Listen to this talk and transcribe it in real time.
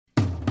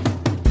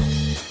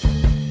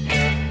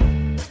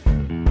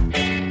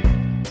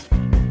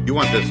You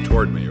want this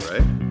toward me,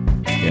 right?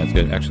 Yeah, it's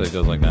good. Actually, it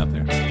goes like that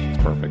there.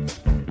 It's perfect.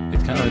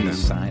 It's kind of in the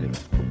side of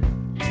it.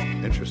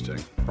 Interesting.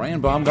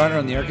 Brian Baumgartner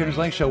on the Air Conditioners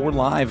Lake Show. We're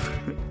live.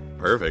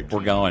 Perfect.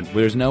 We're going.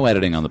 There's no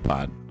editing on the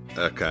pod.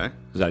 Okay.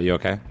 Is that you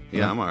okay?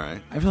 Yeah, I'm all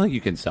right. I feel like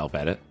you can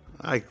self-edit.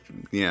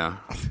 Yeah.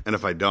 And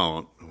if I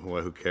don't,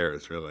 well, who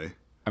cares, really?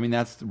 I mean,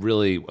 that's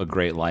really a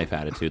great life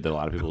attitude that a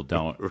lot of people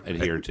don't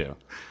adhere to.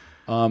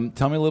 Tell me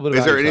a little bit about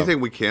Is there yourself.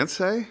 anything we can't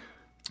say?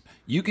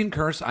 You can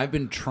curse. I've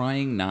been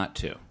trying not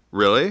to.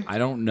 Really? I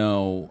don't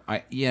know.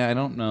 I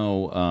don't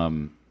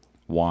know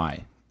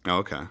why. Oh,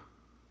 okay.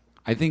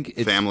 I think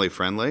it's Family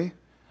friendly?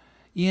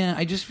 Yeah,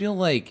 I just feel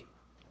like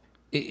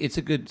it's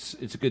a good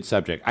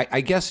subject.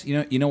 I guess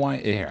you know why.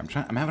 Here,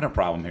 I'm having a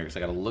problem here because I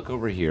got to look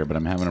over here, but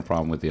I'm having a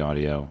problem with the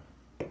audio.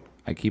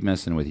 I keep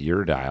messing with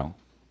your dial.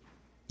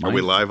 Are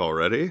we live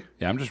already?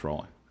 Yeah, I'm just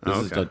rolling. This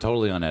is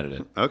totally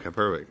unedited. Okay,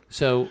 perfect.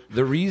 So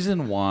the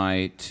reason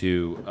why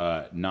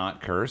to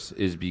not curse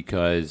is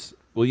because,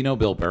 well, you know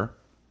Bill Burr.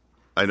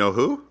 I know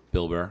who?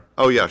 Bill Burr.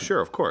 Oh, yeah,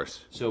 sure, of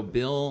course. So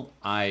Bill,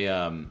 I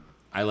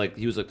like,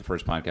 he was like the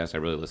first podcast I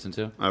really listened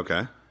to.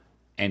 Okay.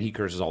 And he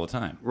curses all the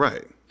time.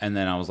 Right. And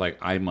then I was like,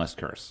 I must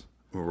curse.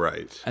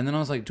 Right. And then I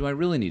was like, do I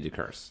really need to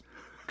curse?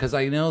 Because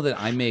I know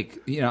that I make,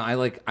 I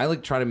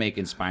like try to make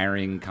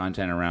inspiring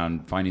content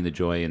around finding the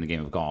joy in the game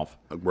of golf.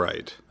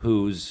 Right.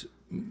 A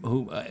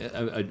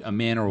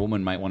man or a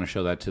woman might want to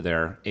show that to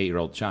their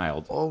 8-year-old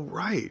child. Oh,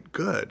 right.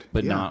 Good.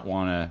 But Yeah. not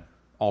want to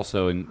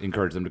also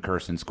encourage them to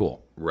curse in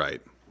school.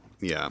 Right.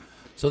 Yeah.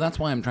 So that's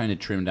why I'm trying to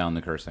trim down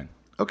the cursing.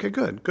 Okay,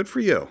 good. Good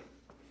for you.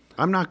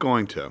 I'm not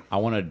going to. I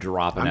want to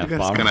drop an I'm F-bomb.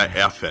 just going to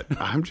F it.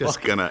 I'm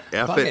just going to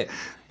F fuck it. it.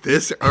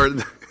 This or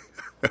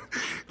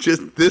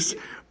just this.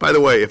 By the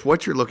way, if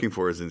what you're looking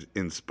for is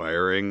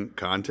inspiring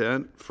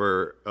content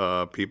for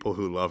people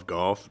who love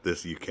golf,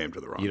 you came to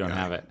the wrong You don't guy.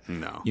 have it.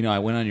 No. I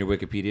went on your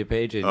Wikipedia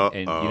page, and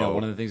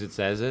one of the things it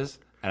says is,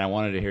 and I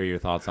wanted to hear your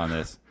thoughts on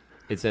this,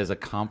 it says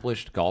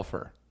accomplished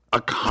golfer.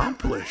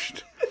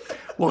 Accomplished.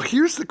 Well,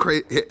 here's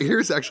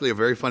actually a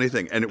very funny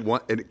thing, and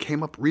it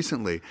came up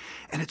recently,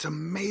 and it's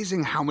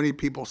amazing how many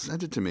people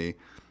sent it to me.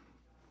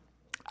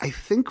 I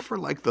think for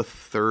like the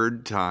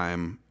third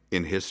time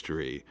in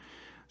history,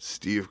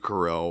 Steve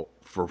Carell,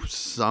 for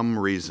some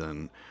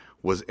reason,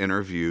 was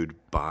interviewed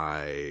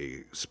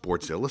by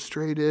Sports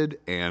Illustrated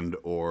and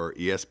or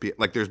ESPN.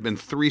 Like, there's been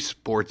 3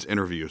 sports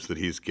interviews that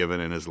he's given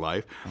in his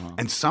life,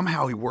 and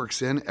somehow he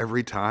works in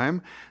every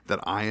time that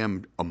I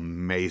am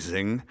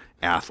amazing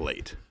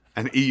athlete.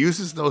 And he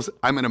uses those,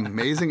 I'm an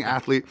amazing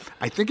athlete.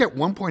 I think at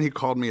one point he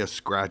called me a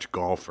scratch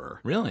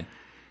golfer. Really?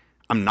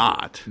 I'm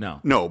not.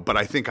 No, but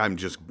I think I'm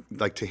just,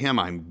 like, to him,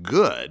 I'm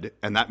good,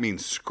 and that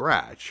means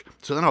scratch.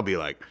 So then I'll be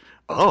like,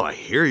 oh, I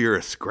hear you're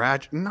a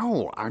scratch.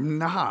 No, I'm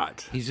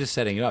not. He's just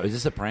setting you up. Is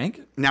this a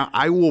prank? Now,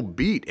 I will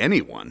beat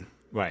anyone.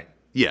 Right.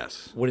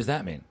 Yes. What does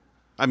that mean?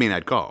 I mean,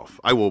 at golf,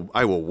 I will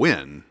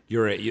win.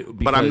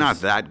 But I'm not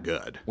that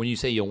good. When you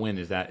say you'll win,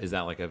 is that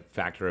like a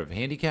factor of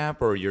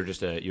handicap, or you're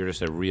just a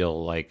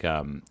real like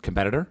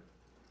competitor?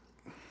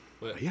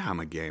 Yeah, I'm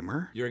a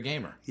gamer. You're a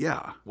gamer.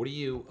 Yeah. What do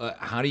you?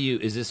 How do you?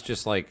 Is this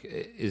just like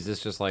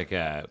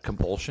a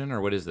compulsion, or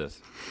what is this?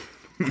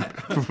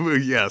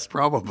 Yes,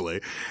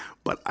 probably.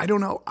 But I don't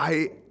know.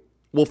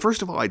 Well,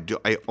 first of all, I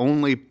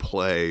only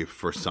play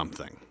for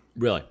something.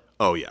 Really?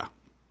 Oh yeah.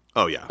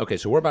 Okay,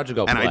 so we're about to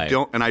go and play.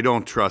 I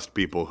don't trust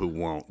people who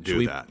won't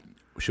do that.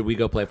 Should we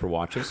go play for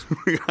watches?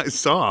 I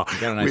saw.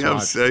 You got a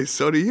nice watch.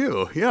 So do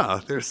you.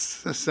 Yeah, they're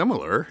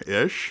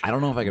similar-ish. I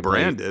don't know if I could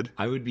branded.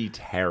 I would be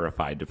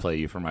terrified to play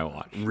you for my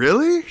watch.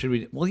 Really? Should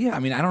we? Well, yeah. I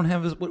mean, I don't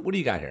have this. What do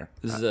you got here?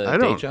 This is a I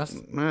don't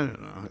Datejust? I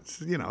don't know.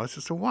 It's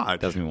just a watch.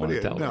 Doesn't even want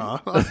to tell me. No,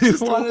 it's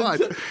just a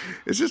watch.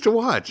 It's just a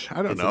watch.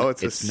 I don't know.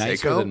 It's a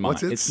nicer Seiko. than mine.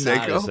 What's it? It's Seiko?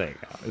 not a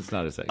Seiko. It's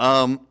not a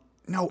Seiko.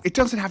 No, it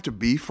doesn't have to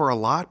be for a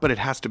lot, but it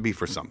has to be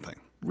for something.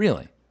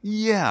 Really?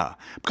 Yeah,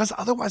 because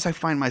otherwise I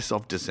find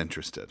myself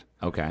disinterested.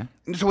 Okay.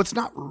 So it's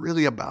not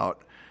really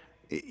about,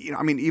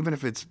 I mean, even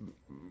if it's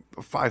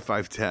 5,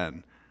 5,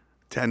 10,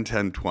 10,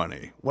 10,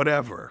 20,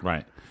 whatever.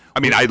 Right. I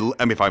mean,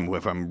 if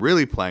I'm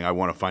really playing, I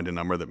want to find a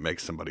number that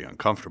makes somebody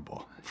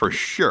uncomfortable, for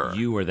sure.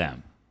 You or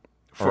them,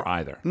 or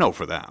either. No,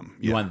 for them.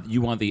 You want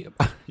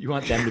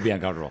them to be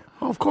uncomfortable.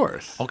 Oh, of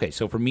course. Okay,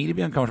 so for me to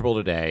be uncomfortable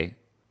today,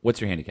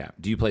 what's your handicap?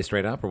 Do you play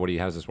straight up, or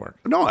how does this work?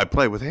 No, I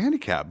play with a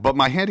handicap, but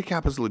my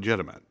handicap is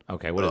legitimate.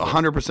 Okay, what is it?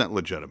 100%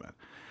 legitimate.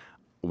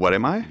 What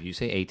am I? If you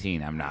say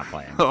 18, I'm not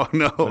playing. Oh,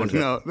 no. What is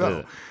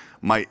it?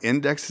 My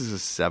index is a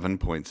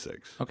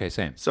 7.6. Okay,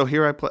 same. So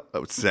here I play.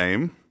 Oh,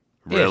 same?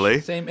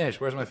 Really?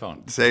 Same-ish. Where's my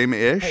phone?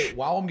 Same-ish? Hey,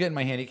 while I'm getting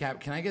my handicap,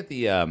 can I get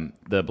the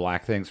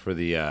black things for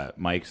the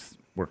mics?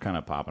 We're kind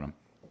of popping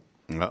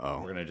them. Uh-oh.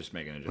 We're going to just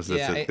make an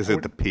adjustment. Is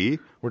it the P?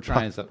 We're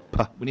trying to...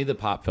 We need the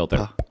pop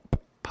filter.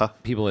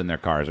 People in their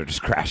cars are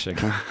just crashing.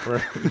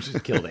 We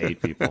just killed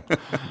 8 people.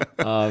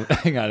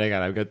 Hang on.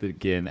 I've got the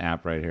GIN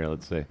app right here.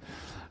 Let's see.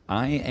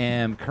 I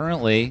am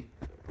currently...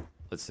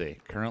 Let's see.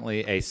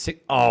 Currently a 6...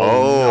 Oh,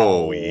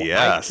 no.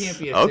 Yes. I can't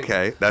be a 6.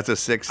 Okay, that's a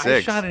 6.6.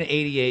 I shot an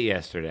 88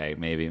 yesterday,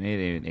 maybe an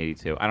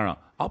 82. I don't know.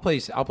 I'll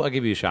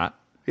give you a shot.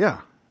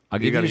 Yeah. I'll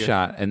give you a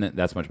shot, and then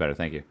that's much better.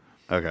 Thank you.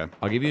 Okay.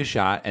 I'll give you a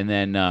shot, and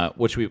then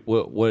what do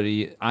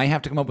you? I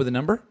have to come up with a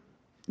number.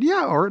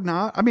 Yeah, or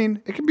not. I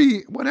mean, it can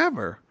be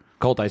whatever.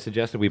 Colt, I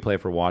suggested we play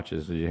for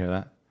watches. Did you hear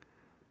that?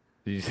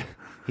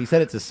 He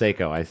said it's a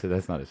Seiko. I said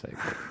that's not a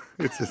Seiko.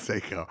 It's a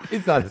Seiko.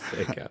 It's not a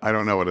Seiko. I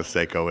don't know what a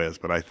Seiko is,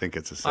 but I think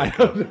it's a Seiko. I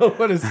don't know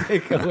what a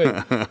Seiko is.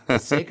 A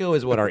Seiko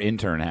is what our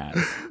intern has.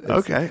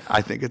 Okay,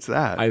 I think it's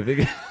that. I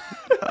think.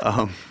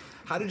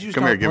 How did you?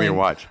 Come here, give me your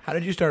watch. How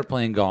did you start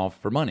playing golf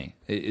for money?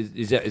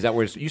 Is that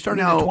where you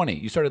started at 20?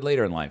 You started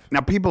later in life.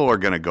 Now people are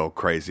going to go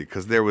crazy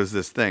because there was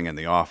this thing in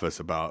the office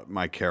about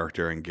my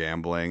character and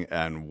gambling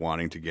and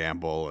wanting to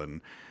gamble,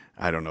 and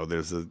I don't know.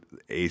 There's a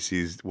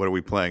Aces. What are we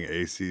playing?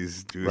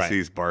 Aces,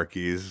 Deuces,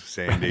 Barkeys,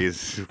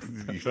 Sandies,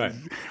 Right.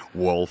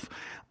 Wolf.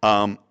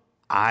 Did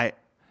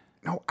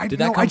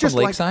that come from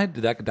Lakeside?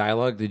 Did that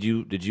dialogue? Did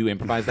you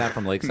improvise that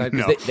from Lakeside?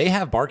 Because No. they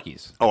have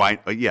Barkeys. Oh,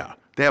 yeah.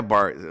 They have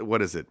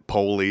what is it?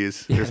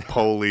 Polies. There's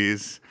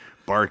Polies,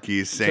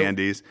 Barkeys,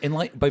 Sandies.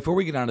 So, before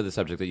we get on to the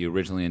subject that you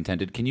originally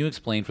intended, can you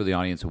explain for the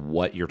audience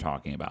what you're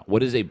talking about?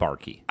 What is a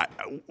Barkey?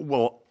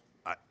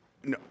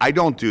 I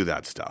don't do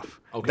that stuff.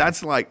 Okay.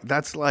 That's like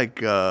That's like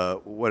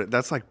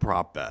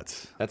prop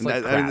bets. That's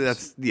like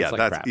craps.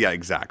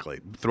 Exactly.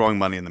 Throwing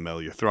money in the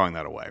middle, you're throwing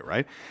that away,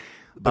 right?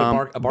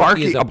 But a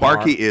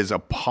Barkey is a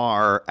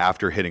par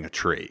after hitting a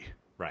tree.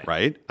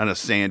 Right. And a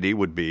Sandy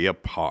would be a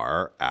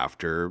par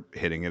after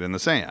hitting it in the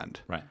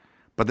sand. Right.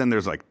 But then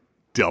there's like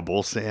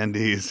double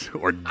Sandies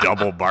or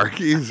double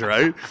Barkeys,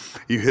 right?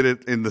 You hit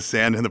it in the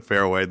sand in the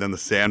fairway, then the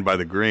sand by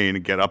the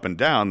green, get up and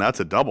down. That's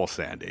a double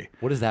Sandy.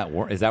 What is that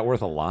worth? Is that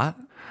worth a lot?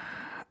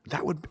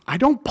 I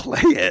don't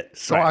play it,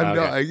 so Right,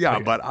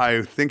 okay. but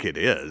I think it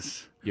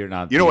is. You're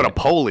not. You know what a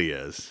poley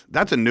is?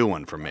 That's a new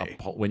one for me.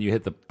 When you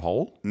hit the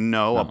pole?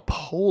 No, a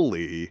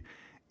poley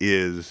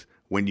is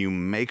when you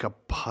make a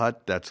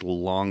putt that's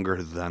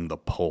longer than the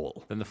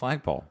pole. Than the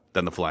flagpole.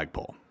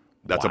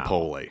 That's Wow. a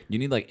poley. You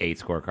need like 8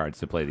 scorecards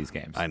to play these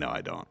games. I know,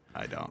 I don't.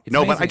 It's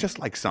No, amazing. but I just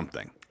like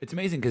something. It's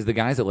amazing because the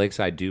guys at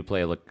Lakeside do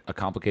play a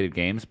complicated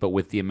games, but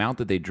with the amount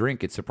that they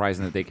drink, it's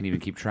surprising that they can even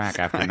keep track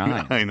after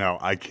 9. I know.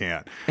 I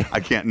can't.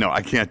 No,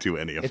 I can't do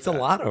any of It's that. a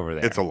lot over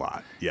there. It's a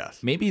lot, yes.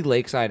 Maybe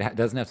Lakeside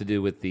doesn't have to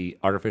do with the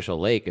artificial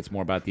lake. It's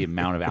more about the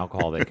amount of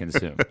alcohol they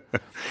consume.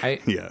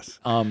 Yes.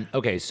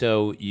 Okay,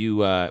 so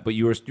but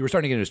you were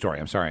starting to get into a story.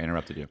 I'm sorry, I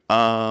interrupted you.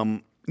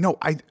 No,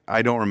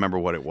 I don't remember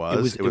what it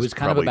was. It was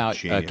kind of probably about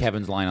genius.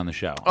 Kevin's line on the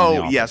show.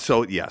 Oh, yeah.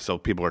 So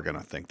people are going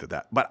to think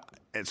that. But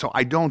so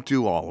I don't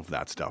do all of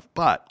that stuff,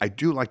 but I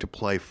do like to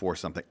play for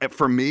something.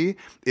 For me,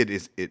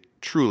 it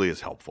truly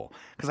is helpful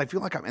because I feel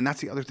like and that's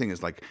the other thing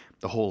is like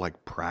the whole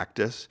like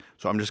practice.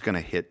 So I'm just going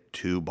to hit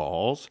 2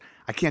 balls.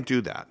 I can't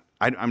do that.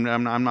 I'm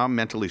not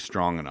mentally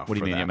strong enough. What do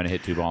you mean? That. I'm going to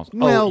hit 2 balls?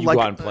 Well, you like,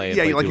 go out and play.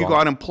 Yeah, play you go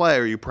out and play,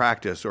 or you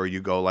practice, or you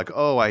go like,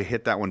 oh, I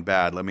hit that one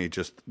bad. Let me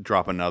just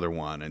drop another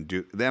one and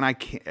do. Then I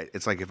can't.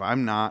 It's like if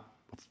I'm not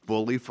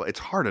fully, it's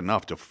hard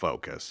enough to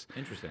focus.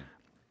 Interesting.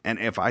 And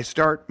if I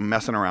start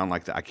messing around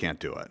like that, I can't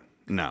do it.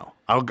 No,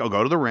 I'll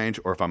go to the range,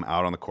 or if I'm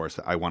out on the course,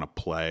 I want to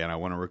play and I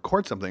want to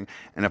record something.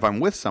 And if I'm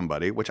with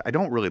somebody, which I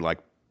don't really like,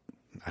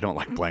 I don't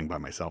like playing by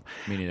myself.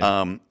 Me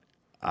neither.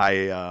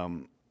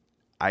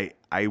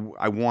 I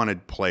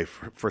wanted to play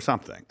for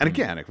something, and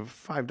again,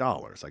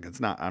 $5. Like it's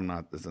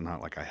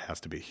not like it has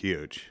to be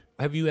huge.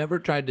 Have you ever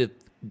tried to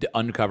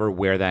uncover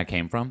where that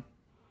came from?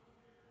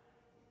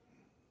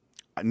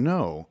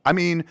 No, I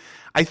mean,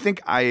 I think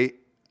I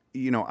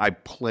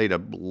played a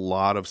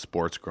lot of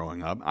sports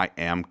growing up. I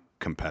am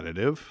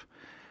competitive,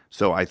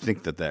 so I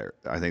think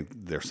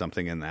there's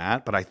something in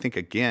that. But I think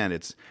again,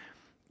 it's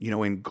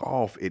in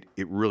golf, it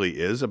really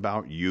is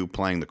about you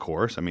playing the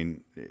course. I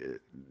mean.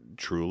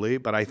 Truly,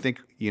 but I think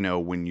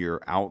when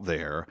you're out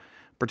there,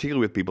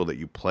 particularly with people that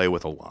you play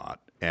with a lot,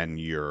 and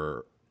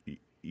you're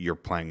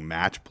playing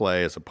match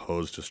play as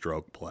opposed to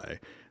stroke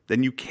play,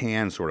 then you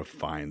can sort of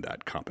find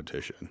that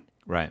competition.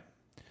 Right.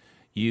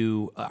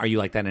 Are you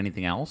like that in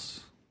anything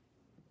else?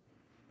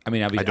 I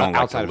mean, I don't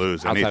like to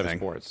lose anything. Outside of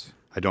sports.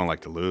 I don't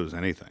like to lose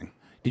anything.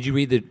 Did you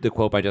read the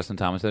quote by Justin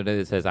Thomas the other day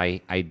that says,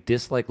 I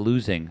dislike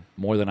losing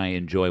more than I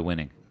enjoy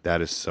winning?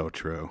 That is so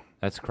true.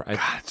 That's God,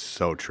 it's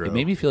so true. It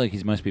made me feel like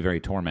he must be very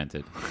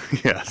tormented.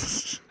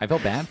 Yes. I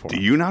felt bad for him. Do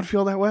you not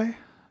feel that way?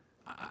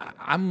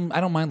 I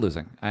don't mind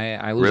losing.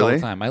 I lose all Really?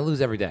 the time. I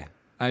lose every day.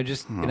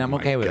 And I'm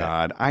okay with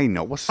God, I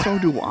know. Well, so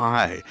do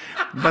I.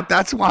 But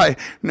that's why.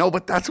 No,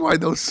 but that's why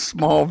those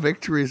small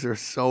victories are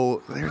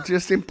they're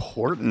just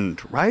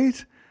important,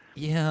 right? it.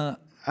 Yeah.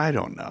 I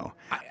don't know.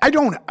 I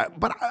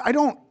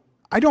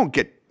don't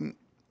get.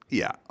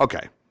 Yeah.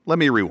 Okay. Let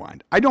me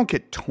rewind. I don't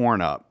get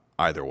torn up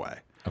either way.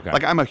 Okay.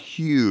 Like I'm a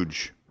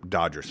huge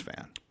Dodgers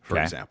fan, for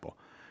Okay. example,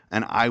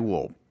 and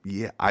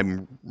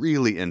I'm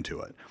really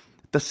into it.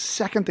 The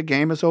second the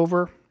game is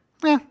over,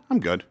 I'm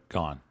good.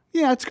 Gone.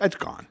 Yeah, it's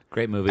gone.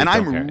 Great movie. And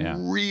don't I'm care, yeah.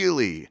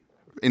 really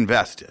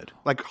invested,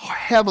 like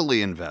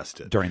heavily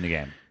invested. During the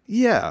game.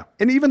 Yeah,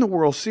 and even the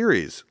World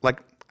Series, like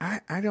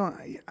I don't.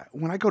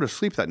 When I go to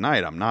sleep that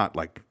night, I'm not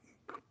like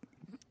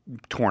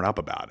torn up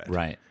about it.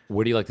 Right.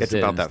 Where do you like to It's sit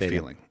about in the that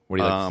stadium? feeling. Where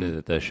do you like to sit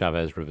at the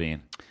Chavez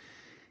Ravine?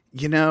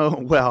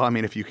 Well, I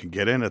mean, if you can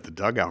get in at the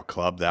Dugout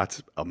Club,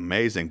 that's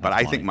amazing. But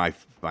I think my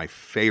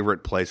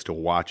favorite place to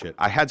watch it,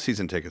 I had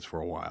season tickets for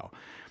a while,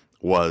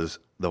 was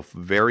the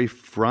very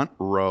front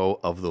row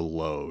of the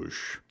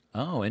Loge.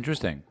 Oh,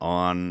 interesting.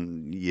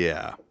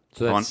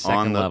 So that's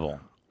second level.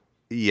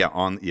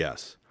 Yeah,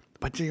 yes.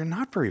 But you're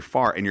not very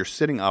far, and you're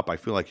sitting up. I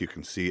feel like you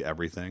can see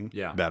everything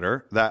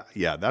better.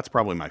 That's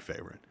probably my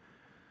favorite.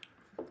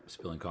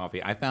 Spilling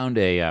coffee. I found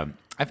a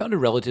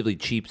relatively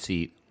cheap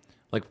seat,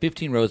 like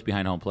 15 rows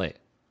behind home plate.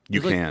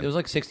 It was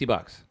like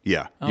 $60.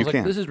 Yeah, I was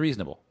like, this is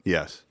reasonable.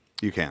 Yes,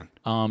 you can.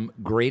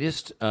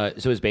 Greatest.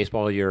 So is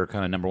baseball your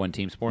kind of number one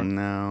team sport?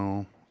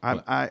 No,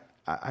 I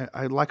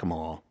like them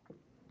all.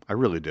 I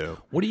really do.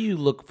 What do you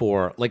look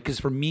for? Like, because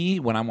for me,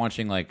 when I'm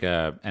watching like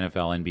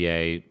NFL,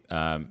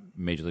 NBA,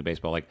 Major League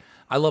Baseball, like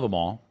I love them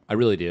all. I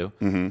really do.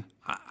 Mm-hmm.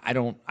 I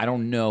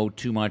don't know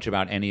too much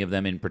about any of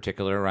them in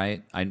particular.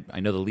 Right? I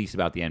know the least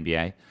about the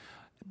NBA,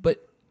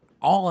 but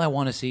all I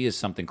want to see is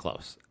something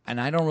close.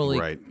 And I don't really,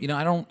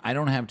 I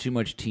don't have too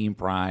much team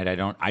pride.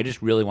 I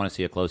just really want to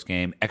see a close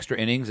game. Extra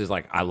innings is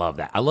like, I love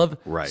that. I love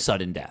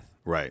sudden death.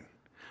 Right.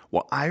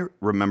 Well, I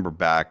remember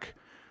back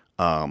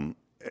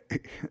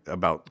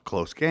about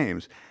close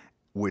games,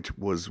 which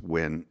was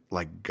when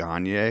like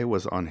Gagne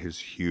was on his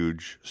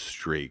huge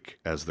streak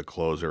as the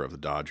closer of the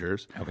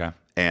Dodgers. Okay.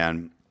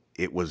 And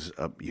it was,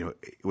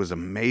 it was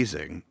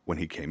amazing when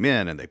he came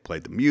in and they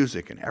played the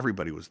music and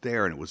everybody was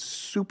there and it was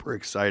super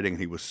exciting.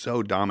 And he was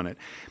so dominant.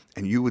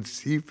 And you would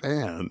see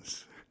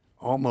fans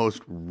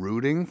almost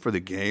rooting for the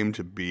game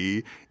to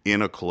be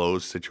in a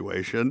closed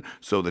situation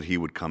so that he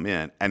would come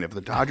in. And if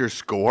the Dodgers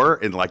score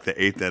in like the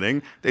 8th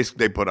inning,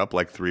 they put up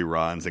like 3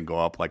 runs and go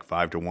up like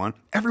 5-1.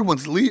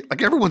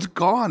 Everyone's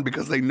gone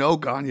because they know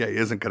Gagne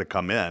isn't going to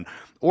come in.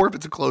 Or if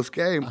it's a close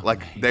game,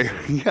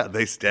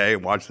 they stay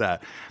and watch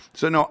that.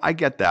 So no, I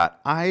get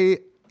that. I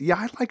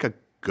like a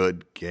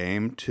good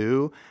game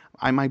too.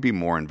 I might be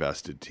more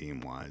invested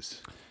team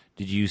wise.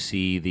 Did you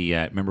see the? Do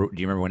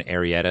you remember when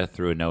Arrieta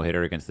threw a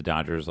no-hitter against the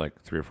Dodgers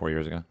like 3 or 4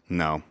 years ago?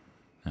 No.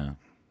 Oh.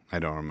 I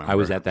don't remember. I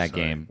was at that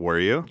game. Were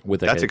you?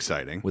 That's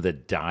exciting. With a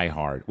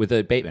diehard, with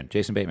a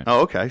Jason Bateman.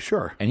 Oh, okay,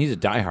 sure. And he's a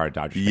diehard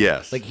Dodger fan.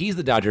 Yes. Like he's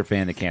the Dodger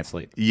fan that can't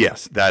sleep.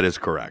 Yes, that is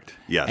correct.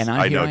 Yes, and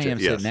I am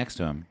sitting next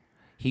to him.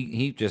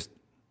 He just,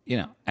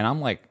 and I'm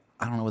like,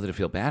 I don't know whether to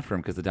feel bad for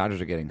him because the Dodgers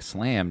are getting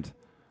slammed,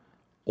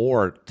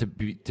 or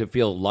to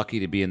feel lucky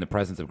to be in the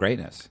presence of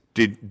greatness.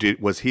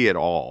 Was he at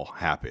all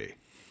happy?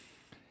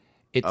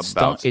 It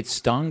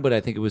stung, but I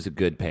think it was a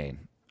good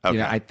pain.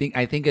 Okay.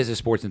 I think as a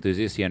sports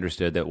enthusiast, he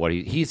understood that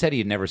he said he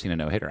had never seen a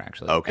no-hitter,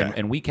 actually. Okay.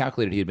 And we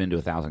calculated he had been to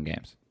 1,000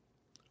 games.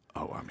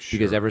 Oh, I'm sure.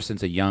 Because ever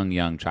since a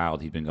young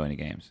child, he'd been going to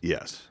games.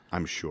 Yes,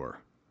 I'm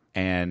sure.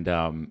 And,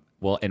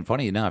 and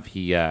funny enough,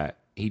 he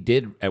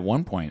did at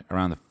one point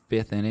around the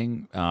 5th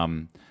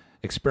inning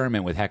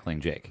experiment with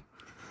heckling Jake.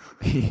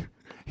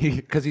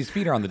 Because his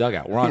feet are on the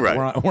dugout. We're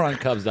on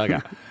Cubs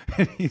dugout,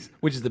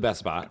 which is the best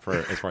spot for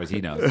as far as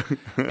he knows.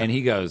 And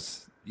he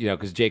goes,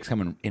 because Jake's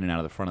coming in and out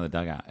of the front of the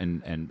dugout,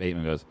 and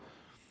Bateman goes,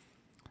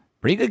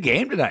 "Pretty good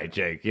game tonight,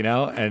 Jake."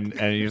 And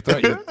you're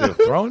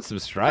throwing some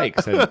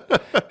strikes,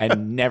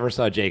 and never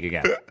saw Jake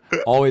again.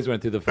 Always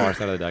went through the far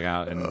side of the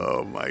dugout. And,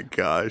 oh my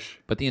gosh!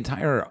 But the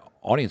entire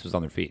audience was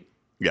on their feet.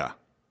 Yeah,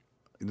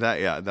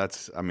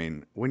 that's. I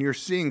mean, when you're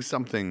seeing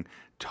something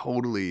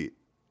totally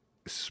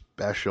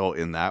special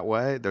in that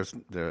way, there's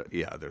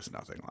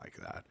nothing like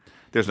that.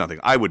 There's nothing.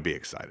 I would be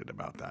excited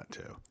about that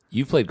too.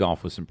 You've played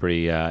golf with some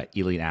pretty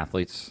elite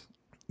athletes.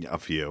 Yeah, a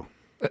few.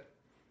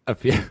 A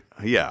few.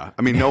 Yeah,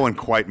 I mean, no one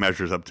quite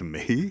measures up to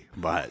me,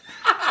 but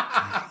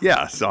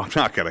yeah. So I'm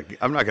not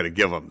gonna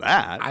give them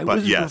that. I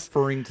was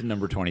referring to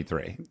number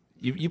 23.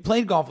 You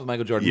played golf with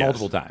Michael Jordan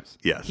multiple times.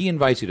 Yes, he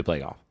invites you to play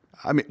golf.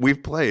 I mean,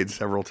 we've played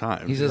several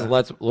times. He says,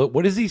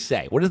 what does he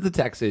say? What does the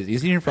text say?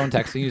 Is he on your phone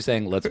texting you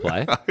saying, let's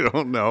play? I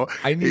don't know.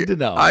 I need to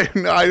know. I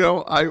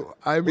don't. I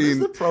mean, what is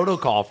the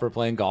protocol for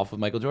playing golf with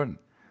Michael Jordan?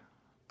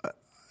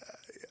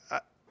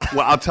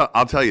 Well,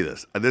 I'll tell you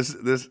this.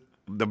 This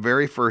the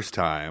very first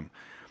time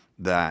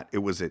that it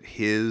was at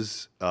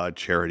his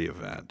charity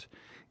event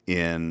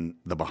in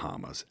the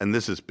Bahamas, and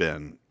this has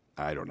been,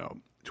 I don't know,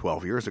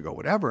 12 years ago,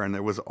 whatever, and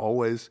there was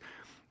always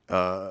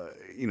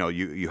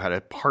you had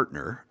a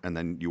partner, and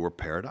then you were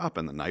paired up.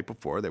 And the night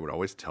before, they would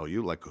always tell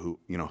you like who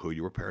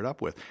you were paired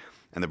up with.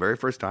 And the very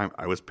first time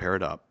I was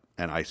paired up,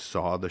 and I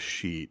saw the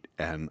sheet,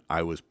 and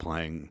I was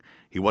playing.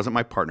 He wasn't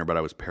my partner, but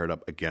I was paired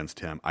up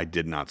against him. I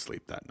did not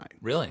sleep that night.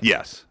 Really?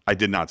 Yes, I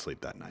did not sleep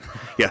that night.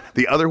 Yeah,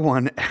 the other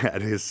one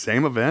at his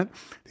same event.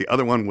 The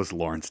other one was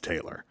Lawrence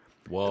Taylor.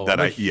 Whoa, I'm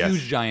a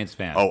huge Giants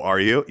fan. Oh, are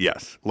you?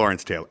 Yes,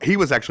 Lawrence Taylor. He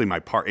was actually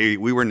my partner.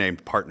 We were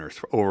named partners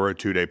for over a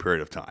 2-day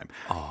period of time.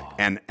 Oh.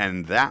 And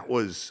that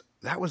was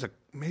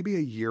maybe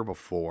a year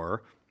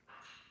before.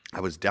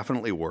 I was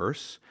definitely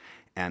worse,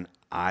 and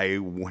I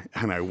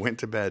went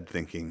to bed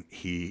thinking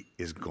he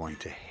is going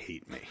to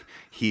hate me.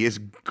 He is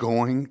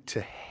going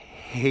to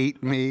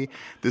hate me.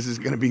 This is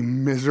going to be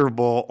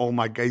miserable. Oh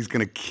my God, he's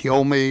going to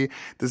kill me.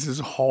 This is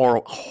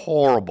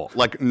horrible.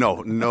 Like,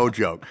 no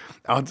joke.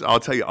 I'll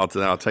tell you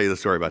the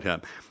story about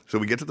him. So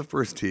we get to the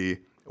first tee.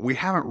 We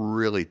haven't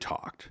really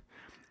talked.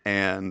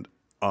 And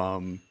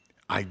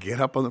I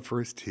get up on the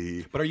first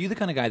tee. But are you the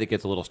kind of guy that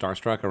gets a little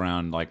starstruck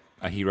around like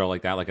a hero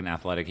like that, like an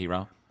athletic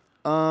hero?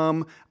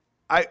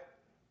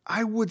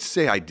 I would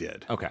say I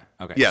did. Okay.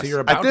 Yes, so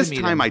you're about at this to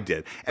meet time him. I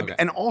did. Okay.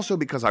 And also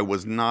because I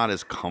was not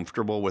as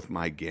comfortable with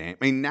my game.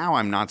 I mean, now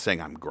I'm not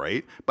saying I'm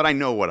great, but I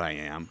know what I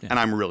am, and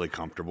I'm really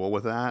comfortable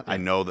with that. Yeah. I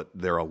know that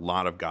there are a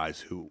lot of guys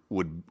who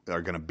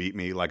are going to beat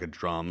me like a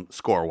drum,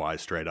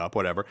 score-wise, straight up,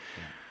 whatever.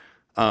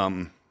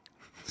 Yeah.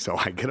 So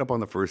I get up on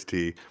the first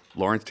tee.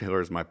 Lawrence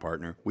Taylor is my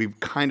partner. We've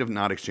kind of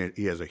not exchanged.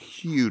 He has a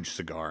huge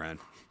cigar in,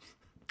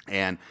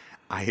 and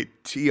I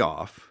tee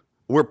off.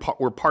 We're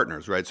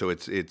partners, right? So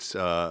it's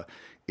a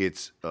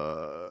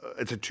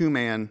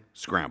two-man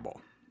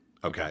scramble.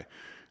 Okay.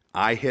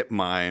 I hit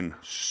mine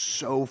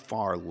so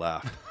far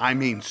left. I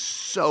mean,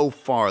 so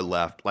far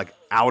left, like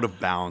out of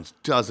bounds.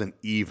 Doesn't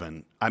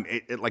even.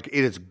 It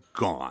is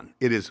gone.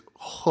 It is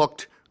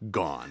hooked,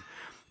 gone.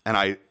 And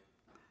I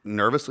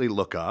nervously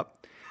look up.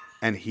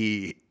 And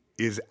he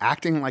is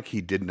acting like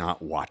he did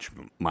not watch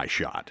my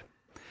shot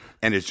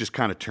and is just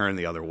kind of turned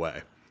the other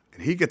way.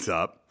 And he gets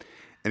up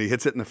and he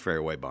hits it in the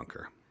fairway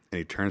bunker. And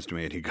he turns to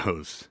me and he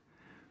goes,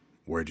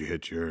 "Where'd you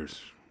hit yours?"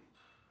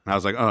 And I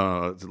was like,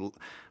 "Oh, it's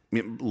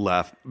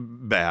left,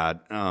 bad.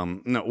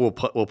 No,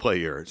 we'll play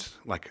yours."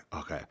 Like,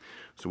 okay.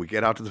 So we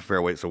get out to the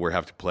fairway. So we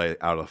have to play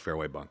out of the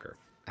fairway bunker.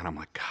 And I'm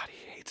like, God,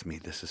 he hates me.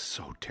 This is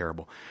so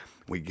terrible.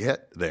 We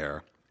get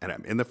there. And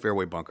I'm in the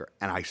fairway bunker,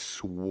 and I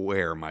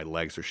swear my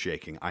legs are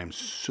shaking. I'm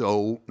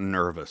so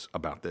nervous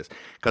about this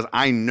because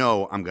I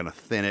know I'm going to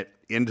thin it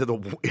into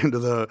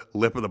the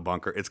lip of the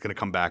bunker. It's going to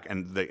come back,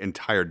 and the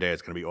entire day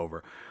is going to be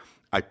over.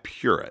 I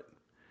pure it,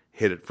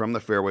 hit it from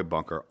the fairway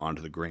bunker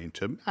onto the green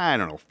to, I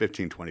don't know,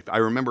 15, 20. I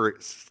remember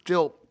it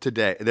still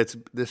today.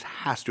 This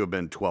has to have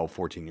been 12,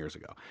 14 years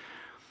ago.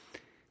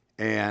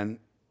 And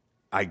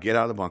I get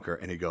out of the bunker,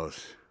 and he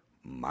goes,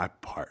 "My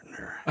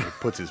partner." He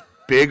puts his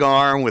big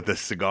arm with a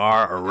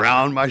cigar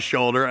around my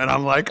shoulder, and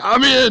I'm like,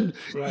 I'm in.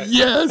 Right.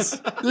 Yes,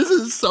 this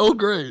is so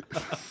great.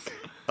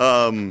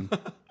 MJ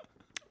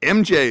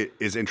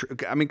is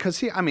interesting. I mean, because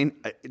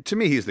to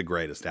me, he's the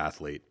greatest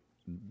athlete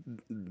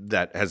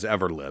that has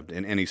ever lived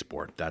in any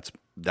sport. That's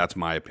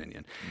my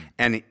opinion.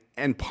 And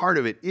part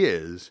of it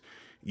is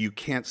you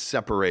can't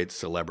separate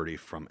celebrity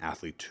from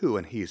athlete too,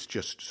 and he's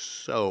just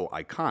so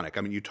iconic.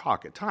 I mean, you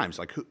talk at times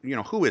like,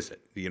 who is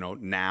it?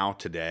 Now,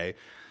 today.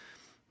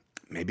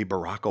 Maybe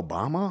Barack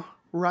Obama,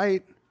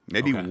 right?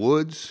 Maybe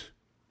Woods,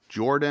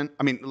 Jordan.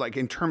 I mean, like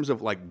in terms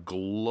of like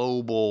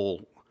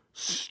global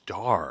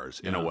stars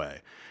in a way.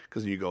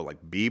 Because you go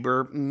like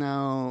Bieber,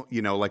 no,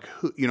 like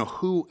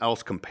who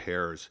else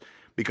compares?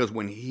 Because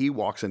when he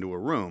walks into a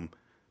room,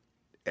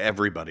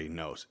 everybody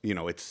knows.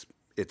 It's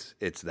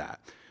that.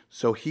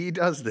 So he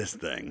does this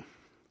thing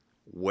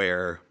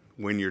where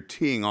when you're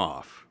teeing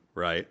off,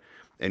 right,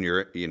 and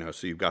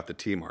so you've got the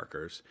tee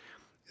markers.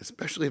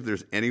 Especially if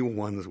there's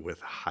anyone with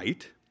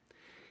height,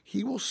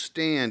 he will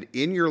stand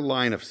in your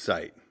line of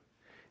sight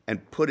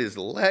and put his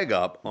leg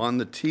up on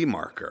the tee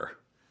marker.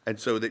 And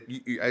so that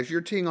as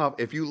you're teeing off,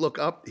 if you look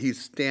up,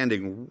 he's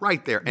standing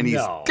right there. And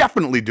he's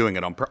definitely doing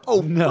it on purpose.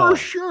 Oh, for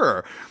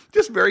sure.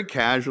 Just very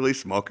casually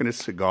smoking his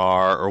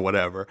cigar or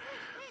whatever.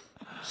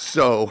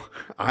 So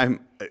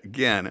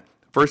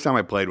first time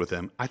I played with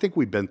him, I think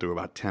we'd been through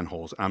about 10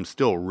 holes. I'm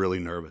still really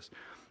nervous.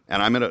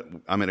 And I'm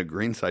in a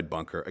greenside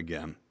bunker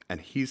again.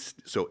 And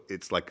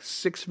it's like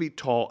 6 feet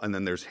tall, and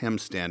then there's him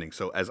standing.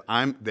 So as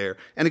I'm there,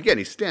 and again,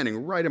 he's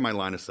standing right in my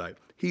line of sight.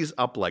 He's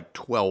up like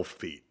 12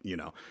 feet,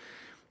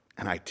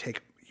 And I take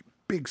a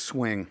big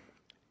swing,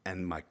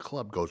 and my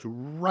club goes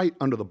right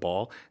under the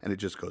ball, and it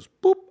just goes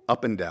boop,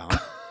 up and down.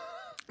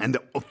 And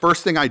the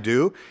first thing I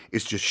do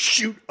is just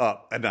shoot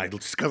up,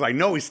 because I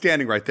know he's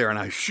standing right there, and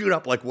I shoot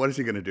up like, what is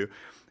he going to do?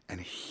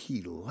 And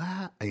he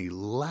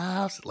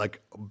laughs, like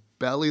a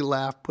belly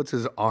laugh, puts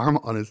his arm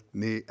on his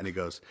knee, and he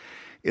goes,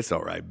 "It's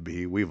all right,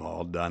 B. We've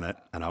all done it."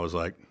 And I was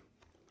like,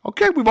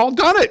 "Okay, we've all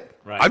done it.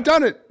 Right. I've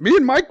done it. Me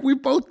and Mike,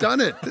 we've both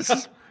done it. This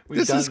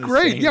is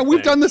great. Yeah,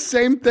 we've done the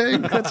same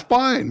thing. That's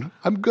fine.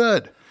 I'm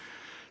good."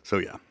 So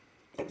yeah.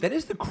 That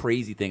is the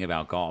crazy thing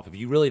about golf. If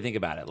you really think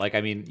about it, like,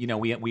 I mean,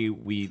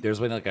 we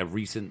there's been like a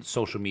recent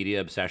social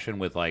media obsession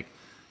with like,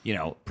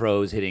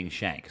 pros hitting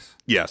shanks.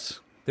 Yes.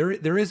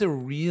 There is a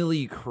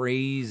really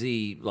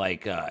crazy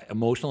like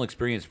emotional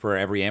experience for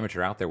every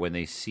amateur out there when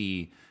they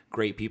see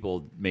great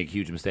people make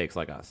huge mistakes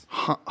like us.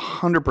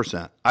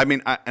 100%. I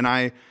mean,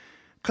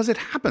 because it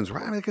happens,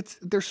 right? I mean,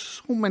 there's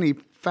so many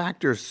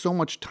factors, so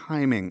much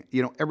timing,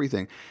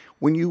 everything.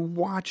 When you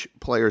watch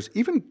players,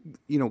 even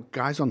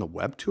guys on the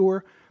web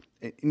tour,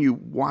 and you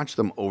watch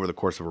them over the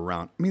course of a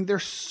round, I mean, they're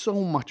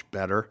so much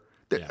better.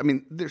 Yeah. I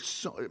mean, they're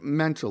so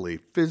mentally,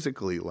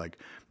 physically, like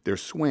their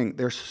swing,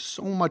 they're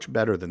so much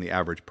better than the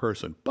average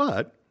person.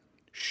 But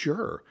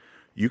sure,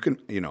 you can,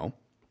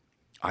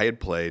 I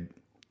had played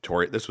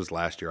Torrey. This was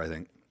last year, I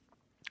think.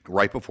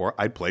 Right before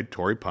I played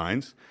Torrey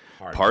Pines,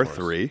 Hard par course.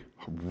 3,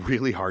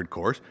 really hard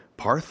course.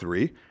 Par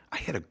 3, I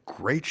hit a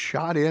great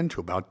shot into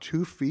about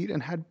 2 feet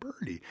and had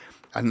birdie.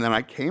 And then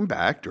I came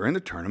back during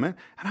the tournament,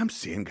 and I'm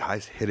seeing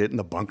guys hit it in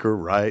the bunker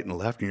right and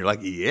left, and you're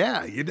like,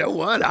 yeah, you know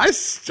what? I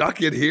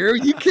stuck it here.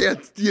 You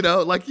can't,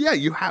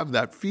 you have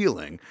that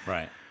feeling.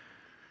 Right.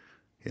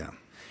 Yeah.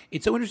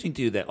 It's so interesting,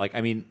 too, that,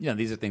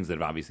 these are things that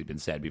have obviously been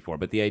said before,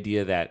 but the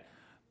idea that,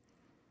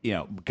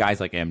 guys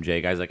like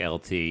MJ, guys like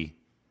LT,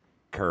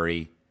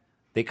 Curry,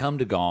 they come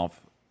to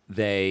golf,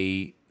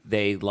 they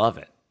love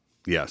it.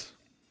 Yes.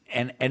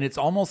 And it's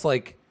almost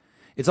like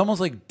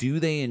do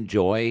they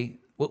enjoy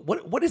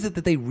what is it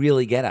that they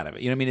really get out of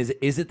it? You know what I mean?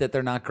 Is it that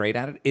they're not great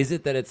at it? Is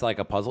it that it's like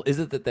a puzzle? Is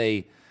it that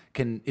they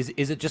can is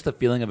it just a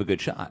feeling of a good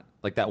shot?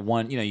 Like that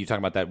one, you talk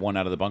about that one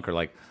out of the bunker,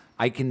 like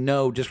I can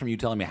know just from you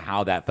telling me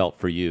how that felt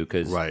for you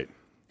cuz Right.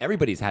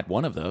 Everybody's had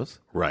one of those.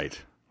 Right.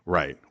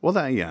 Well,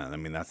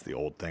 that's the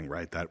old thing,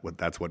 right?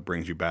 That's what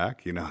brings you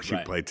back. You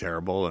Right. play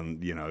terrible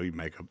and, you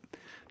make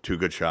 2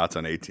 good shots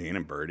on 18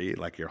 and birdie.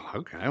 Like you're,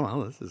 okay,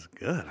 well, this is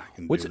good. I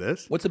can do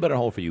this. What's a better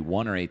hole for you,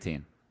 1 or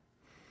 18?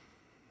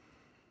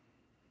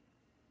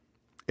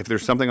 If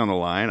there's something on the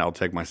line, I'll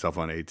take myself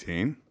on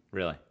 18.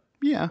 Really?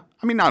 Yeah.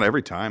 I mean, not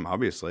every time,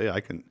 obviously.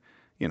 I can,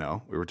 we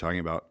were talking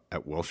about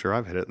at Wilshire.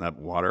 I've hit it in that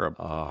water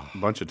a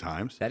bunch of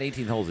times. That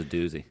 18th hole is a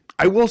doozy.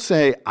 I will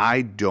say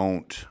I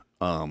don't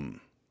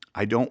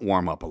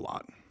warm up a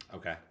lot.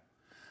 Okay.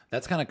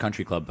 That's kind of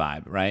country club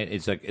vibe, right?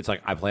 It's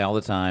like I play all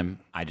the time.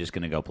 I'm just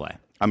going to go play.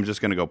 I'm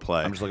just going to go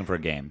play. I'm just looking for a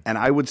game. And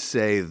I would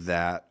say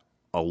that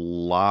a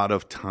lot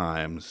of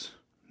times,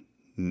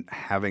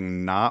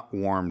 having not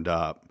warmed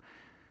up,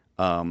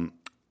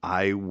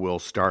 I will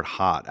start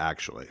hot,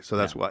 actually. So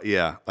that's why,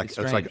 yeah. Like,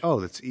 it's like, oh,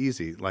 that's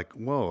easy. Like,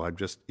 whoa, I'm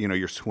just,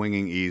 you're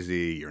swinging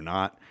easy. You're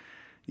not,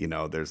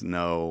 there's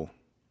no,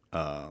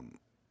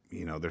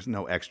 there's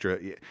no extra.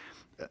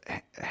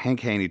 Hank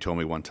Haney told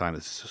me one time,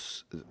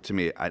 to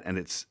me,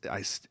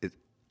 I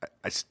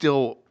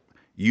still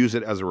use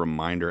it as a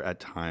reminder at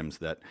times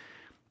that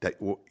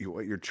what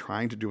you're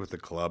trying to do with the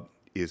club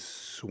is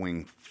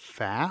swing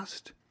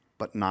fast,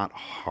 but not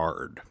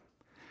hard.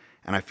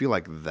 And I feel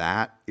like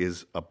that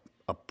is a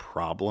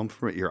problem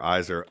for me. Your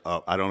eyes are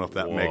up. I don't know if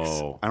that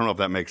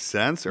makes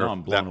sense. Or no,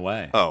 I'm blown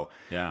away. Oh,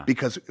 yeah.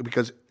 Because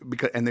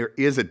and there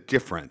is a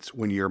difference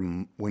when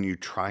you're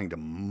trying to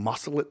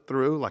muscle it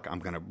through. Like I'm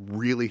going to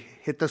really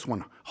hit this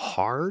one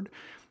hard,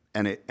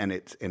 and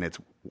it's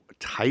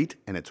tight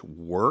and it's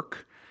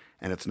work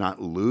and it's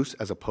not loose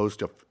as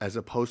opposed to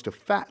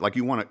fat. Like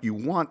you want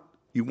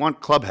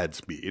club head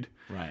speed.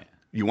 Right.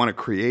 You want to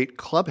create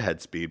club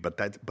head speed, but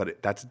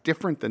that's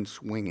different than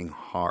swinging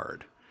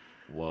hard.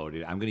 Whoa,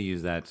 dude! I'm going to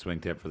use that swing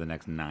tip for the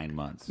next 9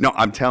 months. No,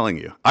 I'm telling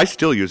you, I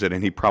still use it,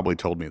 and he probably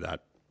told me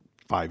that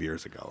 5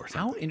 years ago or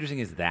something. How interesting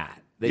is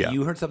that? That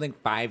you heard something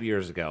 5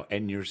 years ago,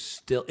 and you're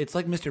still—it's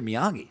like Mr.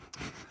 Miyagi.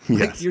 Yes,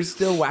 like you're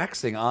still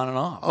waxing on and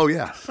off. Oh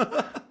yes,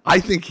 I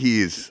think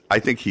he's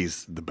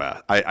the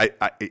best.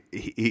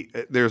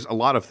 There's a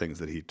lot of things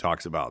that he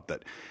talks about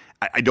that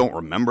I don't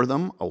remember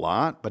them a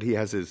lot, but he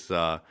has his.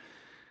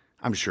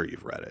 I'm sure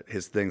you've read it.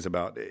 His things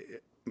about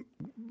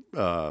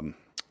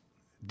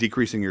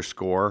decreasing your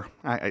score.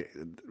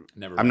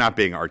 I'm not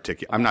being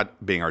articulate. I'm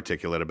not being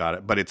articulate about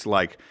it, but it's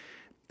like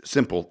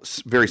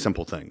very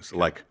simple things,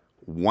 like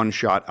 1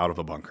 shot out of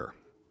a bunker,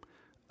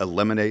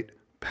 eliminate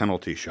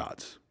penalty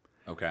shots.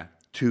 Okay.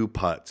 2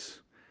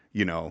 putts.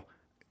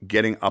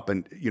 Getting up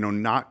and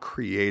not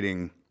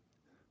creating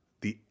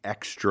the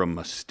extra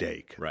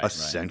mistake. Right,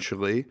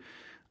 essentially,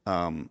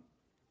 and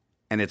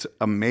it's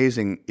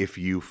amazing if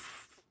you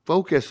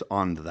focus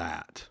on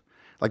that.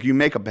 Like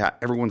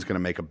everyone's going to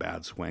make a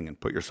bad swing and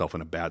put yourself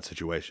in a bad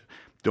situation.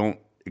 Don't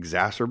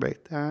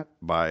exacerbate that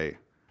by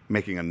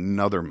making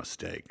another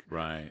mistake.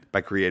 Right.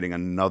 By creating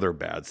another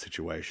bad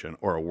situation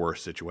or a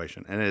worse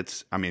situation. And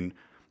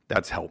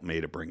that's helped me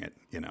to bring it,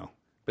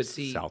 but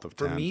see, south of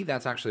 10. For 10. me,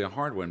 that's actually a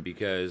hard one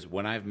because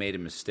when I've made a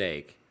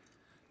mistake,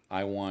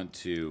 I want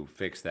to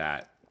fix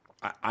that.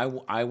 I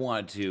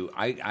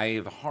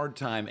have a hard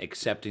time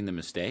accepting the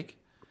mistake.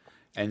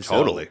 And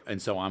Totally.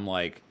 So I'm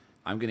like,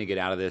 I'm going to get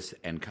out of this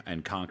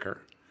and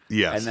conquer.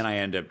 Yes. And then I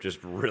end up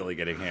just really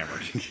getting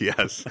hammered.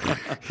 Yes.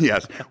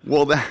 Yes.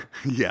 Well, that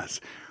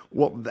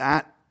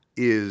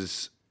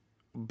is.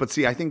 But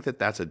see, I think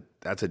that's a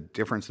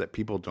difference that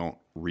people don't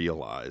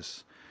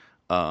realize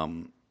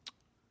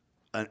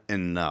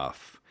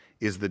enough.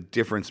 Is the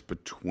difference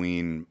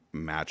between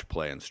match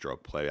play and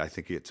stroke play? I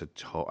think it's a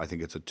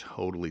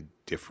totally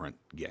different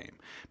game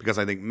because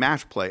I think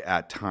match play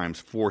at times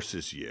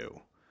forces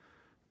you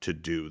to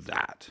do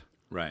that.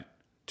 Right.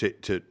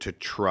 To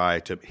try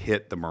to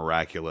hit the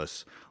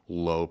miraculous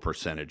low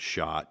percentage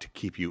shot to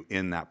keep you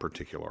in that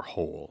particular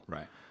hole.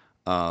 Right.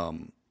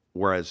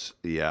 Whereas,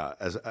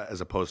 as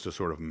opposed to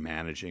sort of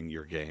managing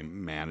your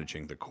game,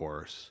 managing the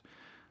course,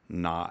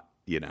 not,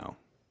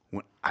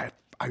 when I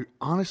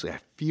honestly, I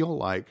feel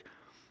like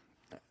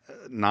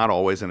not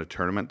always in a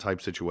tournament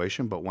type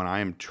situation, but when I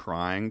am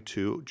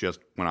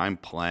when I'm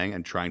playing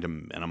and trying to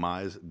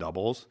minimize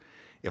doubles,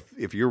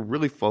 if you're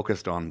really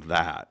focused on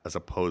that as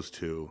opposed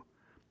to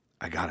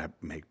I gotta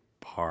make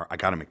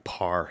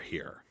par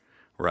here,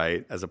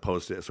 right? As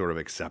opposed to sort of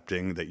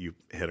accepting that you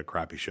hit a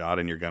crappy shot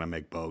and you're gonna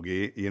make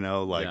bogey,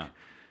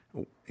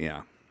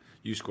 yeah.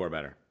 You score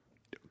better.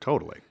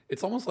 Totally.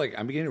 It's almost like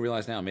I'm beginning to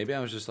realize now, maybe I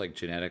was just like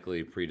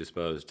genetically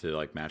predisposed to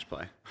like match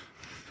play.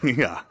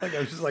 Yeah. Like I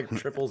was just like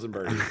triples and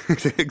birdies.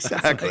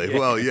 Exactly. Like, yeah.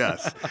 Well,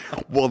 yes.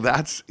 Well,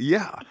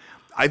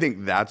 I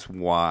think that's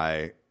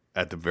why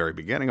at the very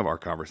beginning of our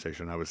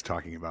conversation, I was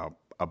talking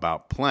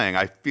about playing.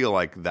 I feel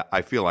like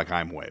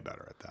I'm way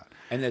better at that.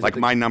 And like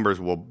my numbers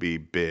will be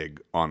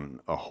big on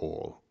a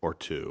hole or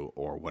two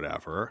or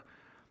whatever.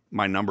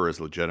 My number is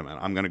legitimate.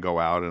 I'm going to go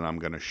out and I'm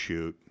going to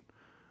shoot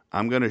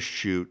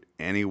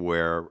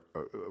anywhere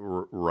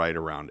right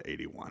around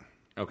 81.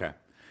 Okay.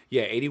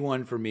 Yeah,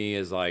 81 for me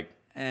is like,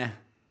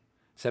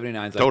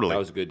 79 is like, totally. That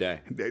was a good day.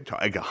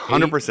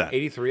 100%.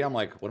 83, I'm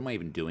like, what am I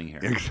even doing here?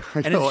 And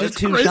it's just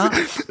two crazy.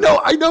 shots.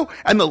 No, I know.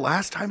 And the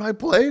last time I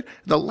played,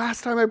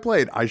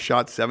 I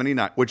shot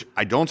 79, which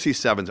I don't see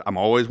sevens. I'm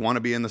always want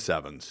to be in the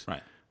sevens.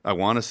 Right. I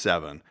want a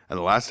 7. And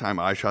the last time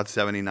I shot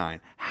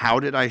 79. How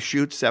did I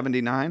shoot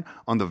 79?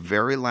 On the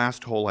very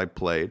last hole I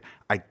played,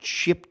 I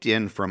chipped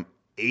in from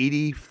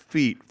 80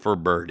 feet for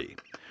birdie.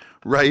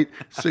 Right?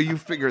 So you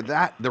figure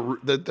that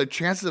the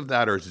chances of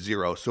that are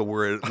 0. So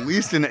we're at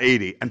least an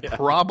 80. And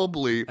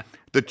probably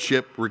the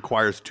chip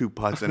requires 2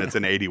 putts and it's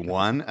an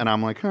 81. And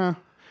I'm like, huh.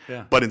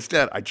 Yeah. But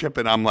instead, I chip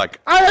in. I'm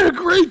like, I had a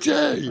great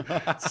day.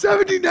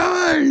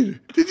 79.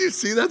 Did you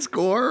see that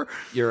score?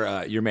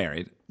 You're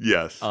married.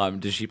 Yes.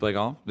 Does she play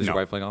golf? Does No.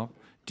 your wife play golf?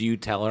 Do you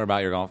tell her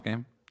about your golf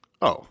game?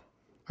 Oh,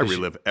 I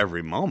relive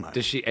every moment.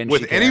 Does she? And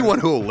with she care? anyone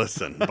who will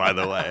listen, by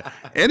the way.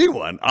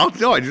 Anyone.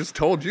 I just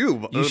told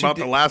you about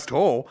the last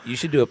hole. You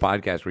should do a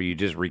podcast where you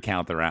just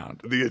recount the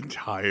round. The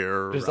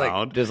entire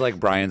round. Just like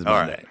Brian's All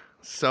Monday. right.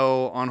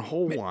 So on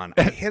hole 1,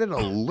 I hit it a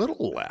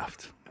little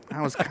left.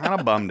 I was kind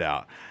of bummed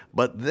out.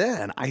 But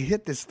then I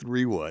hit this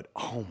 3-wood.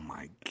 Oh,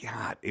 my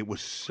God. It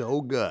was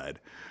so good.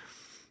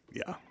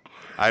 Yeah.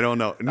 I don't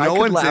know. No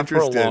one's laugh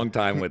interested. for a long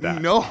time with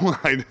that. No,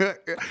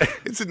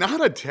 it's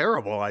not a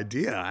terrible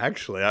idea,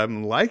 actually.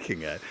 I'm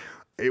liking it.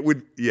 It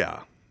would,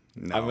 yeah.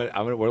 No.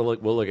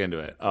 We'll look into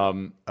it.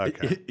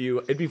 Okay.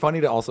 It'd be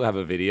funny to also have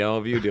a video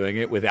of you doing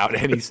it without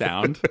any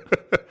sound.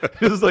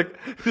 just like,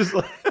 because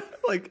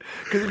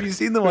have you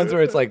seen the ones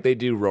where it's like they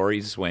do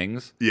Rory's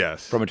swings?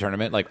 Yes. From a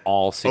tournament, like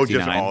all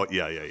 69.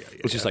 Yeah.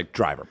 It's just like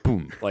driver,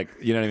 boom, like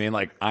you know what I mean,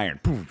 like iron,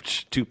 boom,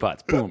 2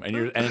 putts, boom, and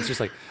it's just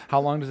like,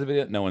 how long does the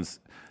video? No one's.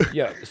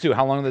 Yeah, Stu,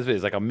 how long is this video?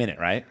 It's like a minute,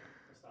 right?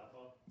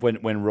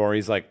 When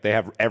Rory's like, they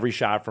have every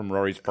shot from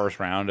Rory's first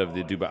round of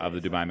the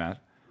Dubai match.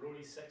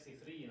 Rory's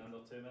 63 in under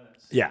 2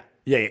 minutes.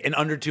 Yeah, in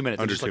under 2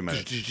 minutes. Under just 2 like,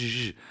 minutes.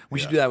 We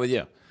should do that with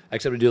you,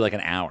 except we do like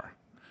an hour.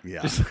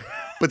 Yeah.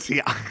 But see,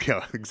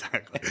 yeah,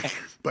 exactly.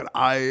 But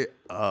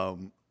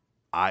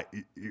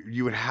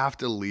you would have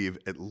to leave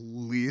at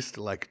least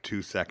like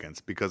 2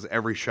 seconds because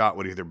every shot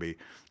would either be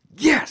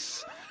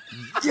yes,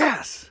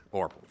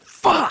 or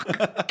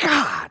fuck,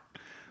 God,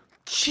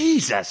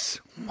 Jesus,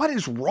 what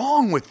is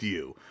wrong with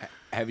you?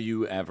 Have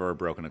you ever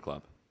broken a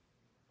club?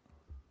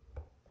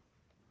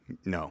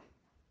 No.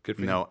 Good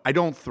for you. No, I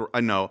don't throw.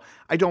 No,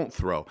 I don't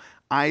throw.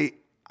 I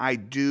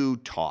do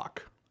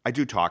talk.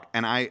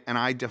 And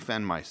I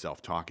defend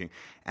myself talking,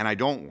 and I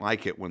don't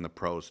like it when the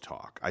pros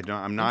talk.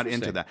 I'm not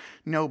into that.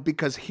 No,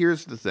 because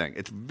here's the thing.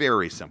 It's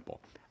very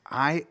simple.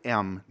 I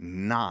am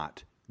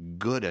not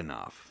good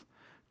enough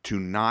to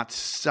not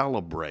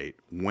celebrate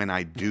when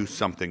I do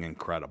something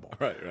incredible.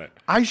 Right.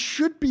 I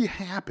should be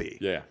happy.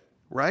 Yeah.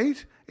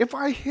 Right? If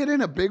I hit in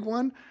a big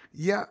one,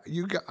 yeah,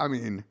 I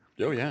mean,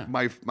 oh yeah.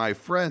 My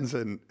friends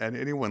and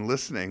anyone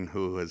listening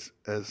who has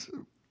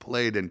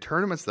played in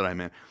tournaments that I'm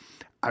in,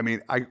 I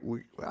mean,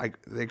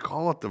 they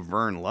call it the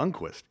Vern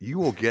Lundquist. You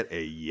will get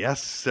a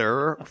yes,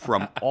 sir,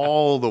 from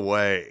all the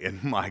way in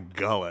my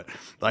gullet.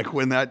 Like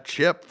when that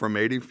chip from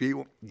 80 feet,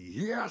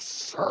 yes,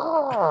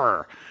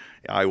 sir.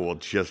 I will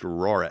just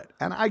roar it,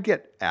 and I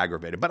get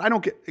aggravated. But I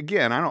don't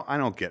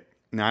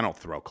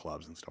throw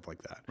clubs and stuff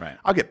like that. Right.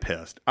 I'll get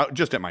pissed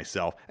just at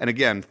myself, and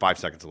again, 5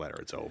 seconds later,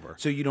 it's over.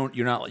 So you don't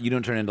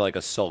turn into like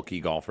a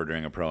sulky golfer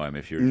during a pro-am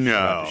if you're No.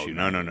 about to shoot.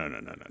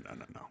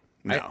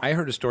 No. I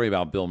heard a story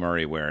about Bill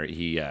Murray where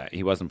he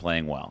wasn't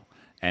playing well,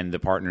 and the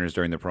partners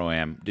during the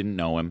pro-am didn't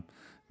know him.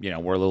 You know,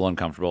 were a little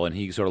uncomfortable, and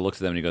he sort of looks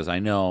at them and he goes, "I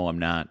know I'm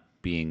not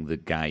being the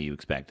guy you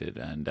expected,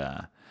 and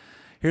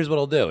here's what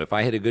I'll do. If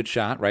I hit a good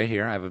shot right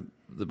here, I have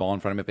the ball in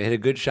front of me. If I hit a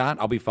good shot,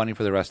 I'll be funny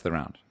for the rest of the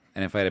round.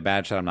 And if I hit a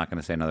bad shot, I'm not going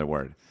to say another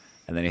word."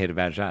 And then he hit a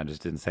bad shot and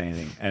just didn't say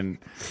anything. And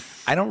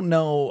I don't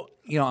know,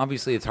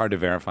 obviously it's hard to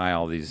verify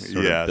all these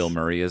sort of Bill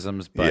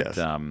Murray-isms, but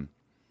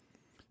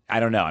I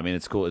don't know. I mean,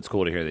 it's cool. It's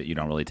cool to hear that you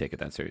don't really take it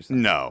that seriously.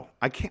 No,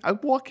 I can't.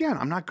 Again,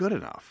 I'm not good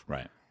enough.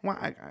 Right. Well,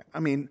 I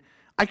mean,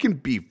 I can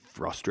be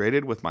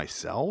frustrated with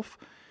myself,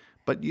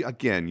 but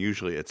again,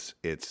 usually it's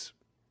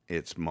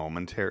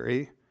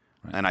momentary.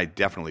 and I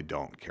definitely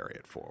don't carry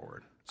it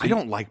forward. I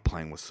don't like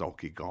playing with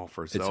sulky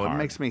golfers, though. hard. It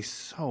makes me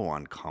so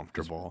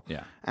uncomfortable.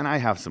 Yeah. And I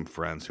have some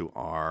friends who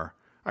are.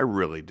 I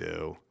really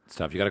do. It's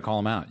tough. You got to call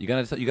them out. You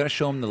got to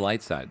show them the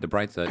light side, the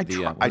bright side.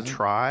 I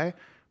try,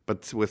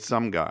 but with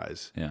some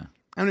guys. Yeah.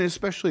 I mean,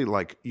 especially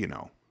like,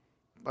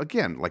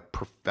 again, like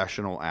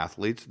professional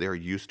athletes, they're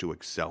used to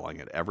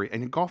excelling at and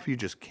in golf, you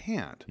just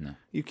can't. No.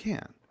 You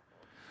can't.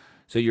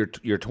 So you're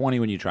 20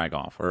 when you try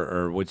golf,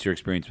 or what's your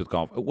experience with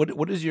golf?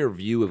 What is your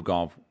view of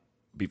golf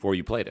before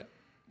you played it?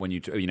 When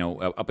you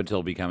up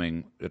until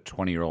becoming a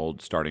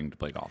 20-year-old starting to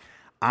play golf?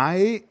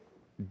 I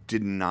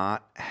did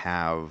not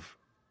have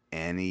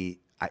any.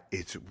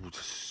 It's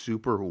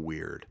super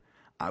weird.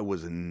 I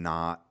was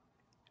not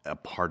a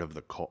part of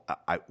the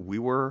we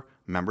were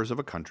members of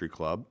a country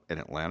club in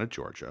Atlanta,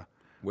 Georgia.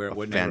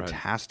 What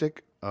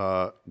fantastic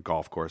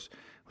golf course.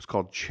 It was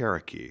called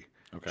Cherokee.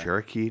 Okay.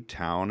 Cherokee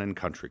Town and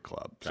Country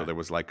Club. Okay. So there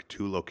was like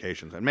 2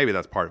 locations, and maybe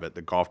that's part of it.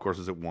 The golf course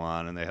is at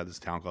one, and they had this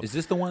town club. Is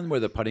this the one where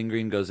the putting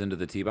green goes into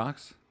the tee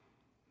box?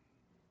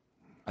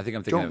 I think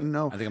I'm thinking.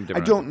 I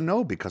don't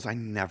know because I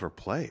never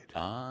played.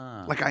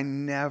 Ah, like I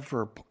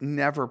never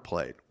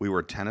played. We were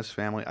a tennis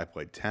family. I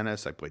played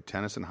tennis. I played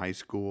tennis in high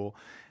school,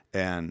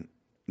 and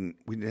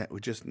we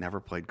just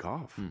never played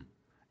golf.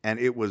 And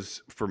it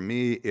was for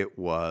me. It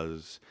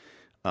was.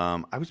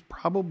 I was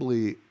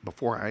probably,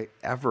 before I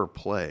ever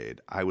played,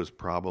 I was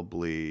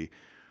probably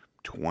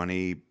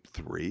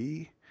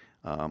 23.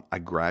 I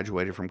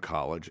graduated from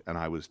college and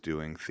I was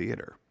doing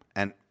theater.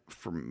 And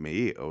for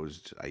me, I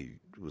was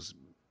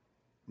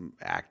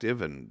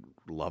active and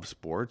loved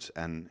sports,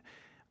 and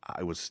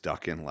I was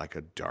stuck in like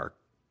a dark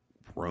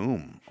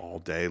room all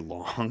day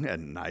long at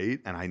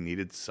night, and I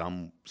needed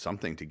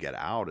something to get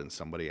out, and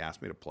somebody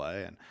asked me to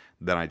play, and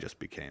then I just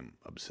became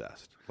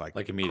obsessed.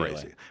 Like immediately.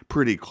 Crazy.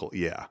 Pretty cool.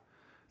 Yeah.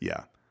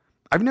 Yeah.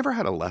 I've never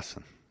had a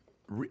lesson.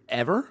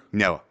 Ever?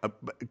 No,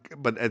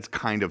 but it's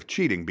kind of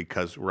cheating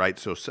because, right,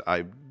 so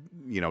I've,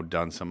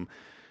 done some,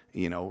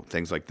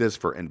 things like this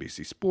for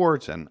NBC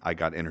Sports, and I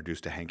got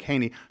introduced to Hank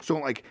Haney. So,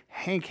 like,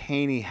 Hank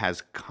Haney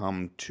has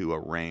come to a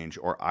range,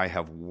 or I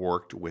have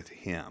worked with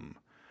him,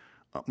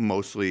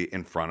 mostly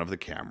in front of the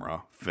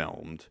camera,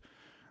 filmed.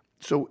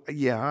 So,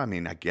 yeah, I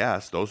mean, I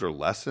guess those are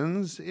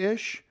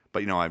lessons-ish.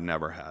 But, I've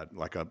never had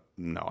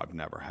I've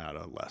never had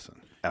a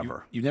lesson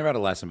ever. You've never had a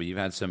lesson, but you've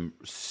had some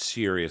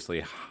seriously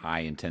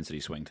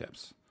high-intensity swing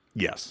tips.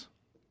 Yes.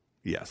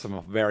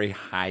 Some very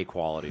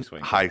high-quality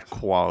swing tips.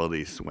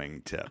 High-quality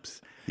swing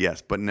tips.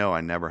 Yes, but no, I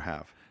never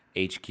have.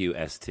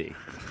 HQST.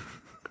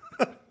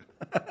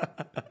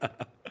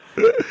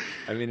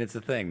 I mean, it's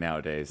a thing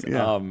nowadays.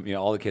 Yeah.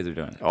 All the kids are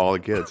doing it. All the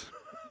kids.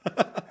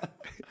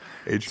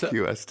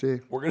 HQST.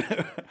 So, we're going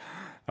to...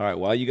 All right,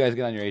 while you guys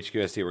get on your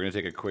HQST, we're going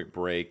to take a quick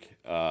break.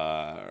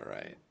 All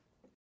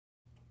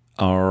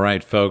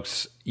right,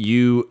 folks.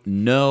 You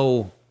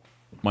know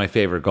my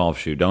favorite golf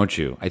shoe, don't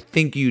you? I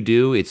think you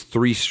do. It's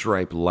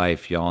 3-Stripe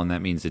Life, y'all, and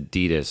that means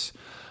Adidas.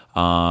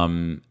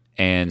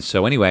 And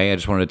so anyway, I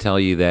just wanted to tell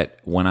you that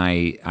when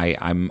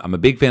I'm a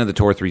big fan of the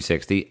Tour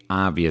 360,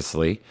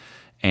 obviously,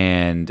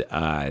 and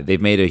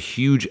they've made a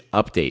huge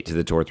update to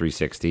the Tour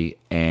 360,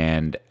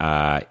 and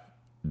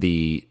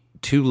the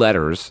 2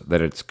 letters that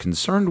it's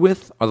concerned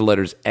with are the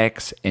letters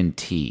X and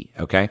T,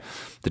 okay?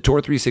 The Tour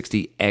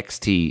 360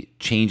 XT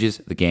changes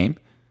the game,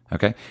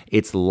 okay?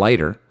 It's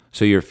lighter,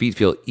 so your feet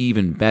feel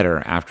even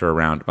better after a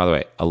round. By the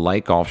way, a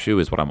light golf shoe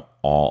is what I'm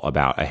all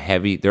about.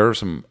 There are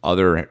some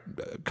other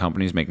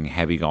companies making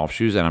heavy golf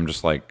shoes, and I'm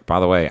just like, by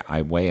the way,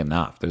 I weigh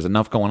enough. There's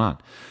enough going on.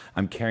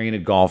 I'm carrying a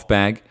golf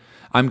bag.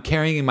 I'm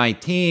carrying my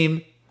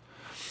team.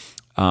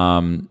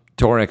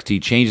 Tour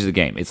XT changes the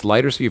game. It's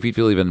lighter, so your feet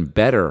feel even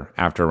better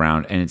after a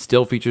round, and it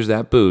still features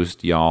that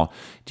boost, y'all.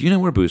 Do you know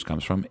where Boost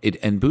comes from?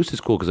 And Boost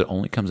is cool because it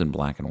only comes in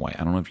black and white.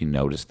 I don't know if you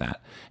noticed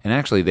that. And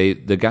actually,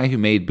 the guy who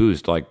made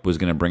Boost was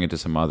going to bring it to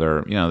some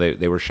other.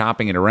 They were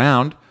shopping it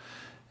around,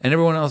 and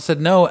everyone else said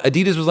no.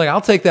 Adidas was like,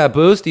 "I'll take that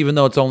Boost, even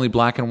though it's only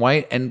black and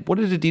white." And what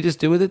did Adidas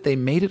do with it? They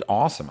made it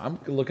awesome. I'm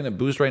looking at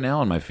Boost right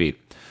now on my feet.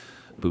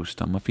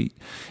 Boost on my feet.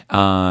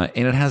 And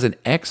it has an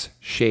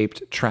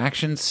X-shaped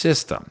traction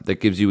system that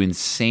gives you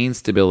insane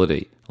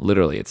stability.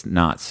 Literally, it's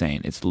not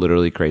sane. It's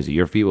literally crazy.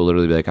 Your feet will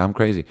literally be like, I'm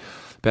crazy.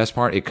 Best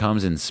part, it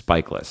comes in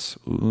spikeless.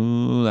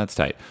 Ooh, that's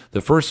tight.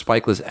 The first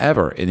spikeless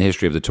ever in the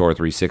history of the Tour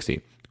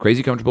 360.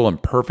 Crazy comfortable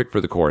and perfect for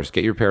the course.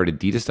 Get your pair at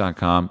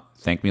Adidas.com.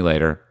 Thank me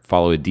later.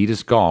 Follow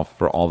Adidas Golf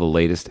for all the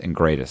latest and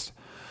greatest.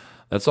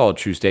 That's all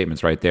true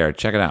statements right there.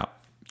 Check it out.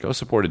 Go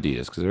support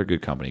Adidas because they're a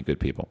good company, good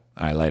people.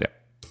 All right, later.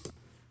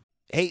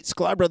 Hey,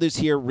 Sklar Brothers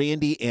here,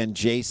 Randy and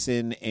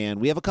Jason, and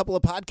we have a couple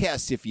of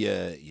podcasts. If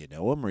you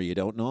know them or you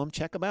don't know them,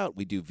 check them out.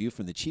 We do View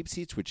from the Cheap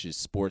Seats, which is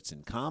sports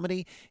and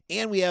comedy,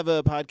 and we have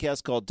a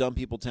podcast called Dumb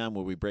People Town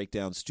where we break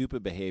down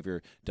stupid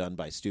behavior done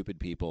by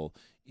stupid people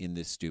in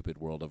this stupid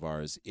world of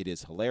ours. It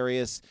is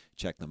hilarious.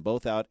 Check them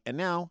both out, and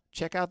now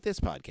check out this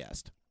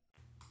podcast.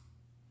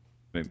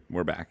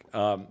 We're back.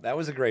 That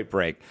was a great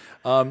break.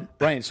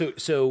 Brian,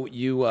 so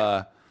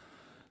you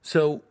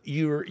So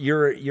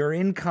you're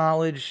in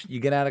college. You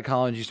get out of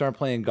college. You start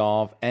playing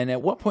golf. And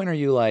at what point are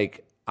you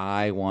like,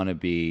 I want to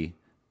be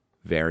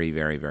very,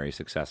 very, very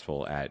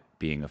successful at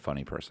being a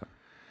funny person?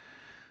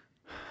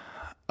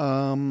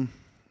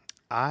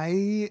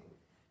 I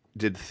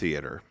did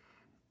theater,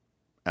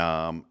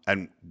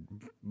 and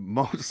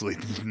mostly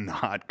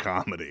not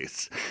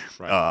comedies,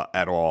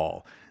 at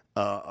all.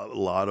 A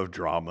lot of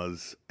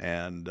dramas,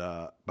 and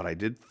but I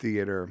did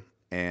theater,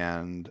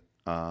 and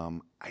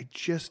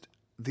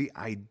the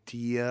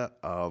idea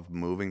of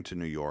moving to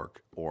New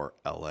York or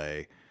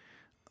L.A.,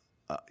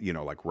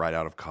 like right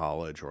out of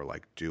college or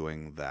like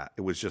doing that,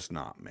 it was just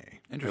not me.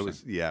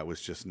 Interesting. It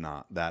was just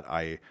not that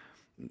like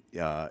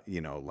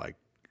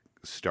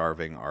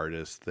starving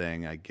artist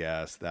thing, I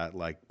guess, that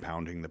like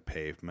pounding the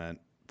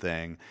pavement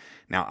thing.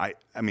 Now, I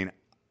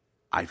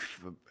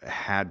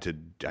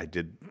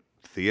did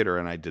theater,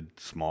 and I did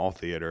small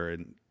theater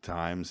in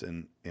times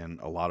in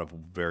a lot of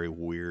very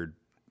weird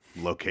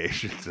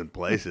locations and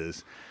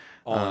places.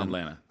 All in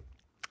Atlanta.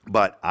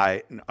 But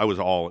I was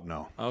all It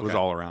was Okay.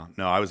 all around.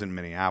 No, I was in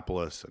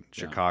Minneapolis and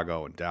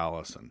Chicago and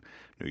Dallas and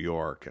New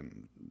York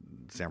and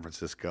San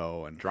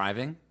Francisco and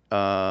Driving?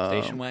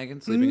 Station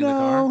wagon? Sleeping in the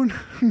car?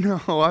 No.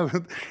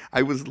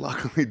 I was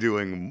luckily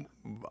doing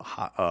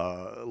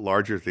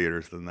larger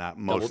theaters than that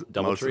most of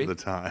the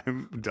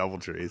time.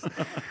 DoubleTrees.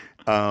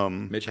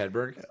 Mitch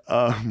Hedberg?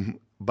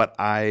 But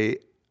I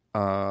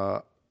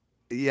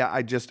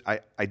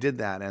did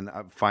that, and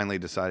I finally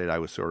decided I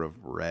was sort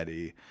of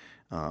ready.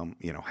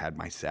 Had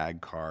my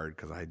SAG card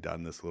because I had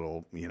done this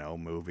little,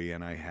 movie,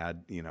 and I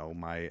had,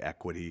 my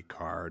equity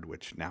card,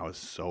 which now is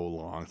so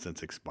long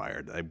since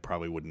expired. They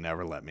probably would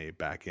never let me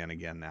back in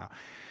again now.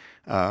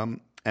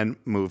 And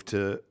moved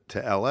to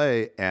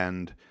LA,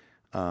 and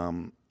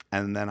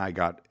then I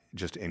got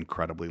just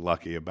incredibly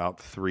lucky. About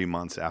 3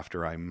 months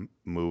after I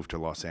moved to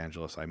Los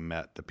Angeles, I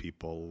met the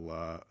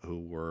people who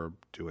were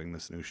doing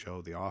this new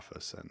show, The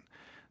Office, and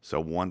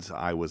so once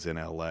I was in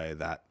LA,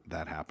 that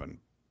happened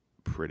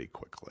pretty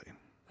quickly.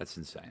 That's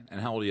insane.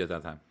 And how old are you at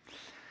that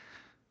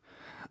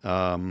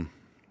time?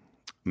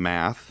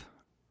 Math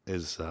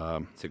is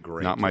it's a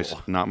great not my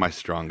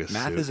strongest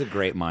math suit. is a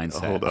great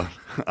mindset. Hold on.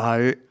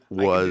 I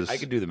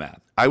could do the math.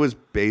 I was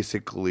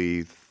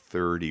basically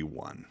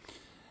 31.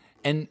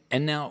 And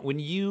now when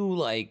you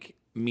like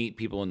meet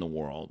people in the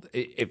world,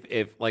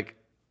 if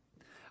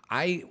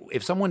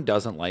someone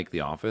doesn't like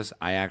The Office,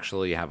 I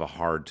actually have a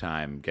hard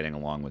time getting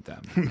along with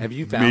them. Have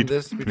you found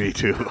this? Me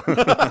too. Do you know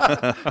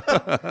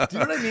what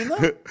I mean,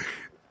 though?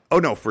 Oh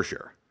no, for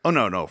sure. Oh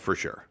no, for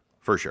sure.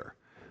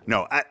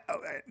 No,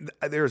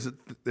 there's a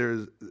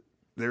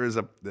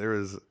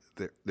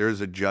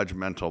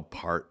judgmental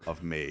part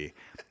of me.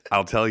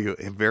 I'll tell you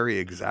very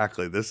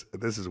exactly. This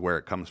is where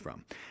it comes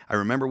from. I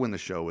remember when the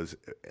show was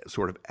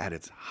sort of at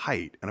its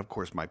height, and of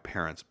course my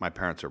parents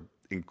are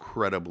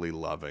incredibly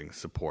loving,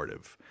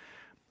 supportive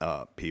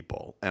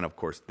people, and of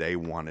course they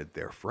wanted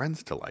their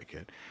friends to like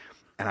it.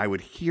 And I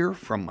would hear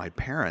from my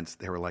parents,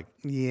 they were like,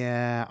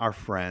 "Yeah, our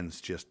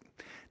friends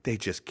they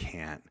just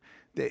can't.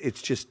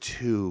 It's just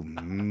too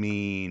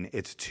mean.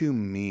 It's too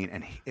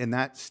mean." And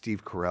that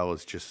Steve Carell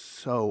is just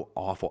so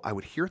awful. I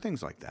would hear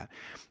things like that.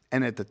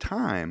 And at the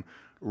time,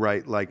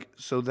 right, like,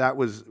 so that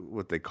was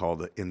what they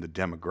called in the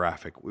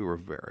demographic. We were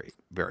very,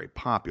 very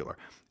popular.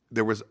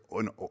 There was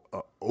an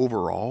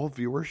overall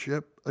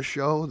viewership, a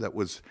show that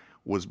was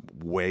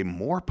way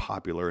more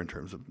popular in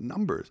terms of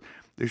numbers.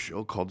 This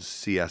show called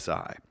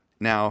CSI.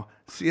 Now,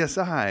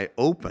 CSI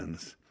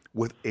opens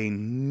with a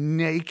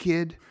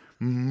naked,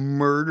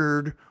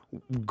 murdered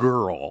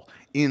girl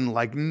in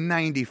like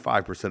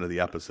 95% of the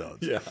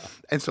episodes. Yeah.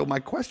 And so my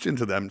question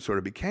to them sort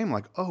of became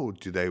like, oh,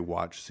 do they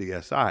watch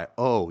CSI?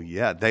 Oh,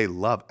 yeah, they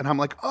love. And I'm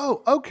like,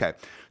 oh, okay.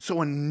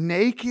 So a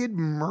naked,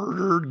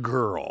 murdered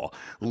girl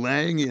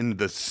laying in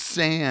the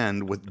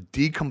sand with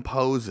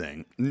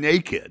decomposing,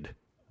 naked,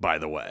 by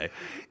the way,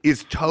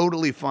 is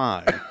totally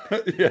fine.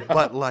 Yeah.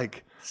 But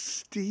like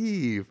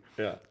Steve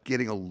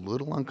getting a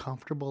little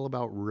uncomfortable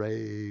about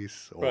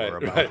race or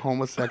about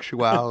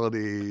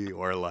homosexuality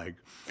or like,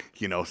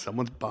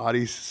 someone's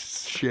body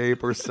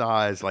shape or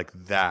size, like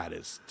that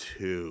is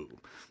too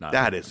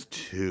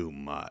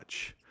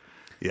much.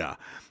 Yeah.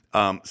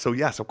 So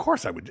yes, of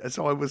course I would.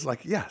 So I was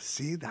like, yeah,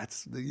 see,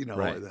 that's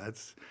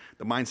that's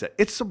the mindset.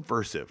 It's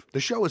subversive. The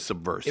show is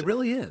subversive. It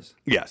really is.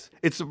 Yes,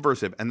 it's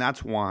subversive, and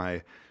that's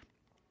why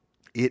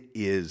it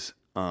is.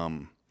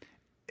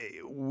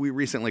 We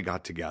recently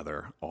got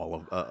together,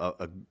 all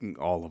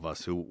of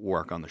us who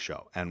work on the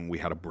show, and we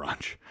had a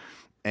brunch,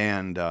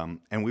 and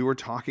we were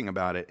talking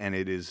about it, and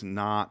it is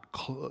not.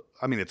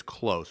 It's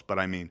close, but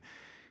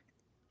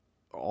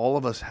all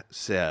of us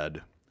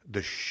said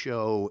the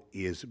show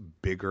is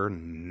bigger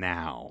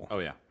now. Oh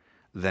yeah,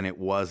 than it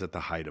was at the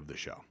height of the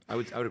show. I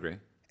would agree,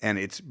 and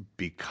it's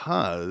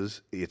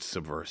because it's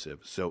subversive,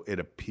 so it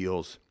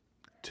appeals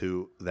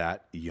to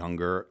that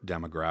younger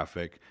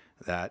demographic,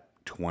 that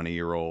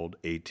 20-year-old,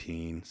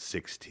 18,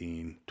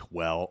 16,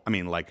 12.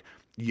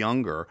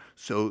 younger.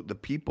 So the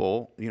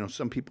people,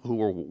 some people who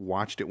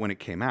watched it when it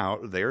came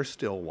out, they're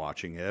still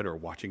watching it or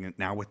watching it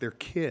now with their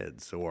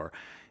kids or,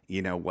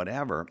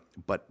 whatever.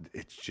 But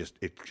it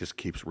just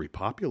keeps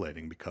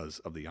repopulating because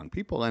of the young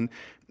people. And,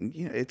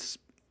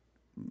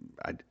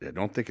 I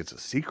don't think it's a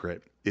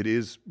secret. It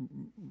is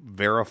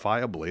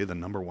verifiably the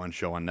number one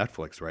show on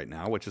Netflix right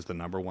now, which is the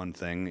number one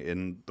thing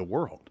in the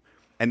world.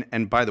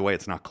 And by the way,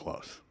 it's not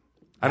close.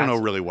 I don't know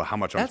really how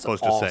much I'm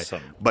supposed to say,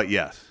 but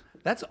yes.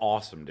 That's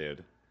awesome,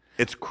 dude.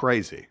 It's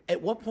crazy.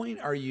 At what point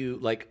are you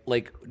like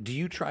do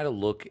you try to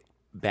look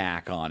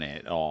back on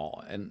it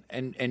all?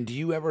 And do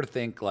you ever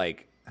think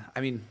like,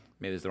 I mean,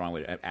 maybe it's the wrong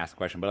way to ask the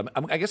question, but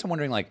I guess I'm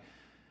wondering like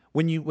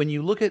when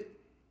you look at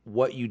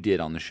what you did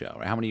on the show,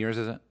 right? How many years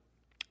is it?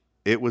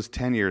 It was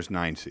 10 years,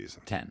 9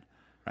 seasons. 10,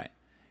 right.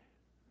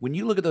 When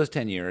you look at those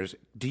 10 years,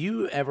 do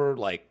you ever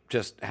like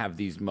just have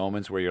these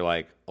moments where you're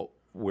like,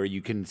 where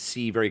you can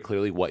see very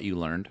clearly what you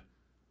learned?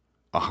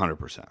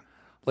 100%.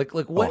 Like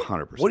what?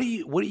 100%. What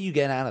do you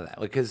get out of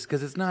that? Like,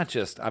 because it's not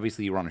just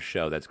obviously you were on a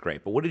show, that's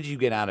great, but what did you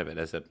get out of it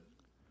as a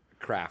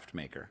craft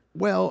maker?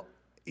 Well,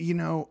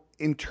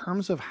 in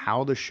terms of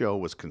how the show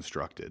was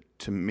constructed,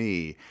 to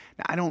me,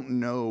 I don't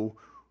know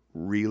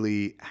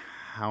really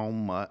how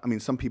much. I mean,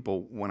 some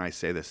people, when I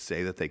say this,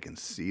 say that they can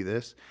see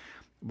this,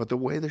 but the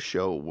way the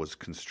show was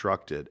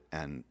constructed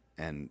and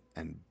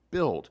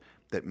built,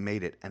 that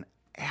made it an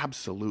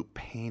absolute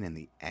pain in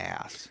the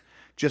ass.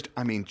 Just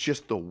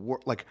the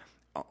work, like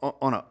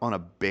on a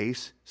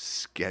base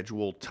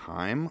schedule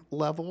time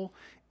level,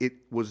 it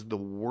was the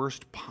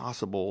worst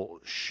possible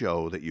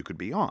show that you could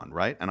be on,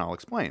 right? And I'll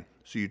explain.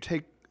 So you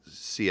take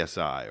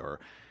CSI or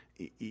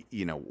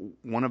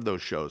one of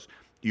those shows.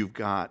 You've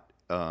got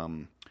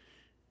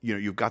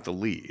you've got the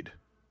lead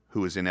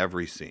who is in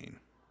every scene,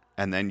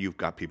 and then you've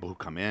got people who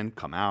come in,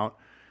 come out.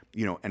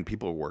 And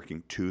people are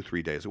working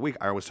 2-3 days a week.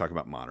 I always talk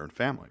about Modern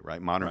Family,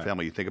 right? Modern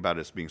Family, you think about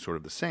it as being sort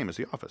of the same as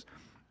The Office.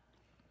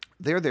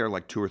 They're there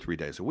like 2 or 3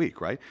 days a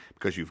week, right?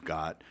 Because you've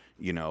got,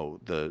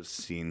 the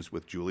scenes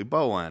with Julie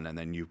Bowen, and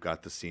then you've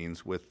got the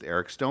scenes with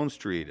Eric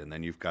Stonestreet, and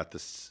then you've got the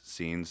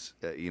scenes,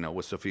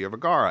 with Sofia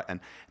Vergara, and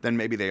then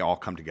maybe they all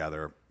come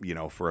together,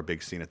 for a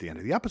big scene at the end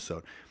of the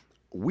episode.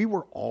 We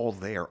were all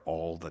there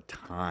all the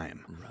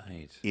time.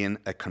 Right. In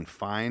a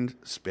confined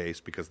space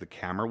because the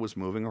camera was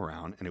moving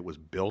around and it was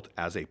built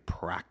as a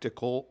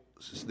practical,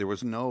 there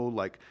was no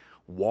like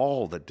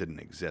wall that didn't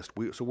exist.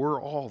 So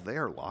we're all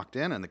there locked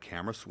in and the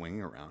camera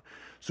swinging around.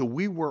 So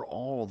we were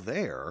all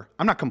there.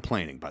 I'm not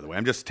complaining, by the way.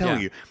 I'm just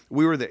telling you,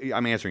 we were there.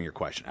 I'm answering your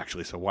question,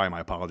 actually. So why am I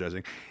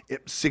apologizing?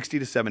 60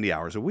 to 70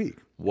 hours a week.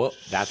 Well,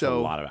 that's a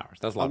lot of hours.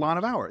 That's a lot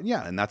of hours.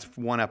 Yeah, and that's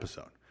one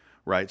episode.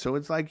 Right, so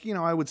it's like,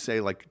 I would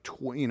say like,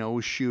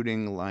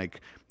 shooting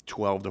like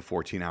 12 to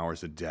 14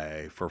 hours a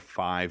day for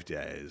 5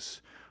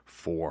 days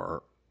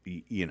for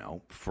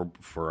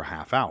a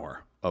half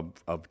hour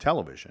of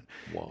television.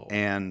 Whoa.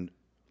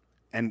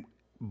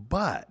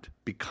 But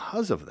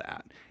because of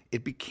that,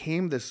 it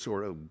became this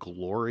sort of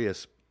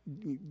glorious,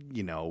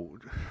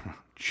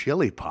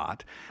 chili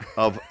pot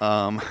of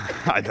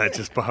that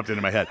just popped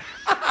into my head.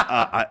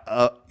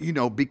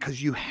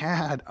 Because you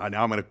had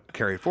now I'm going to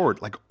carry it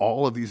forward, like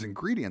all of these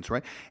ingredients,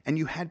 right? And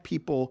you had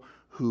people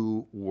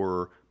who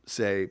were,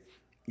 say,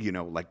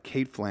 like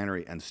Kate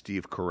Flannery and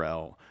Steve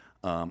Carell.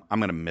 I'm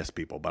going to miss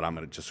people, but I'm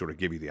going to just sort of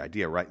give you the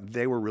idea, right?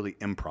 They were really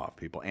improv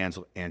people.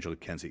 Angela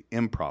Kinsey,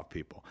 improv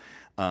people.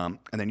 And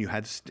then you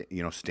had,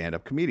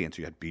 stand-up comedians.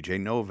 You had B.J.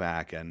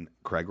 Novak and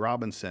Craig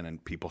Robinson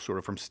and people sort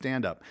of from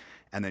stand-up.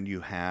 And then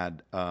you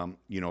had,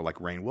 like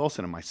Rainn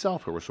Wilson and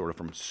myself who were sort of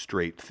from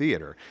straight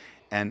theater.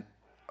 And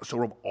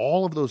sort of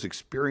all of those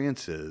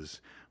experiences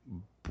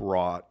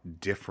brought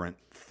different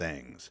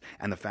things.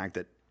 And the fact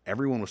that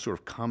everyone was sort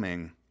of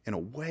coming in a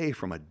way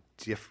from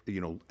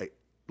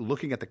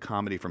looking at the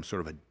comedy from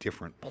sort of a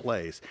different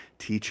place,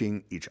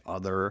 teaching each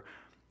other,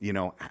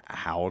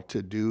 how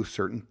to do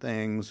certain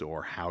things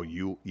or how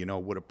you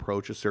would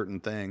approach a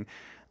certain thing,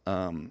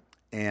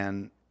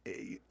 and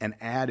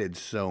added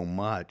so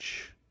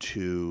much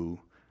to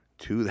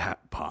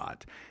that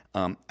pot.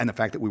 And the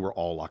fact that we were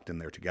all locked in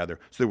there together.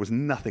 So there was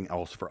nothing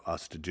else for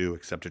us to do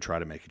except to try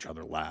to make each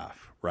other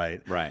laugh,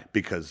 right? Right.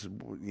 Because,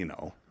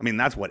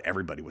 that's what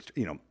everybody was,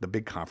 the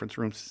big conference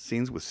room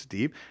scenes with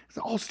Steve,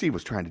 all Steve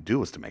was trying to do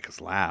was to make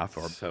us laugh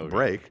or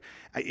break,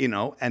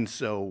 and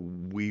so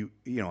we,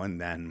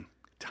 and then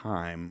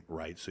time,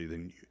 right? So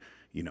then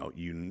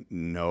you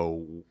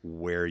know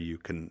where you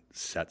can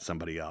set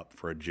somebody up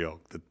for a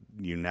joke that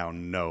you now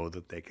know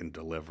that they can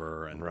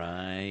deliver. And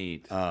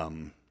right.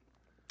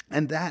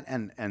 And that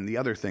and the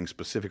other thing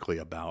specifically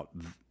about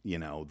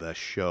the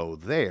show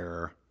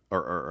there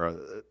or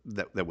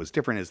that was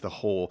different is the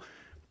whole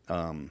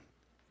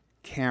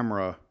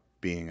camera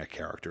being a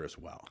character as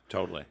well.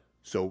 Totally.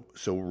 So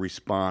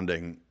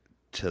responding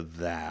to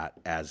that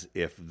as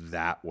if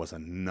that was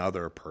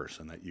another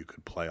person that you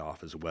could play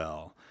off as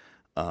well.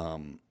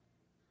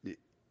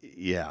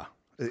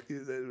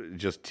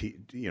 Just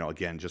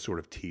again, just sort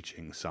of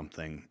teaching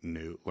something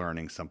new,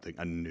 learning something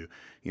anew.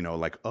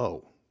 Like,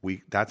 oh,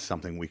 that's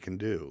something we can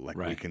do. Like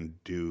we Right. can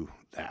do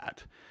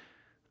that.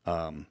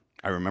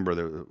 I remember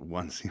there was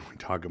one scene we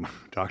talked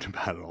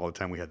about it all the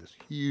time. We had this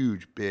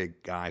huge,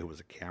 big guy who was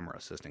a camera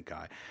assistant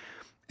guy,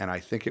 and I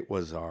think it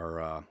was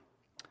our,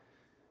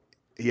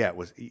 it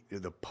was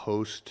the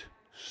post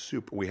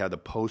Super. We had the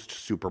post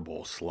Super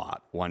Bowl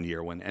slot one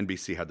year when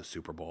NBC had the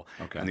Super Bowl,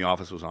 and The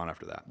Office was on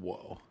after that.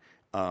 Whoa.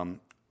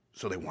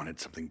 So they wanted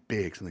something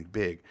big,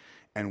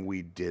 and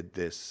we did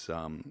this.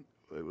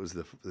 It was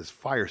this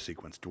fire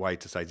sequence.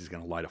 Dwight decides he's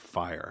going to light a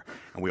fire,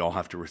 and we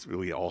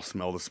all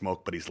smell the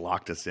smoke, but he's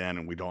locked us in,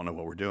 and we don't know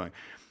what we're doing.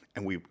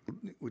 And we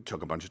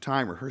took a bunch of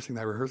time rehearsing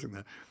that,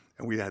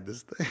 and we had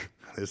this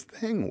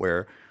thing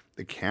where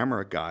the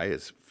camera guy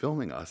is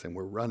filming us, and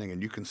we're running,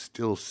 and you can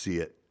still see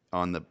it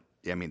on the.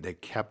 I mean, they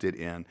kept it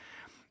in,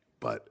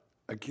 but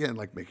again,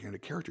 like making it a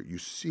character, you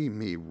see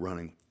me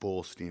running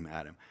full steam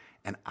at him,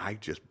 and I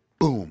just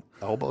boom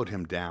elbowed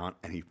him down,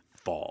 and he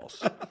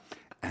falls.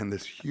 And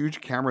this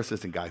huge camera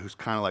assistant guy who's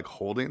kind of like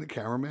holding the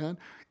cameraman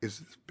is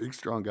this big,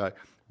 strong guy,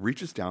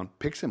 reaches down,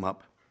 picks him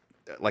up,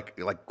 like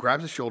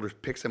grabs his shoulders,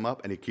 picks him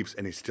up, and he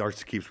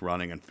keeps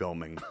running and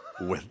filming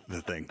with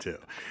the thing too.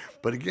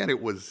 But again,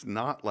 it was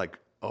not like,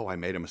 oh, I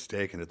made a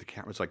mistake and at the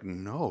camera. It's like,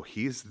 no,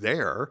 he's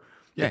there.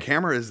 Yeah. The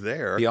camera is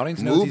there. The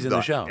audience knows he's in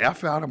the show.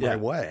 F out of my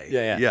way.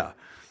 Yeah.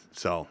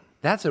 So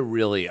That's a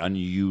really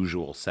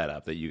unusual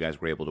setup that you guys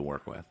were able to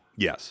work with.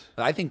 yes.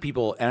 I think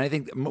I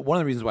think one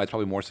of the reasons why it's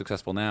probably more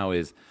successful now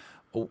is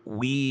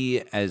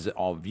we, as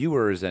all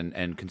viewers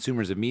and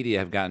consumers of media,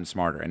 have gotten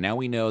smarter. And now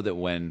we know that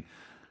when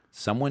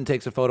someone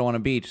takes a photo on a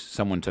beach,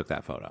 someone took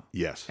that photo.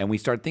 Yes. And we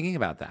start thinking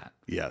about that.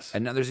 Yes.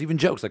 And now there's even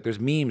jokes, like there's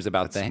memes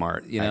about That's things.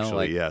 smart. You know,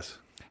 Actually, like, yes.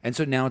 And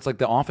so now it's like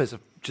The Office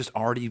just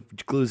already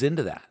glues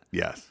into that.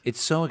 Yes. It's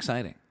so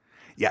exciting.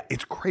 Yeah,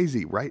 it's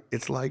crazy, right?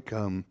 It's like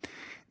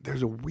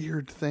there's a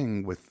weird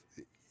thing with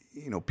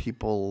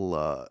people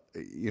on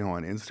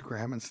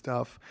Instagram and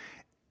stuff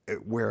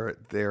where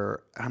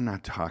I'm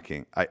not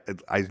talking. I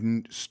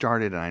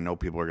started, and I know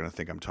people are going to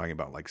think I'm talking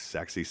about like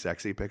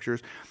sexy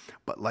pictures,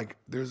 but like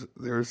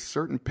there's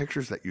certain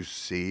pictures that you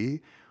see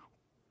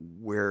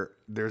where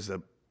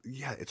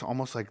it's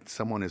almost like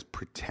someone is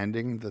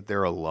pretending that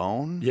they're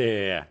alone.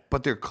 Yeah.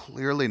 But they're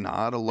clearly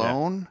not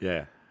alone.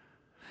 Yeah.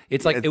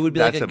 It's like it would be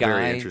like that's a a guy.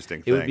 very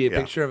interesting It would thing, be a yeah.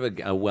 picture of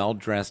a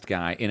well-dressed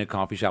guy in a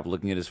coffee shop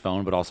looking at his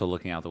phone, but also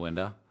looking out the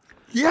window.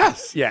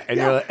 Yes. Yeah,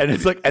 and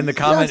it's like, and the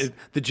comment, Yes.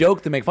 the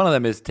joke to make fun of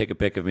them is take a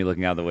pic of me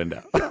looking out the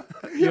window.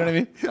 You know what I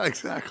mean? Yeah,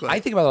 exactly. I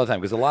think about it all the time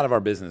because a lot of our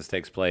business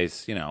takes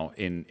place,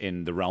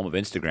 in the realm of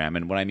Instagram.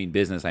 And when I mean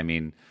business, I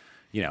mean,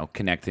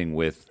 connecting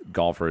with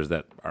golfers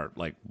that are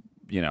like,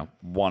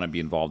 want to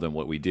be involved in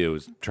what we do,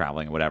 is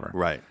traveling and whatever.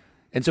 Right.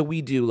 And so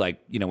we do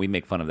we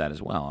make fun of that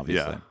as well,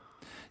 obviously. Yeah.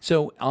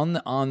 So on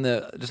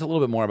the just a little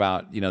bit more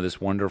about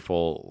this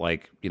wonderful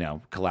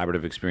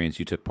collaborative experience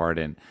you took part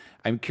in.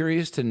 I'm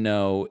curious to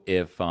know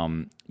if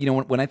when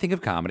I think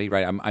of comedy,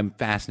 right? I'm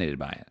fascinated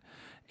by it,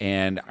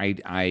 and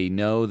I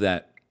know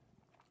that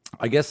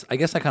I guess I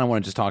kind of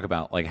want to just talk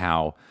about like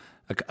how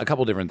a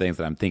couple different things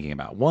that I'm thinking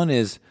about. One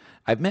is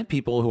I've met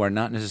people who are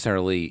not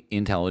necessarily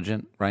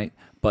intelligent, right?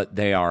 But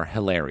they are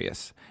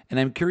hilarious, and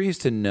I'm curious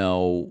to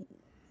know.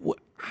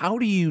 How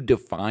do you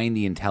define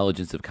the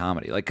intelligence of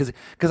comedy? Like,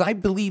 because I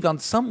believe on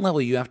some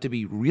level you have to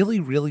be really,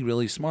 really,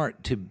 really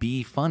smart to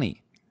be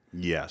funny.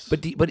 Yes.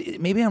 But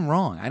maybe I'm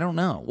wrong. I don't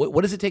know.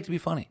 What does it take to be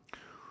funny?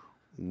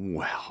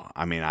 Well,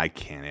 I mean, I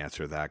can't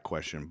answer that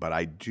question, but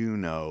I do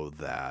know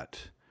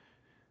that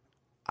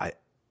I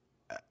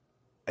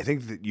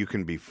think that you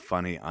can be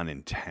funny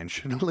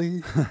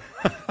unintentionally.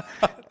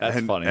 That's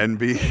funny. And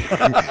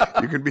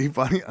you can be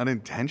funny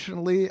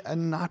unintentionally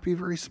and not be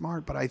very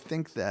smart. But I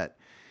think that.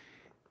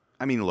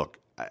 I mean, look,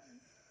 I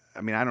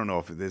don't know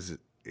if this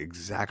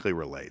exactly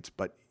relates,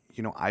 but,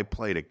 I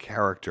played a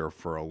character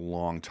for a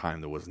long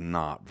time that was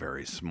not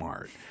very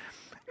smart.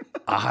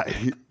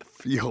 I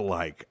feel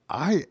like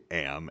I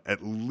am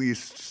at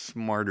least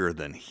smarter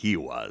than he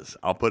was.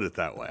 I'll put it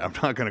that way. I'm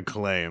not going to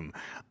claim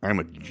I'm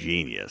a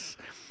genius.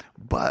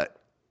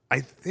 But I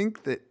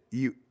think that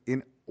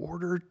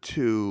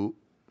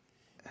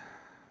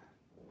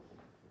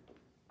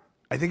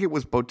I think it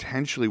was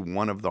potentially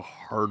one of the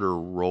harder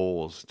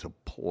roles to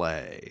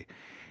play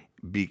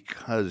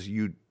because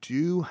you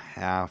do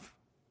have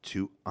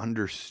to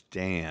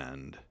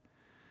understand.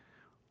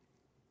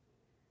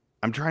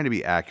 I'm trying to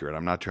be accurate.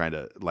 I'm not trying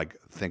to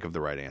think of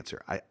the right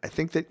answer. I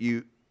think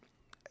you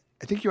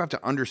have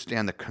to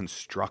understand the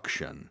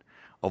construction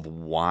of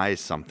why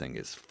something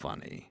is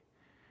funny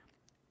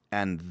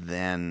and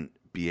then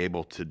be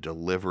able to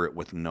deliver it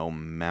with no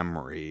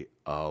memory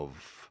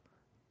of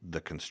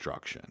the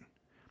construction.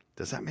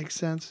 Does that make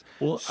sense?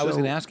 Well, I was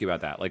going to ask you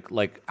about that.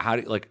 Like how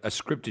do a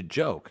scripted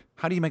joke?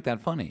 How do you make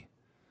that funny?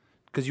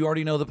 Because you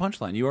already know the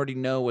punchline. You already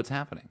know what's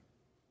happening.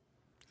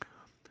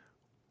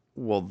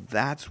 Well,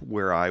 that's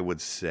where I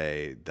would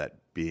say that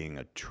being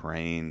a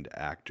trained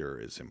actor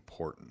is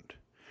important,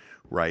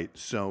 right?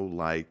 So,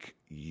 like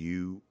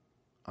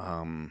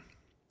I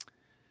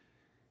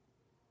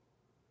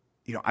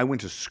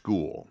went to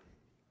school.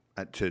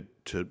 to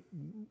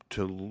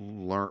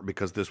learn,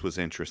 because this was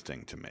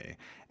interesting to me,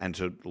 and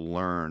to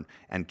learn,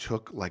 and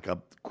took like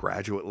a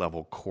graduate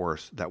level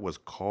course that was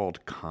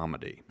called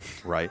comedy,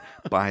 right?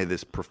 By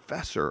this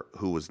professor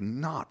who was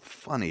not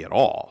funny at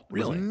all.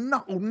 Really?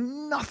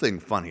 Nothing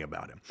funny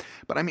about him.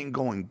 But I mean,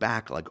 going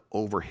back like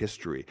over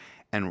history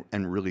and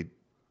really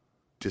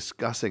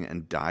discussing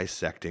and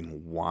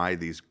dissecting why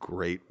these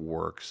great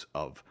works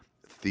of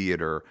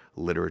theater,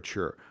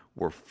 literature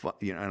were,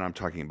 and I'm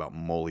talking about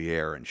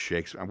Moliere and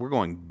Shakespeare. We're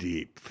going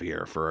deep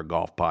here for a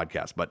golf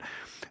podcast, but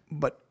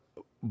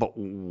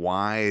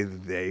why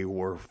they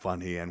were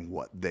funny and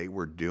what they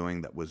were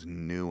doing that was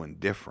new and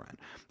different,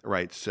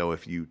 right? So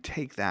if you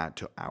take that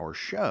to our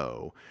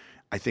show,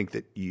 I think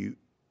that you,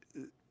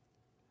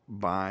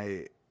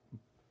 by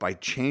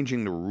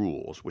changing the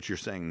rules, which you're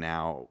saying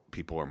now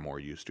people are more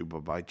used to,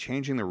 but by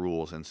changing the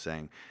rules and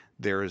saying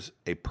there's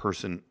a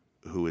person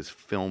who is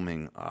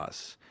filming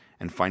us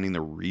and finding the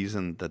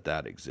reason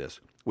that exists,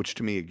 which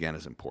to me again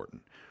is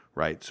important,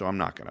 right? So I'm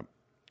not gonna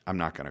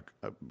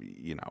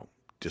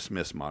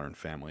dismiss Modern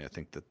Family. I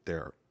think that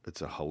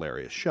it's a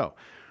hilarious show,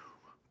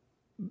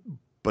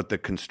 but the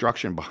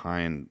construction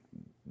behind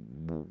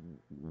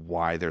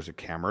why there's a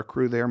camera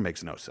crew there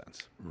makes no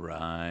sense.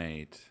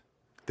 Right.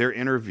 They're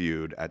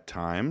interviewed at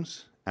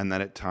times, and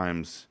then at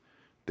times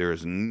there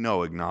is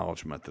no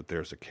acknowledgement that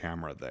there's a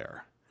camera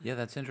there. Yeah,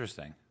 that's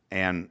interesting.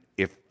 And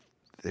if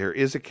there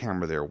is a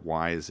camera there,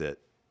 why is it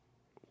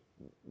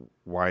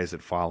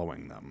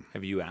following them?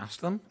 Have you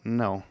asked them?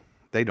 No,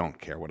 they don't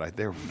care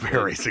they're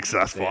very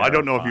successful. They I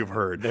don't know fine. if you've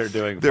heard. They're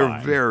doing they're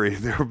fine.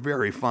 They're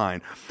very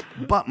fine.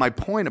 But my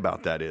point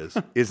about that is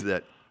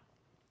that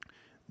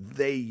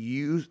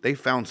they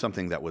found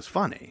something that was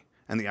funny.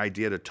 And the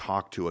idea to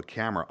talk to a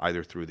camera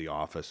either through The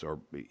Office or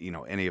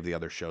any of the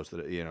other shows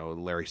that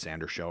Larry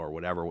Sanders Show or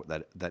whatever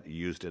that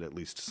used it at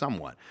least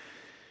somewhat,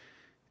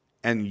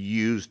 and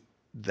used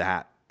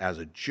that as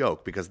a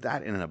joke, because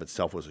that in and of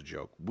itself was a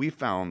joke. We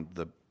found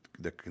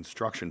the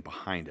construction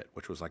behind it,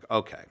 which was like,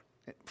 okay,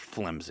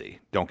 flimsy.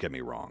 Don't get me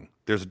wrong.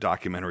 There's a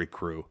documentary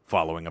crew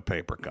following a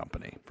paper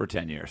company For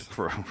 10 years.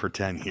 for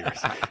 10 years,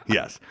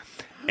 yes,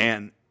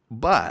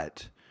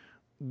 but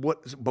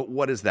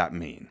what does that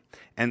mean?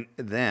 And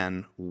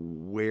then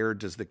where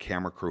does the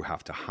camera crew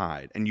have to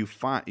hide? And you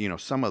find,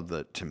 some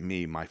of to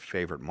me, my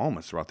favorite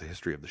moments throughout the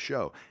history of the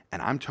show,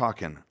 and I'm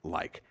talking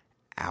like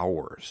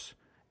hours.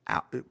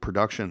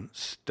 Production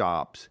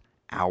stops,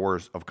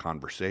 hours of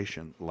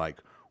conversation.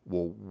 Like,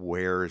 well,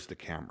 where is the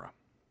camera?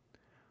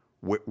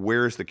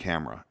 Where is the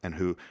camera? And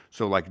who?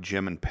 So like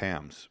Jim and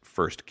Pam's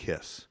first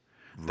kiss,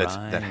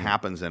 that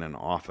happens in an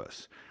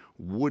office.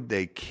 Would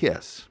they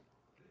kiss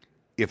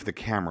if the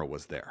camera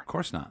was there? Of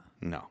course not.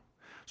 No.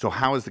 So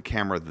how is the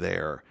camera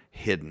there,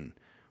 hidden?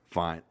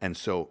 Fine. And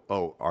so,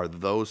 are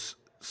those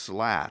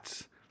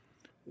slats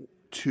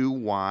too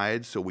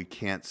wide so we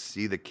can't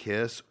see the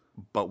kiss,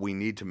 but we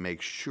need to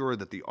make sure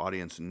that the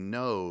audience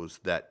knows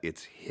that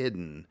it's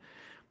hidden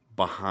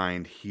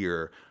behind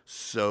here,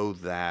 so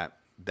that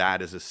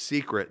is a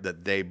secret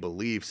that they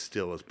believe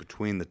still is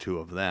between the two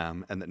of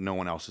them and that no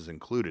one else is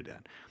included in.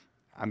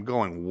 I'm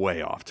going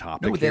way off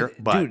topic here,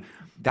 but dude,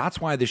 that's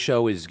why the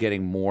show is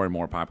getting more and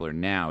more popular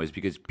now, is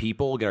because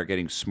people are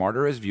getting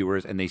smarter as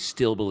viewers and they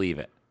still believe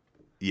it.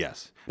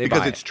 Yes, They because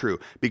buy it's it. true.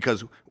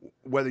 Because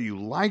whether you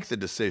like the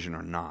decision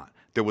or not,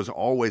 there was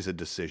always a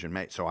decision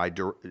made. So I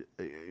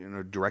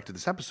directed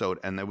this episode,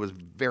 and it was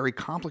very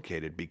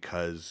complicated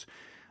because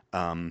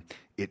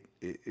it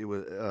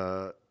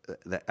was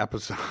the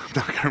episode. I'm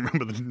not going to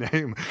remember the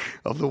name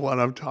of the one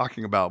I'm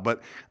talking about,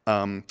 but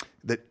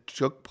that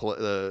took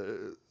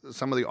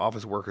some of the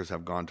office workers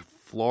have gone to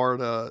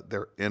Florida.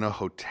 They're in a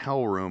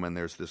hotel room, and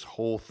there's this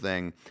whole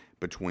thing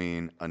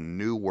between a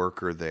new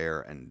worker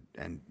there and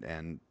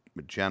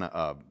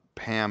Jenna.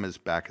 Pam is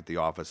back at the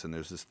office, and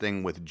there's this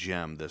thing with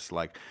Jim, this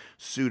like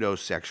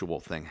pseudo-sexual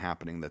thing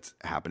happening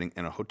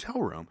in a hotel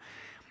room.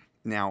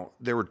 Now,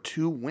 there were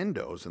 2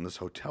 windows in this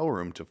hotel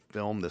room to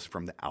film this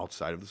from the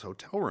outside of this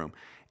hotel room,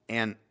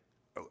 and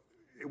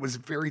it was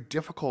very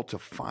difficult to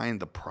find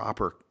the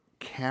proper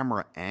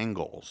camera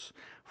angles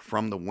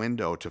from the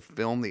window to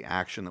film the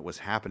action that was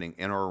happening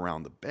in or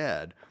around the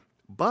bed,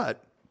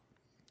 but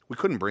we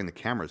couldn't bring the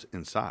cameras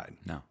inside.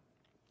 No.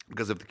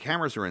 Because if the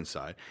cameras are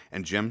inside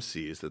and Jim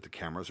sees that the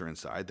cameras are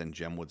inside, then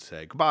Jim would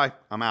say, goodbye,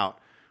 I'm out,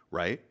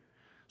 right?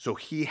 So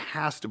he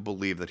has to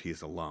believe that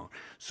he's alone.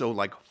 So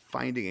like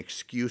finding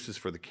excuses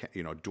for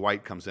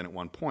Dwight comes in at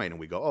one point and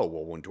we go, oh,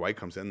 well, when Dwight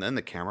comes in, then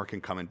the camera can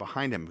come in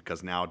behind him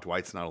because now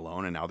Dwight's not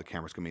alone and now the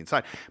camera's going to be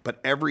inside. But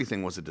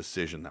everything was a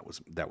decision that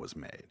was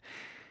made.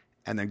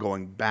 And then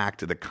going back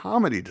to the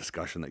comedy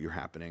discussion that you're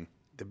happening,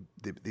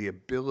 the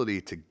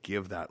ability to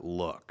give that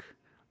look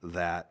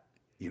that,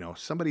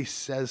 somebody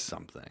says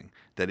something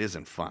that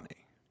isn't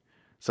funny.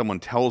 Someone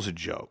tells a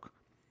joke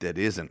that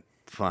isn't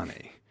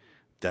funny.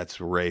 That's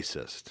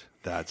racist.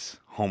 That's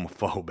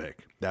homophobic.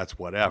 That's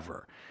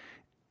whatever.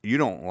 You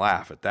don't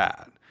laugh at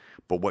that.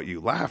 But what you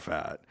laugh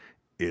at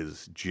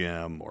is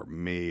Jim or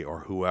me or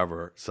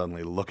whoever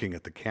suddenly looking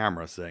at the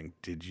camera saying,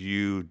 did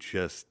you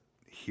just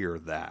hear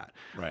that.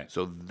 Right.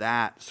 So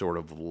that sort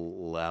of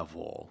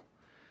level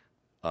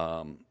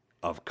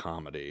of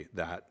comedy,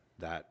 that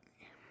I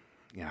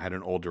had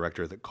an old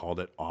director that called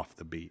it off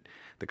the beat.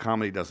 The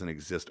comedy doesn't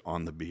exist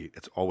on the beat.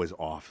 It's always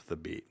off the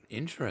beat.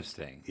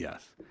 Interesting.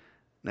 Yes.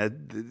 Now,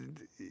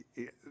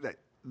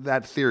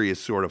 that theory is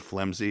sort of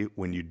flimsy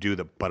when you do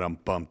the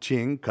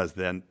ba-dum-bum-ching, because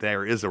then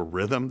there is a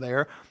rhythm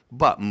there.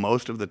 But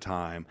most of the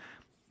time,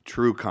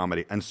 true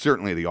comedy, and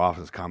certainly the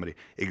Office comedy,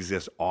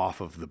 exists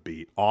off of the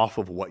beat, off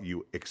of what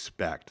you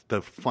expect.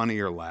 The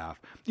funnier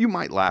laugh, you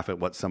might laugh at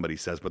what somebody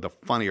says, but the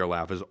funnier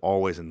laugh is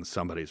always in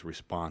somebody's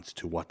response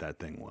to what that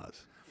thing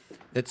was.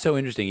 That's so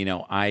interesting. You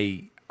know,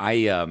 I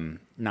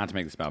not to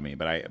make this about me,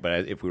 but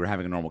if we were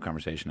having a normal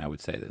conversation, I would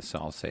say this. So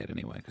I'll say it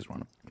anyway because we're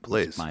on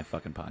Please. my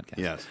fucking podcast.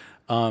 Yes.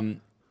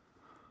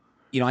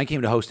 You know, I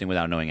came to hosting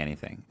without knowing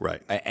anything.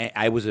 Right.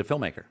 I was a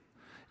filmmaker,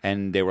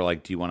 and they were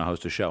like, "Do you want to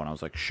host a show?" And I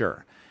was like,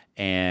 "Sure."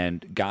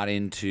 And got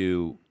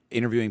into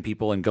interviewing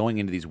people and going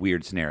into these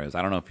weird scenarios.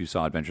 I don't know if you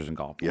saw Adventures in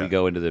Golf. Yeah. We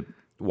go into the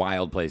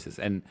wild places,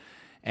 and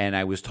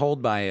I was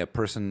told by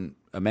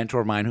a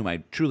mentor of mine whom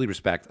I truly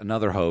respect,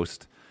 another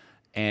host.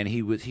 And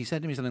he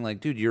said to me something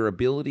like, dude, your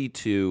ability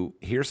to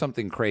hear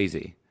something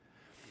crazy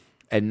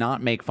and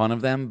not make fun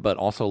of them, but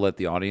also let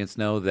the audience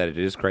know that it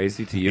is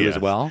crazy to you Yes.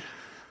 as well,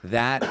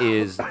 that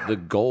is the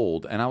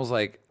gold. And I was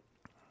like,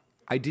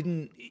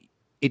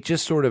 it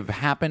just sort of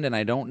happened, and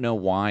I don't know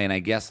why. And I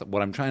guess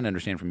what I'm trying to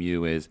understand from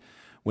you is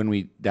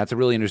that's a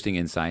really interesting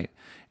insight.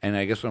 And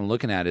I guess what I'm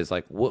looking at is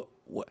like, what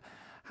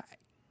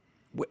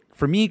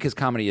for me, because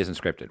comedy isn't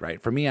scripted,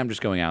 right? For me, I'm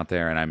just going out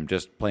there and I'm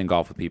just playing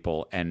golf with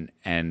people, and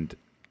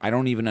I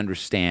don't even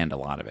understand a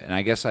lot of it. And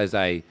I guess as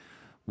I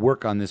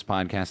work on this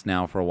podcast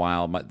now for a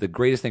while, the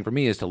greatest thing for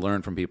me is to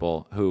learn from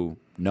people who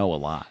know a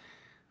lot.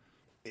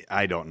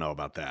 I don't know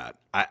about that.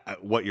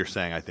 What you're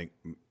saying, I think,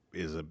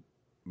 is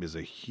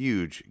a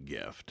huge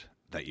gift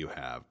that you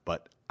have,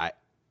 but I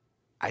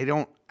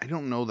don't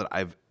know that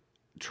I've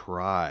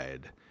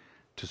tried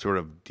to sort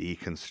of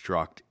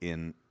deconstruct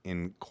in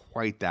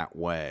quite that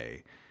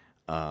way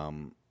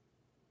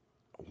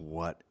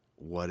what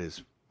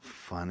is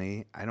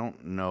funny. I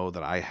don't know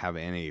that I have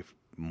any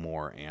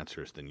more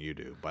answers than you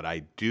do, but I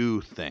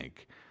do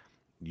think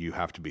you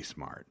have to be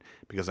smart,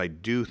 because I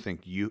do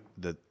think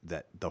that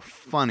the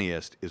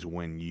funniest is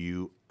when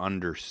you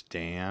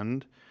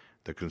understand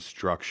the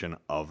construction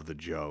of the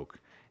joke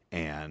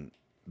and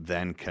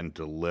then can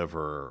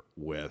deliver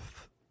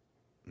with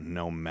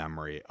no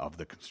memory of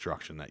the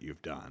construction that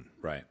you've done.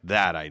 Right.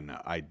 That I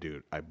know. I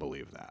do. I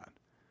believe that.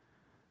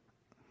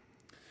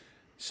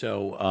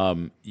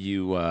 So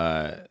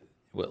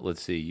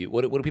let's see.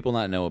 What do people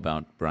not know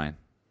about Brian?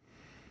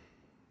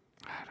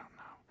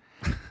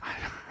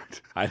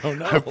 I don't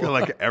know. I feel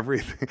like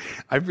everything.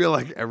 I feel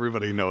like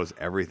everybody knows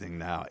everything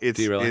now.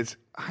 Do you really?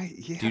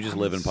 Yeah, do you just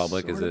live in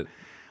public? Is it?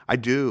 I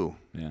do.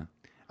 Yeah.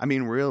 I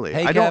mean, really.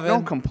 Hey, I Kevin.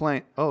 don't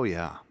complain. Oh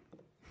yeah.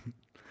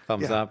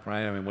 Thumbs Yeah. up,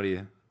 right? I mean, what do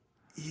you?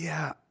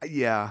 Yeah.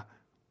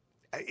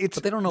 But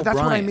they don't know That's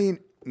what I Brian. mean.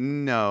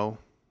 No.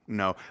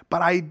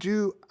 But I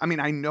do. I mean,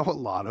 I know a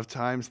lot of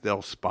times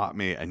they'll spot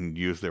me and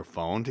use their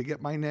phone to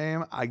get my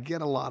name. I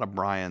get a lot of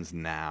Brian's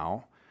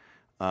now.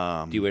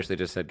 Do you wish they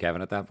just said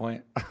Kevin at that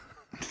point?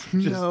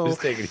 No.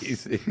 Just take it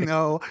easy.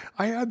 No,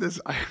 I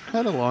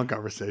had a long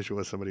conversation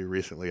with somebody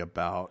recently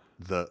about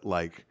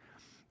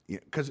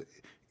because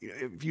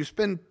if you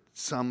spend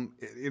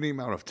any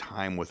amount of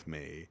time with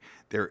me,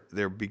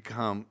 there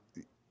becomes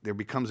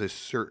a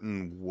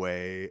certain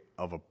way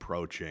of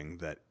approaching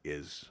that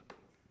is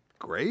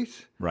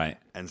great, Right.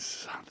 and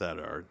some that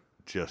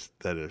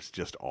is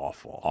just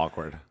awful,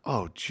 Awkward.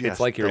 Oh, just It's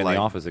like you're in the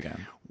office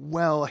again.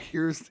 Well,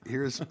 here's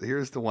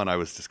the one I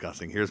was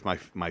discussing. Here's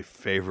my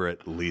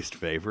favorite, least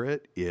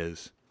favorite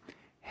is,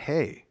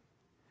 hey,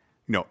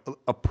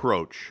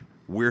 approach.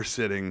 We're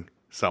sitting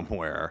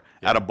somewhere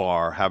at a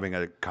bar having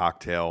a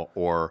cocktail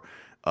or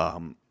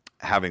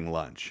having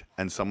lunch,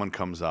 and someone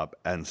comes up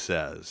and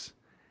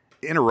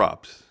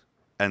interrupts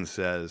and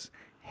says,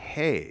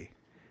 hey,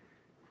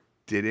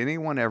 did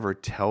anyone ever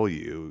tell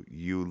you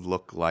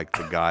look like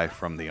the guy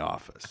from The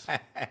Office?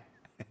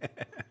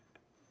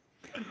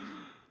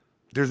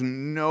 There's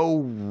no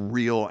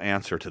real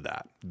answer to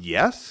that.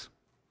 Yes,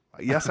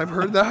 I've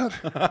heard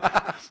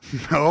that.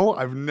 No,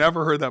 I've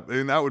never heard that.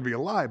 And that would be a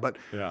lie. But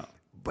Yeah.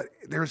 But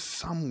there's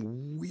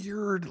some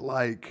weird,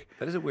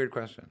 That is a weird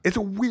question. it's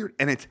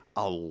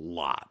a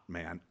lot,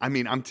 man. I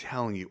mean, I'm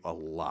telling you, a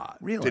lot.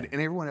 Really? Did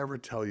anyone ever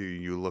tell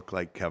you look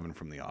like Kevin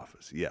from The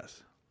Office?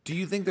 Yes. Do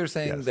you think they're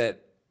saying Yes.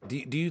 that?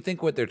 Do you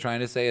think what they're trying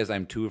to say is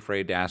I'm too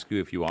afraid to ask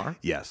you if you are?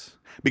 Yes,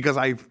 because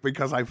I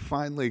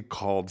finally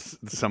called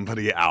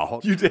somebody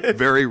out. You did?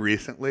 Very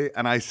recently,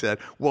 and I said,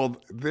 "Well,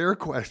 their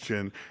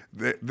question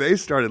they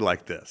started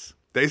like this.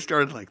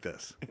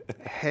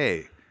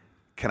 Hey,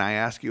 can I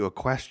ask you a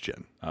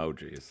question?" Oh,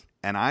 geez.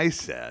 And I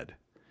said,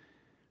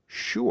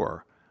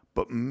 "Sure,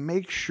 but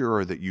make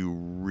sure that you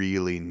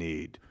really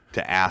need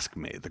to ask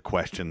me the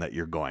question that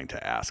you're going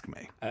to ask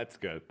me." That's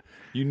good.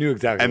 You knew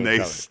exactly And what they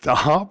was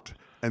stopped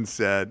and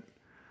said,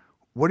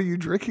 what are you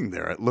drinking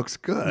there? It looks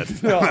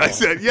good. No. I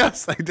said,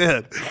 yes, I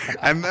did.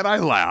 And then I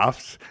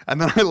laughed. And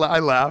then I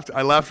laughed.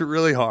 I laughed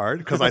really hard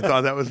because I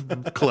thought that was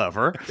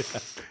clever.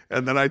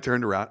 And then I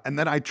turned around. And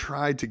then I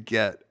tried to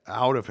get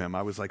out of him.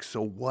 I was like,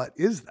 so what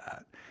is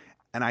that?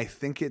 And I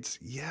think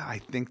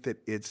that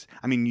it's,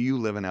 I mean, you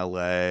live in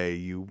LA,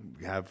 you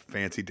have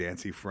fancy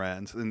dancy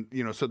friends. And,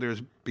 so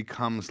there's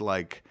becomes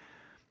like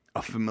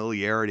a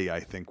familiarity, I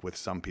think, with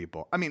some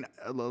people. I mean,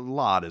 a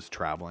lot is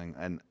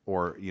traveling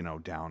or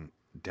down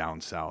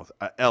south.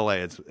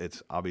 LA,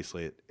 it's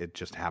obviously it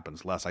just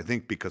happens less. I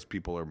think because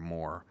people are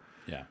more,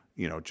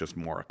 just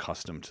more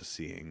accustomed to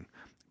seeing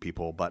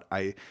people. But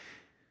I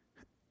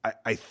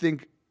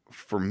think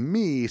for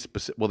me,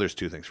 there's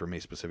two things for me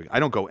specific. I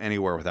don't go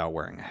anywhere without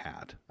wearing a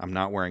hat. I'm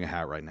not wearing a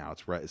hat right now.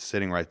 It's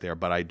sitting right there,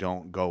 but I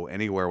don't go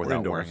anywhere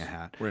without wearing a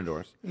hat. We're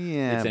indoors.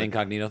 Yeah, it's an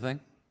incognito thing.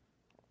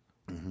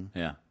 Mm-hmm.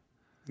 Yeah.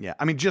 Yeah,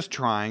 I mean, just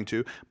trying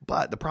to.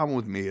 But the problem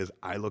with me is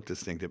I look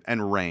distinctive.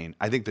 And Rain,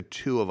 I think the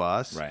two of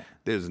us, right.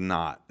 there's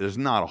not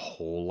a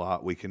whole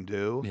lot we can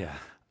do. Yeah.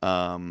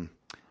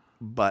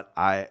 But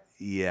I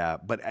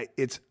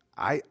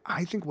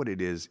think what it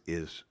is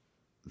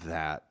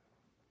that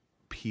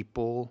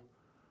people,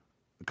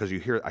 because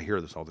I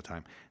hear this all the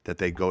time, that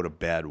they go to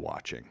bed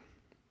watching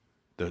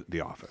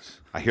The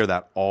Office. I hear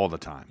that all the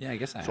time. Yeah, I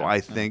guess So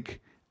I think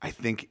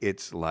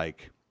it's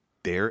like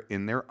they're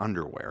in their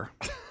underwear.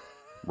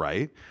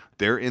 Right?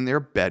 They're in their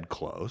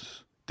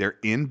bedclothes. They're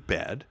in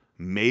bed,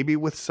 maybe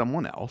with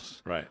someone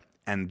else. Right.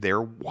 And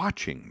they're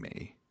watching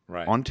me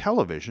right. on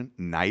television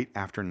night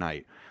after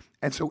night.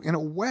 And so in a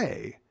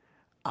way,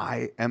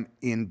 I am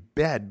in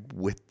bed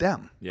with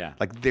them. Yeah.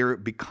 Like there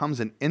becomes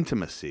an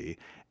intimacy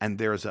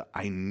and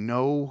I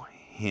know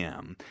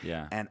him.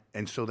 Yeah.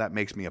 And so that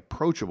makes me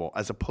approachable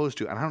as opposed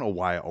to, and I don't know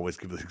why I always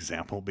give this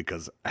example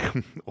because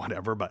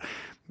whatever, but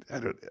I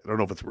don't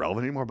know if it's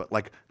relevant anymore, but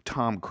like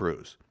Tom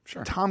Cruise.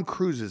 Sure. Tom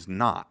Cruise is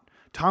not.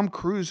 Tom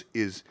Cruise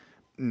is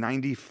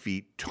 90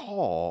 feet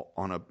tall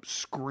on a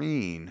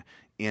screen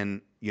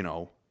in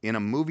a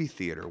movie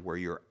theater where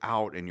you're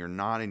out and you're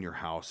not in your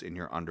house, in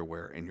your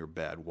underwear, in your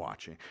bed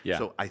watching. Yeah.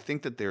 So I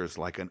think that there's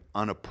like an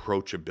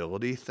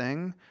unapproachability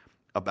thing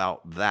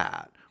about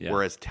that. Yeah.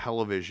 Whereas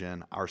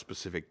television, our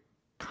specific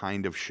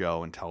kind of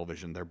show in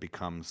television, there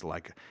becomes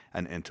like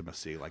an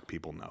intimacy, like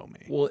people know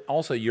me. Well,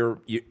 also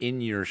you're in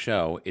your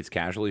show, it's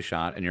casually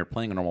shot and you're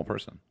playing a normal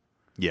person.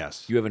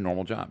 Yes. You have a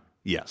normal job.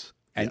 Yes.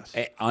 And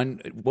yes.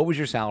 What was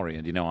your salary?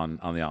 Do you know on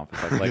The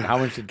Office? Like how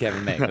much did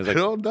Kevin make? I was like, I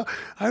don't know.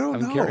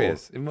 I'm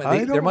curious.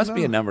 There must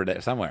be a number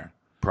there somewhere.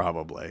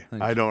 Probably.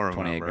 Like I don't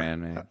remember. 28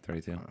 grand, maybe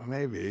 32.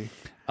 Maybe.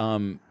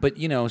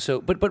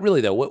 But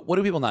really though, what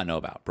do people not know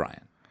about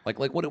Brian? Like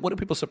what are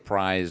people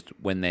surprised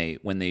when they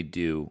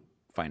do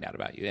find out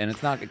about you? And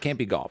it can't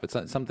be golf. It's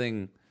not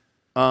something.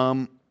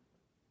 Well,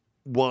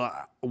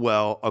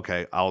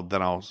 okay.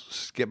 I'll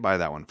skip by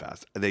that one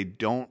fast. They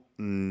don't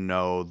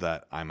know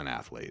that I'm an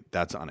athlete.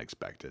 That's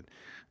unexpected.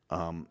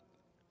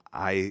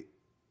 I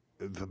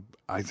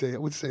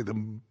would say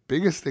the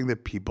biggest thing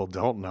that people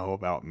don't know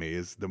about me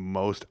is the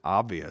most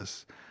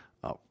obvious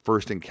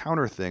first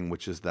encounter thing,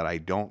 which is that I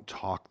don't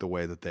talk the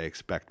way that they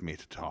expect me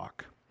to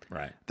talk.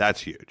 Right.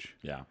 That's huge.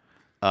 Yeah.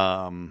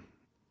 And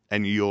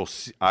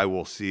I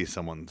will see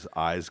someone's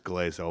eyes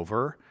glaze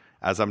over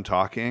as I'm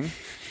talking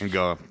and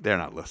go, they're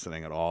not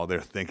listening at all. They're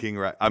thinking,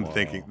 right? I'm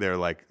thinking,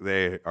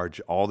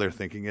 all they're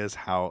thinking is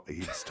how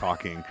he's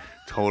talking,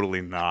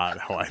 totally not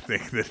how I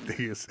think that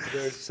he's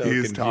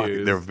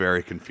talking. They're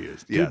very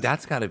confused. Dude, yes.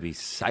 That's got to be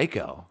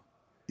psycho.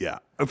 Yeah.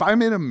 If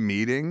I'm in a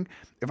meeting,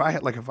 if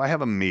I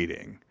have a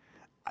meeting,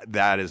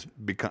 that's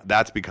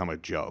become a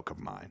joke of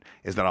mine,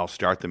 is that I'll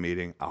start the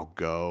meeting, I'll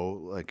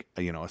go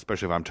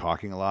especially if I'm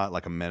talking a lot,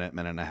 like a minute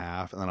and a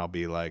half, and then I'll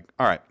be like,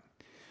 all right,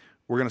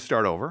 we're going to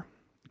start over.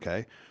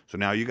 Okay. So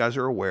now you guys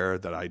are aware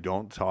that I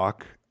don't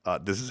talk.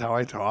 This is how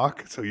I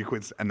talk. So you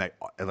quit. And they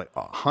like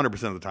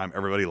 100% of the time,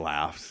 everybody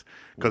laughs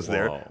because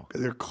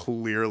they're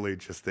clearly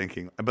just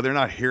thinking, but they're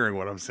not hearing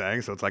what I'm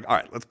saying. So it's like, all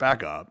right, let's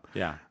back up.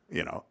 Yeah.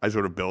 I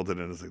sort of build it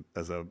in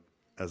as a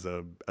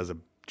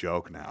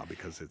joke now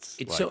because it's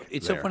so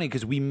funny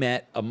because we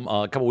met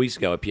a couple weeks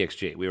ago at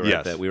PXG. We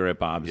were at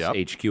Bob's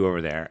HQ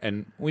over there,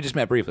 and we just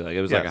met briefly. Like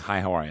it was like a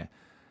hi, how are you?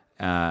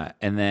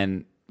 And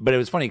then, but it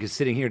was funny because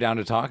sitting here down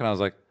to talk, and I was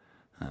like,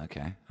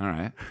 okay, all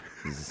right.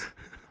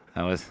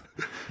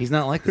 He's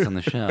not like this on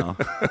the show.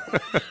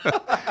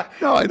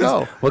 No, I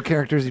know. What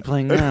character is he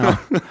playing now?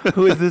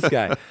 Who is this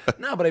guy?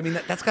 No, but I mean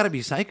that's got to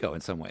be psycho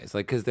in some ways,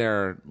 like because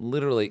they're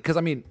literally. Because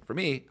I mean, for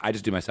me, I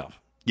just do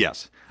myself.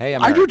 Yes. Hey,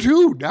 I do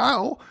too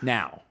now.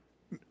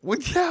 Well,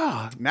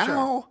 yeah, now.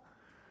 Sure.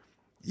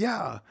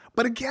 Yeah,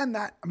 but again,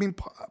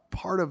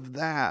 part of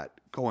that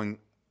going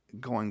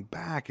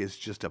back is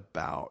just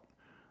about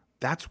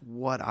that's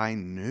what I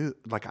knew.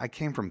 Like I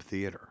came from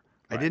theater.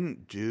 Right. I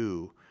didn't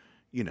do,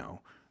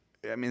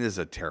 I mean, this is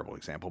a terrible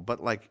example,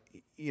 but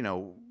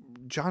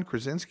John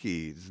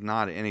Krasinski is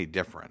not any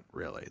different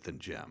really than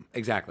Jim.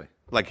 Exactly.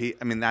 Like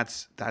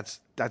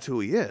that's who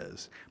he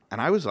is. And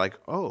I was like,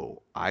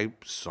 oh, I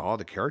saw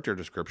the character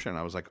description. And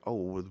I was like, oh,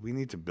 well, we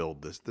need to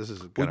build this. This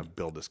is going to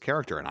build this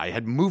character. And I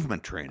had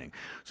movement training,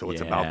 so it's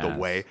about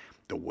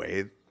the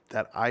way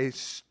that I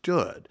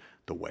stood,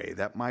 the way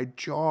that my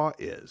jaw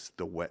is,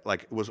 the way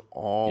like it was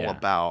all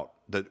about.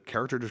 The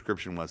character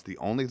description was the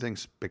only thing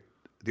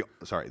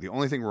the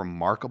only thing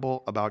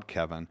remarkable about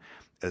Kevin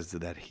is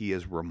that he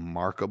is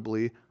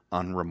remarkably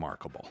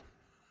unremarkable.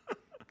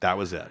 That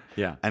was it.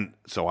 Yeah. And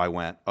so I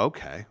went,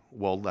 okay,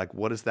 well, like,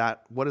 what does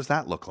that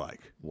look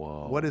like?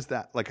 Whoa. What is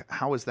that? Like,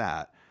 how is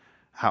that?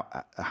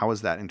 How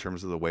is that in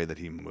terms of the way that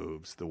he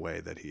moves, the way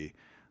that he,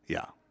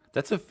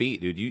 That's a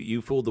feat, dude.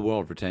 You fooled the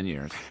world for 10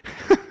 years.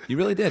 You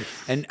really did.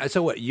 And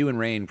so what, you and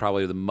Rain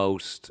probably are the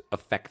most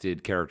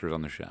affected characters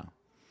on the show.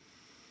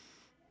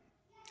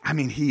 I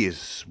mean, he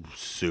is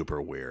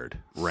super weird,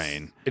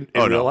 Rain. In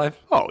real life?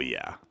 Oh,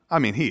 yeah. I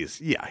mean, he's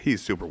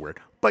super weird.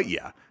 But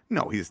yeah,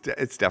 no,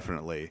 it's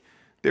definitely,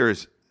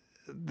 there's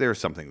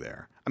something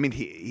there. I mean,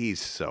 he's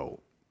so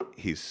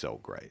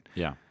great.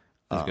 Yeah,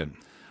 that's good.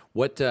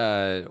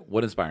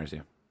 What inspires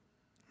you?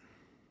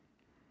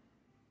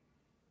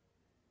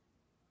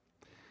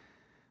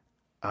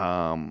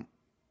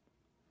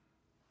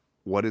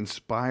 What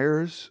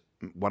inspires,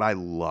 what I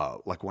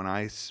love, like when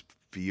I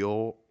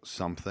feel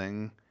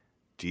something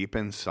deep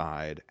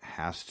inside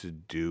has to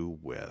do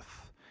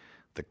with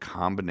the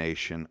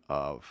combination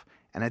of,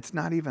 and it's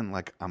not even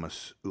like I'm a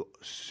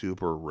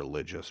super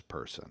religious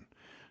person.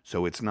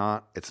 So it's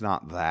not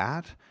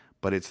that,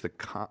 but it's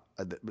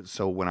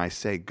so when I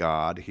say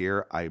God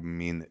here, I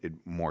mean it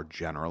more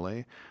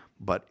generally,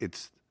 but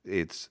it's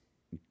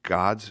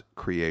God's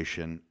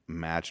creation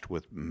matched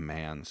with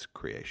man's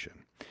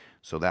creation.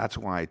 So that's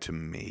why, to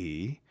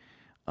me,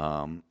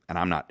 and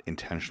I'm not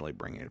intentionally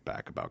bringing it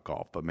back about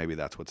golf, but maybe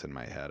that's what's in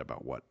my head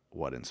about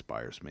what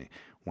inspires me.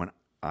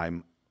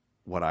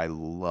 What I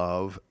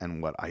love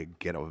and what I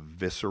get a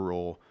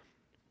visceral,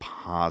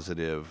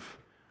 positive,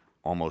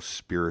 almost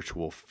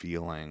spiritual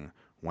feeling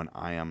when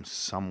I am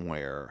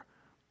somewhere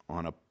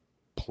on a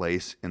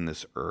place in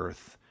this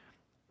earth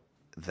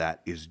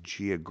that is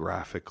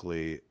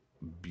geographically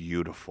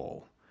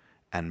beautiful,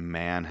 and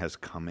man has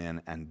come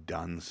in and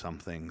done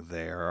something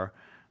there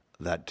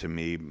that to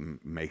me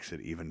makes it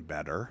even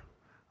better.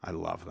 I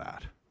love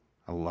that.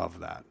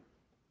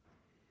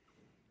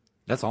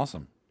 That's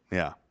awesome.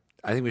 Yeah.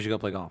 I think we should go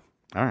play golf.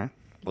 All right.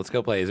 Let's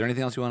go play. Is there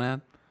anything else you want to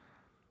add?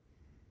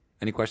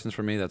 Any questions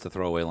for me? That's a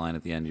throwaway line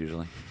at the end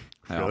usually.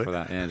 I Really? offer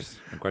that. Yeah, just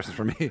questions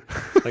for me.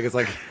 Like it's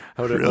like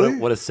Really?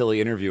 what a silly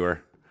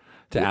interviewer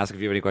to ask if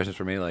you have any questions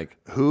for me. Like,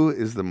 Who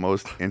is the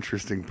most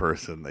interesting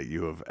person that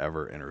you have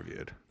ever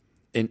interviewed?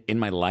 in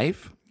my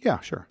life, Yeah,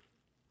 sure.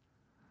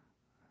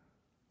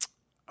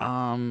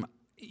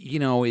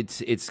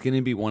 it's going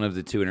to be one of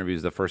the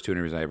the first two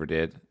interviews I ever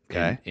did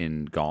Okay.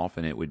 in golf,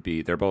 and it would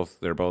be they're both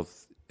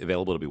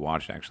available to be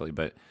watched actually.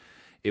 But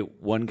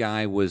one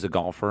guy was a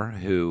golfer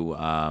who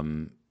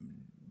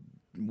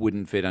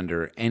wouldn't fit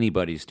under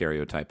anybody's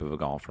stereotype of a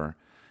golfer,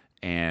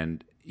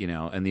 and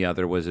the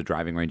other was a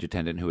driving range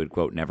attendant who had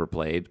quote never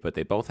played, but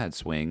they both had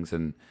swings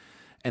and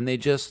they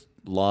just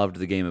loved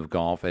the game of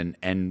golf and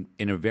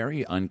in a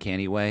very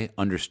uncanny way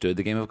understood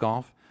the game of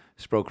golf,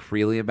 spoke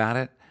freely about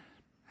it,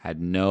 had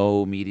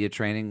no media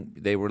training.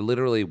 They were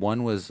literally,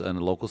 one was in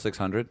a local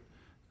 600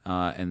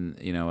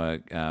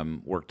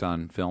 and worked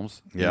on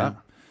films. Yeah.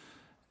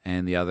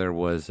 And the other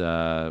was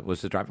a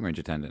driving range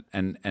attendant.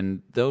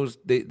 And those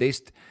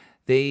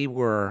they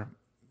were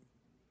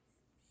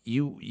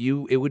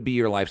it would be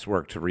your life's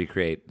work to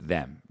recreate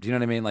them. Do you know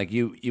what I mean? Like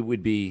it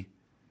would be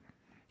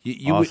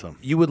Awesome.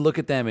 You would look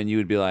at them and you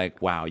would be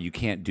like, wow, you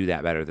can't do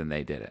that better than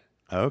they did it.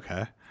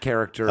 Okay.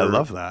 Character, I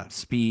love that.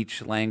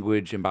 speech,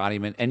 language,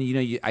 embodiment. And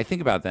I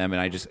think about them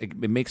and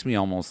it makes me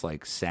almost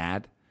like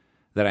sad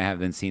that I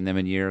haven't seen them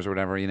in years or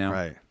whatever,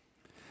 Right.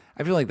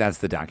 I feel like that's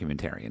the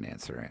documentarian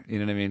answer. You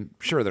know what I mean?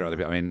 Sure, there are other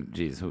people. I mean,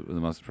 geez, who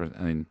the most?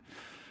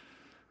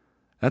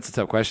 That's a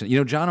tough question.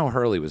 John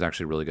O'Hurley was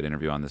actually a really good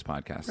interview on this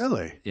podcast.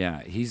 Really?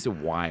 Yeah, he's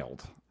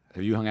wild.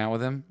 Have you hung out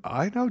with him?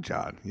 I know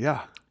John.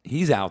 Yeah.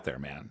 He's out there,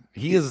 man.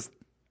 He is.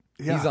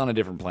 Yeah. He's on a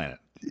different planet.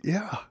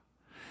 Yeah.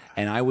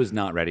 And I was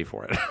not ready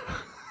for it.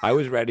 I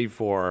was ready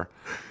for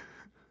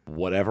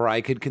whatever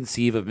I could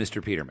conceive of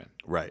Mr. Peterman.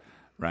 Right.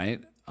 Right?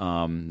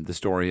 The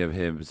story of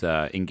his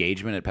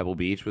engagement at Pebble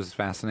Beach was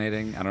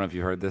fascinating. I don't know if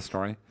you heard this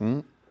story.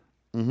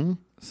 Mm-hmm.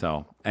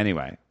 So,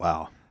 anyway.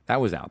 Wow. That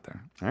was out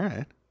there. All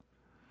right.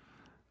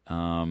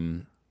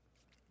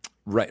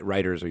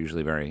 Writers are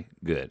usually very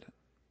good,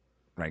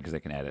 right? Because they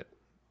can edit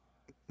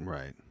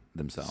Right.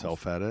 themselves.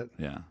 Self-edit.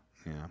 Yeah.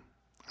 Yeah.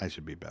 I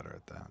should be better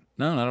at that.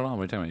 No, not at all.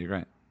 What are you talking about? You're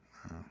great.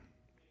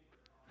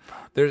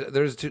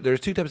 There's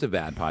two types of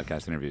bad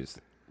podcast interviews.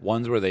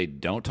 Ones where they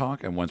don't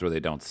talk, and ones where they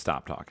don't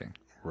stop talking.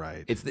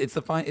 Right. It's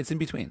in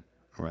between.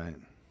 Right.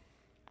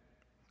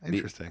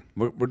 Interesting.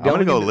 We're I'm gonna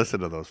delving go into- listen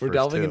to those. We're first,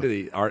 delving too. into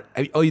the art.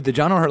 Oh, the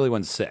John O'Hurley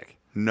one's sick.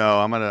 No,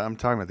 I'm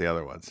talking about the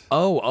other ones.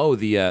 Oh,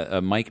 the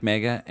Mike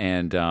Mega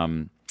and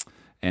Tim.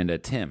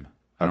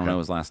 I don't Okay. know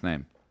his last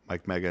name.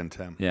 Mike, Mega, and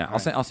Tim. Yeah, I'll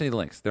send you the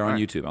links. They're on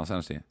YouTube. I'll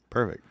send them to you.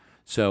 Perfect.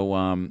 So,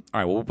 all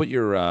right. Well, we'll put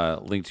your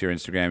link to your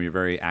Instagram. You're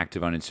very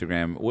active on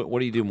Instagram. What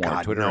do you do more?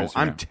 God, Twitter no, or Instagram?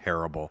 I'm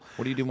terrible.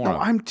 What do you do more? No,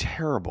 of? I'm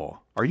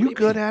terrible. Are you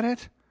good at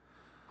it?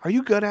 Are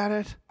you good at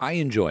it? I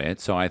enjoy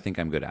it, so I think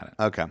I'm good at it.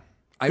 Okay.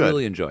 I Good.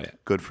 really enjoy it.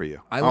 Good for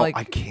you.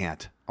 I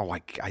can't. I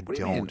What do you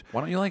don't. mean?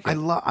 Why don't you like it?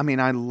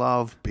 I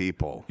love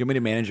people. You want me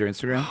to manage your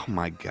Instagram? Oh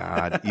my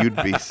God, you'd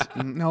be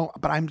no,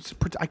 but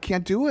I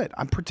can't do it.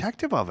 I'm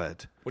protective of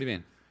it. What do you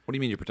mean? What do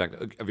you mean you're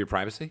protective of your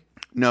privacy?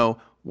 No,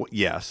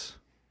 yes,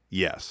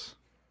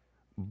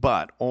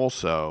 but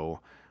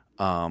also,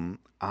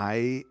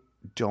 I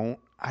don't.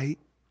 I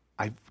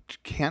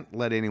can't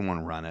let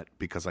anyone run it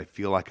because I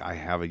feel like I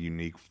have a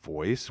unique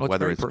voice, Well, it's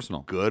whether very it's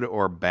personal. good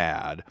or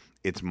bad.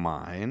 It's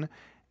mine,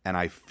 and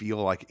I feel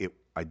like it.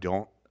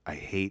 I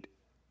hate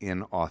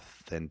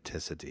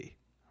inauthenticity.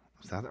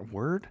 Is that a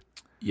word?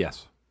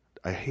 Yes.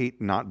 I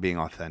hate not being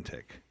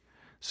authentic.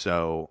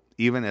 So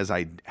even as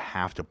I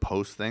have to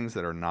post things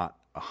that are not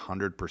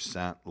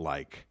 100%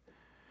 like,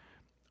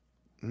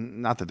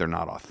 not that they're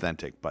not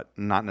authentic, but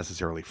not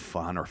necessarily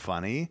fun or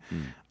funny,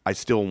 I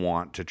still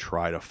want to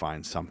try to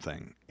find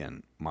something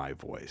in my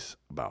voice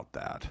about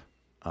that.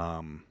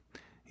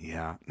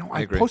 Yeah. No,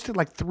 I agree. posted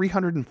like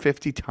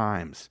 350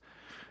 times.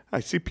 I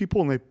see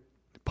people and they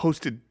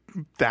posted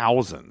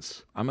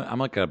thousands. I'm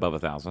like above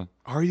 1,000.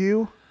 Are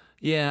you?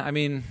 Yeah, I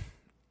mean,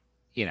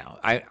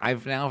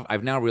 I've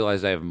now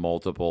realized I have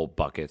multiple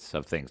buckets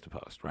of things to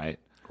post, right?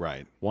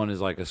 Right. One is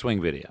like a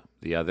swing video.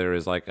 The other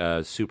is like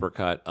a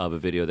supercut of a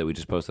video that we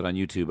just posted on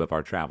YouTube of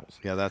our travels.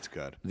 Yeah, that's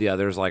good. The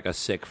other is like a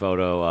sick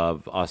photo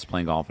of us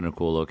playing golf in a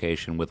cool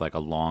location with like a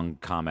long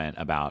comment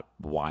about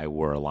why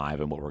we're alive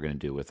and what we're going to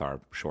do with our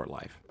short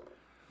life.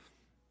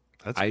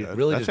 That's I good.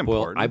 really That's just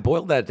important.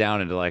 boiled that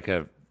down into like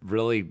a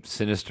really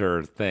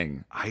sinister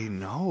thing. I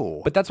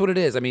know. But that's what it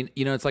is. I mean,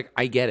 it's like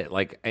I get it.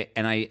 Like,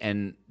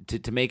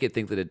 to make it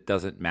think that it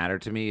doesn't matter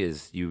to me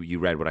is you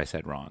read what I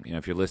said wrong.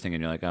 If you're listening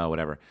and you're like, oh,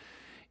 whatever.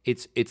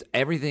 It's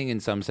everything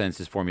in some sense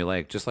is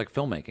formulaic, just like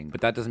filmmaking.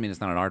 But that doesn't mean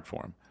it's not an art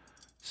form.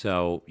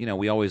 So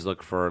we always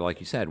look for, like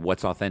you said,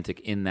 what's authentic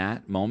in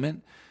that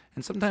moment.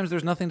 And sometimes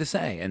there's nothing to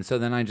say, and so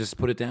then I just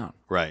put it down.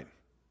 Right.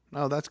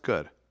 No, that's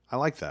good. I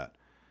like that.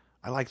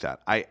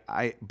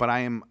 But I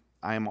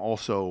am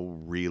also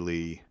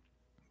really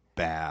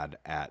bad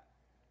at.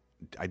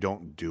 I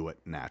don't do it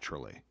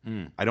naturally.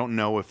 I don't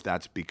know if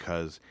that's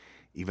because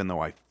even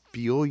though I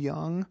feel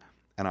young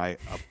and I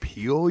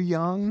appeal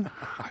young,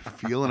 I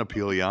feel and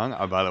appeal young.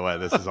 Oh, by the way,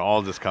 this is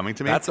all just coming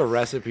to me. That's a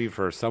recipe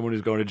for someone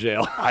who's going to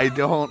jail. I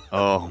don't.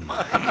 Oh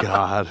my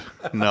God.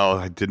 No,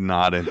 I did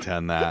not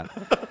intend that.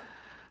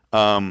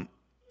 I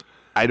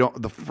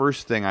don't. The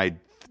first thing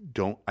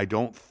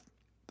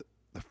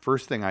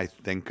I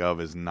think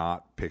of is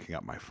not picking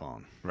up my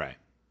phone. Right.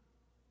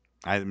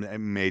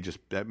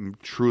 That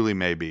truly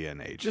may be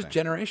an age Just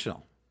thing.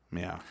 generational.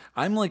 Yeah.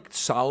 I'm like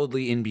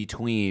solidly in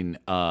between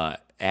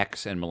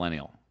X and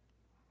millennial.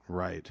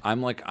 Right.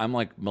 I'm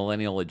like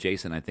millennial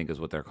adjacent, I think is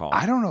what they're called.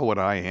 I don't know what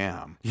I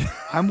am.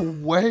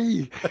 I'm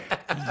way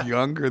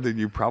younger than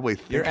you probably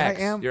think You're X.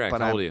 I am. You're X.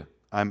 But How old are you?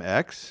 I'm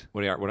X.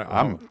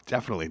 I'm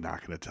definitely not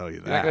going to tell you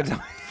You're not that. gonna tell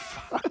me.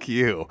 Fuck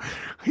you.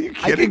 Are you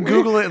I kidding can me?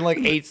 Google it in like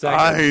 8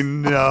 seconds.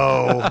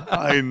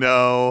 I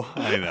know.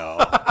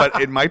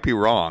 But it might be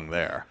wrong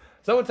there.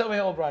 Someone tell me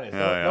how old Brian is.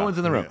 Yeah. No one's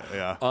in the room.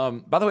 Yeah.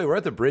 By the way, we're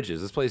at the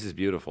Bridges. This place is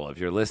beautiful. If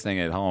you're listening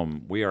at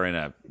home, we're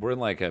in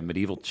like a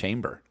medieval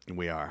chamber.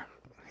 We are.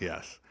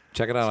 Yes.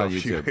 Check it out So on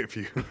YouTube.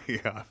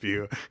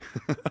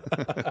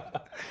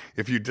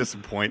 if you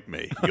disappoint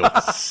me, you'll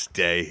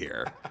stay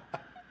here.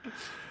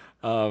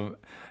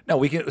 No,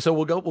 we can. So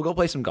we'll go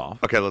play some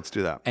golf, Okay, let's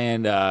do that.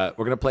 and we're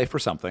gonna play for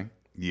something.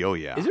 Yo,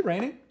 yeah. Is it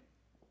raining?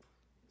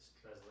 It's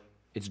drizzling.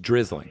 It's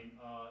drizzling. It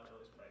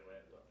looks pretty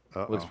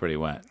wet. Looks pretty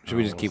wet. Should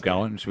we just keep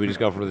going? Should we just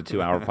go for the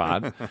 2-hour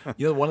pod?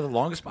 One of the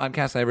longest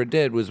podcasts I ever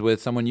did was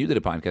with someone you did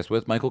a podcast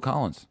with, Michael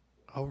Collins.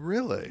 Oh,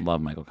 really?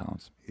 Love Michael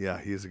Collins. Yeah,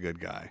 he's a good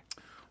guy.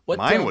 What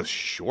Mine was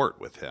short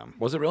with him.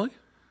 Was it really?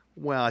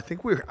 Well, I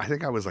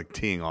think I was like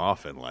teeing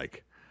off and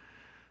like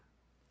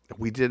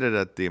we did it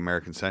at the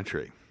American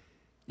Century.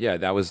 Yeah,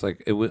 that was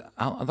like it was.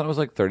 I thought it was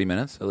like 30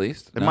 minutes at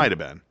least. It might have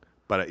been,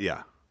 but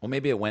yeah. Well,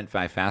 maybe it went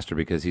by faster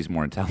because he's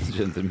more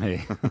intelligent than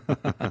me.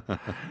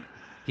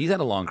 He's had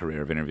a long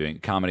career of interviewing,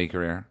 comedy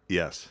career.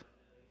 Yes.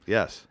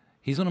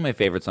 He's one of my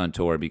favorites on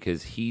tour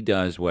because he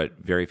does what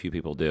very few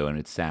people do, and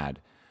it's sad.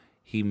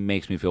 He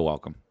makes me feel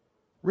welcome.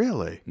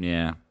 Really?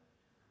 Yeah.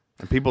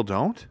 And people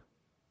don't?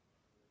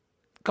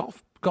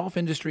 Golf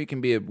industry can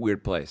be a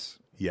weird place.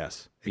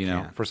 Yes. You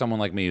know, for someone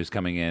like me who's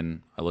coming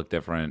in, I look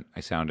different, I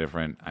sound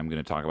different, I'm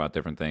going to talk about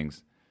different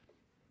things.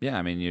 Yeah,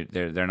 I mean,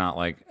 they're not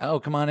like, oh,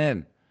 come on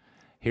in.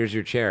 Here's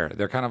your chair.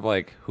 They're kind of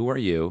like, who are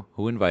you?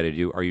 Who invited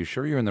you? Are you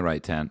sure you're in the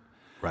right tent?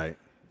 Right.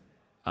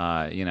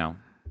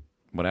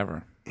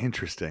 Whatever.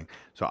 Interesting.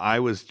 So I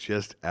was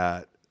just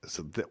at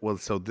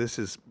so this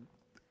is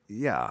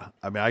yeah.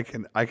 I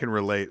mean, I can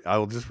relate. I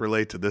will just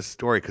relate to this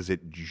story because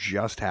it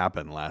just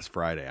happened last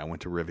Friday. I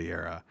went to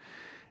Riviera,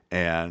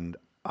 and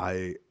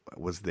I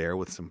was there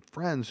with some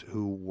friends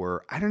who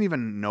were, I don't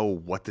even know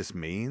what this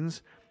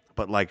means,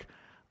 but like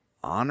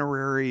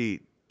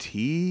honorary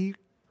tea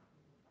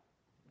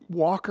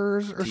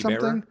walkers or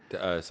something.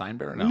 Sign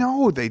bearer?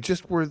 No, they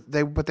just were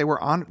they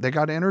were on. They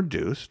got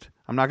introduced.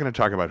 I'm not going to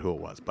talk about who it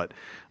was, but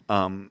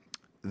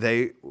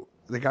they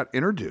got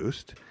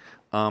introduced.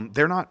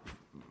 They're not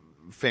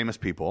famous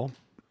people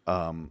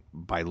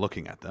by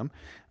looking at them.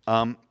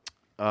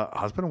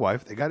 Husband and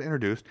wife. They got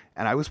introduced,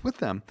 and I was with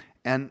them,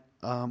 and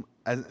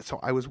so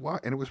I was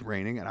and it was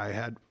raining, and I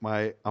had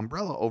my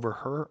umbrella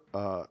over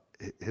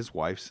his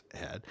wife's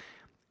head,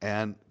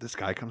 and this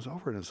guy comes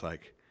over and is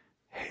like,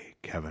 "Hey,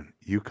 Kevin,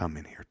 you come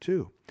in here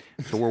too."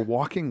 So we're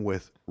walking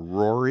with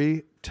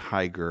Rory,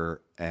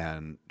 Tiger,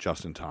 and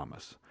Justin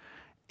Thomas.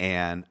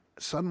 And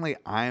suddenly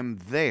I'm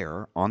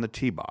there on the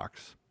tee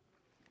box,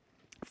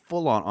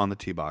 full on the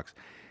tee box,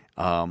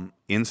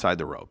 inside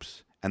the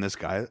ropes. And this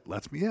guy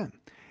lets me in.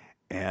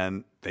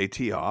 And they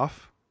tee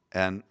off,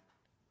 and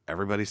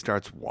everybody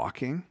starts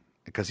walking.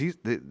 Because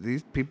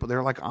these people,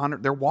 they're like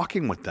they're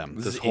walking with them.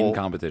 This is in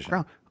competition.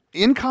 Ground.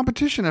 In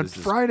competition at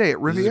Friday at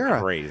Riviera. This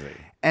is crazy.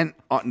 And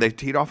they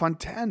teed off on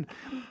 10.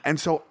 And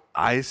so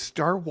I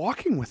start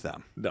walking with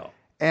them. No.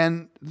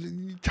 And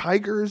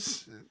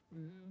Tiger's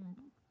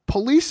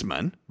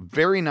policeman,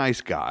 very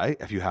nice guy,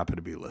 if you happen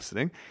to be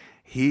listening,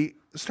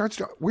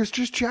 we're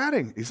just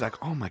chatting. He's like,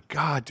 "Oh my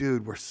God,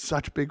 dude, we're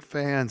such big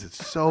fans.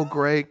 It's so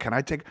great. Can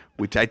I take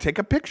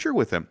a picture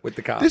with him?" With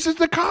the cop. This is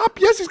the cop.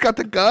 Yes, he's got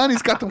the gun.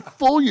 He's got the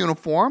full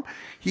uniform.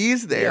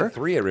 He's there. Yeah,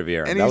 3 at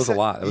Riviera. And that was a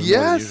lot. That was more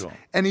than usual.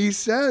 And he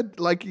said,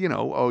 like,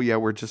 "Oh yeah,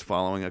 we're just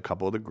following a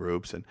couple of the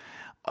groups." And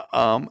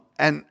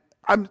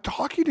I'm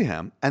talking to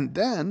him, and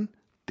then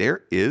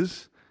there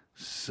is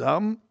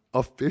some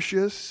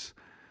officious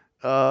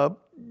golf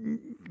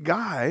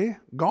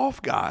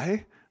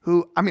guy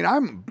who, I mean,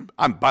 I'm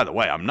by the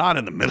way, I'm not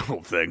in the middle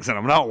of things, and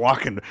I'm not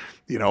walking,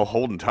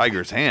 holding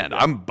Tiger's hand.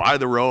 I'm by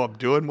the rope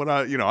doing what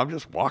I'm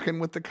just walking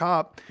with the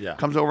cop. Yeah.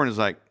 Comes over and is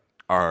like,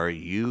 "Are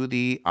you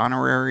the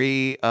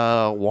honorary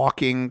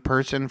walking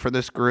person for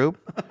this group?"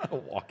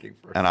 Walking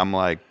person. And I'm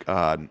like,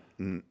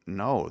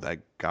 no, that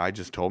guy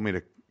just told me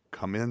to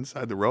come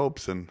inside the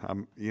ropes, and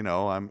I'm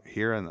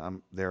here,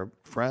 and they're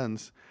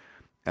friends.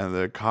 And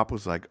the cop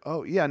was like,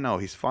 "Oh yeah, no,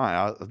 he's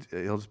fine.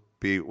 He'll just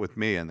be with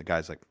me." And the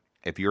guy's like,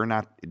 "If do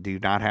you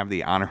not have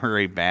the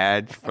honorary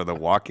badge for the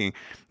walking,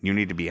 you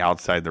need to be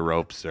outside the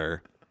ropes,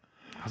 sir."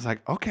 I was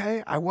like,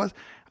 "Okay,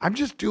 I'm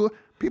just doing."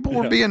 People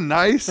were being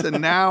nice,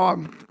 and now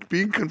I'm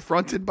being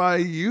confronted by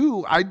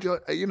you. Like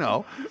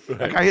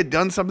I had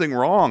done something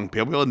wrong.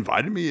 People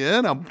invited me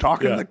in. I'm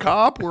talking to the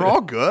cop. We're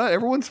all good.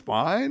 Everyone's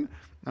fine.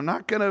 I'm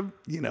not gonna,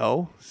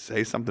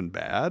 say something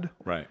bad.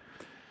 Right.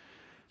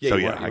 Yeah, So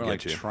you yeah, were I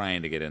like get you.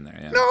 trying to get in there.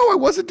 Yeah. No, I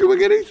wasn't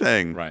doing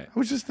anything. Right. I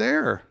was just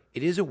there.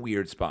 It is a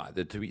weird spot.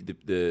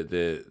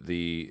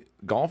 The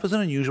golf is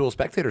an unusual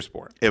spectator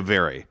sport.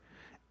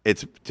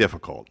 It's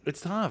difficult. It's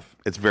tough.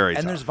 It's very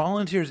and tough. there's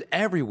volunteers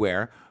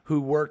everywhere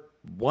who work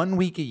 1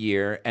 week a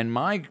year. And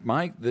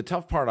the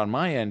tough part on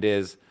my end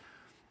is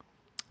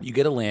you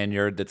get a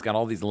lanyard that's got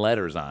all these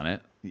letters on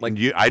it. Like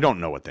I don't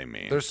know what they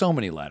mean. there's so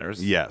many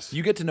letters. Yes.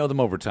 You get to know them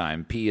over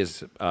time. P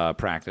is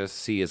practice,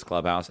 C is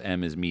clubhouse,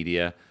 M is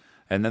media,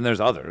 and then there's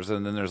others,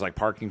 and then there's like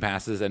parking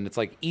passes, and it's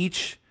like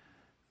each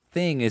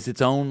thing is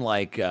its own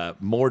like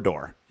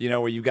Mordor,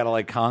 where you got to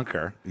like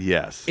conquer.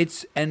 Yes.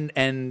 It's and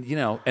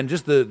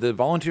just the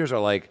volunteers are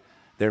like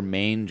their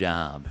main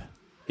job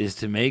is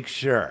to make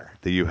sure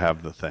that you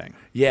have the thing.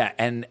 Yeah,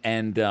 and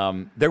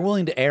they're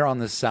willing to err on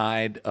the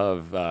side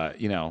of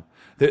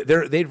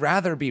they'd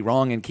rather be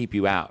wrong and keep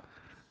you out.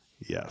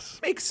 Yes.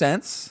 Makes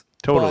sense.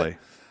 Totally.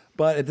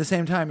 But at the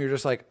same time, you're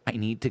just like, I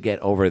need to get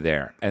over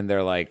there, and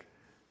they're like,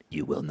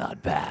 you will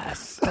not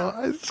pass. Oh,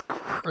 it's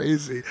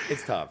crazy.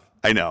 It's tough.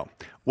 I know.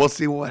 Well,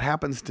 see, what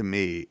happens to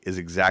me is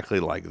exactly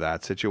like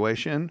that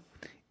situation.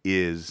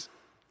 Is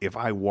if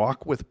I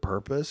walk with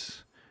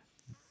purpose,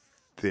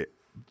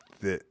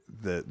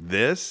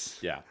 this.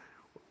 Yeah.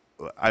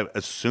 I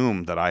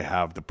assume that I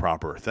have the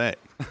proper thing,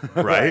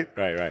 right?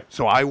 Right.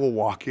 So I will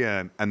walk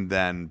in and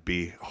then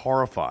be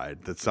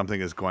horrified that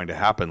something is going to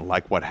happen,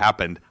 like what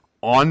happened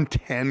on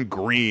 10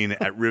 Green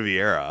at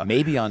Riviera,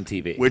 Maybe on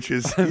TV. which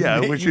is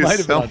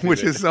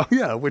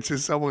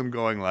someone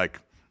going like,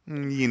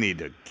 "You need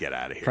to get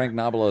out of here." Frank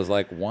Nobilo is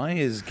like, why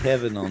is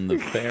Kevin on the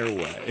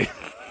fairway?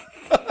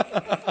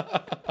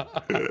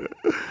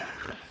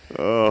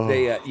 Oh.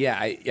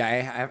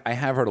 I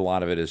have heard a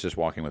lot of it is just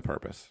walking with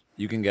purpose.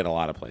 You can get a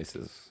lot of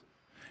places.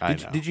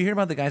 Did you hear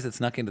about the guys that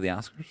snuck into the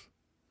Oscars?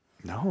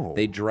 No.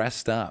 They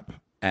dressed up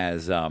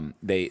as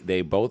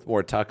they both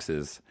wore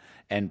tuxes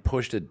and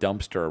pushed a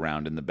dumpster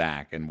around in the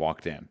back and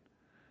walked in.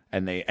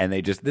 And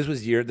they just this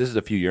is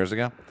a few years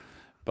ago.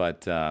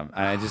 But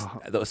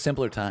those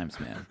simpler times,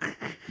 man.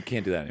 You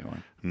can't do that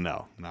anymore.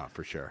 No, not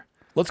for sure.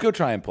 Let's go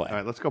try and play. All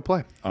right, let's go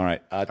play. All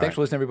right. Thanks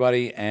for listening,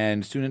 everybody.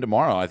 And tune in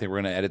tomorrow. I think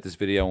we're going to edit this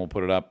video and we'll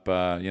put it up,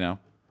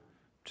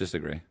 just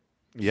agree.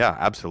 Yeah,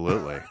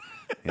 absolutely.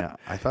 Yeah,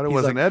 I thought it He's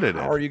wasn't like,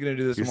 edited. How are you going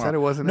to do this You tomorrow? said it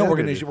wasn't No,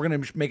 edited. we're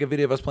gonna make a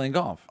video of us playing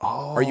golf.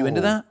 Oh, are you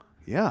into that?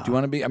 Yeah. Do you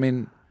want to be? I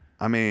mean,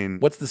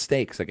 what's what's the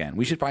stakes again?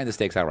 We should find the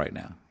stakes out right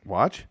now.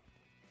 watch?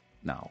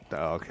 No.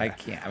 Oh, okay. I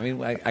can't. I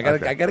mean, I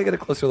gotta get a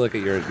closer look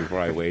at yours before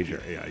I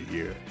wager. Yeah,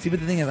 you. See, but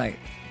the thing is,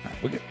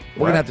 we're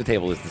gonna have to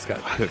table this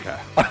discussion. Okay.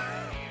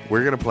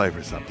 We're gonna play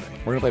for something.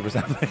 We're gonna play for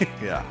something.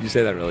 Yeah. You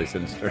say that really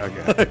sinister.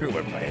 Okay.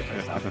 We're playing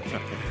for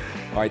something.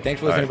 All right. Thanks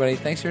for listening, everybody.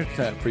 Thanks for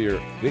your.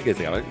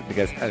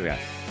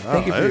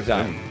 Thank you for your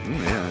time.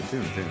 Yeah,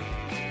 tune.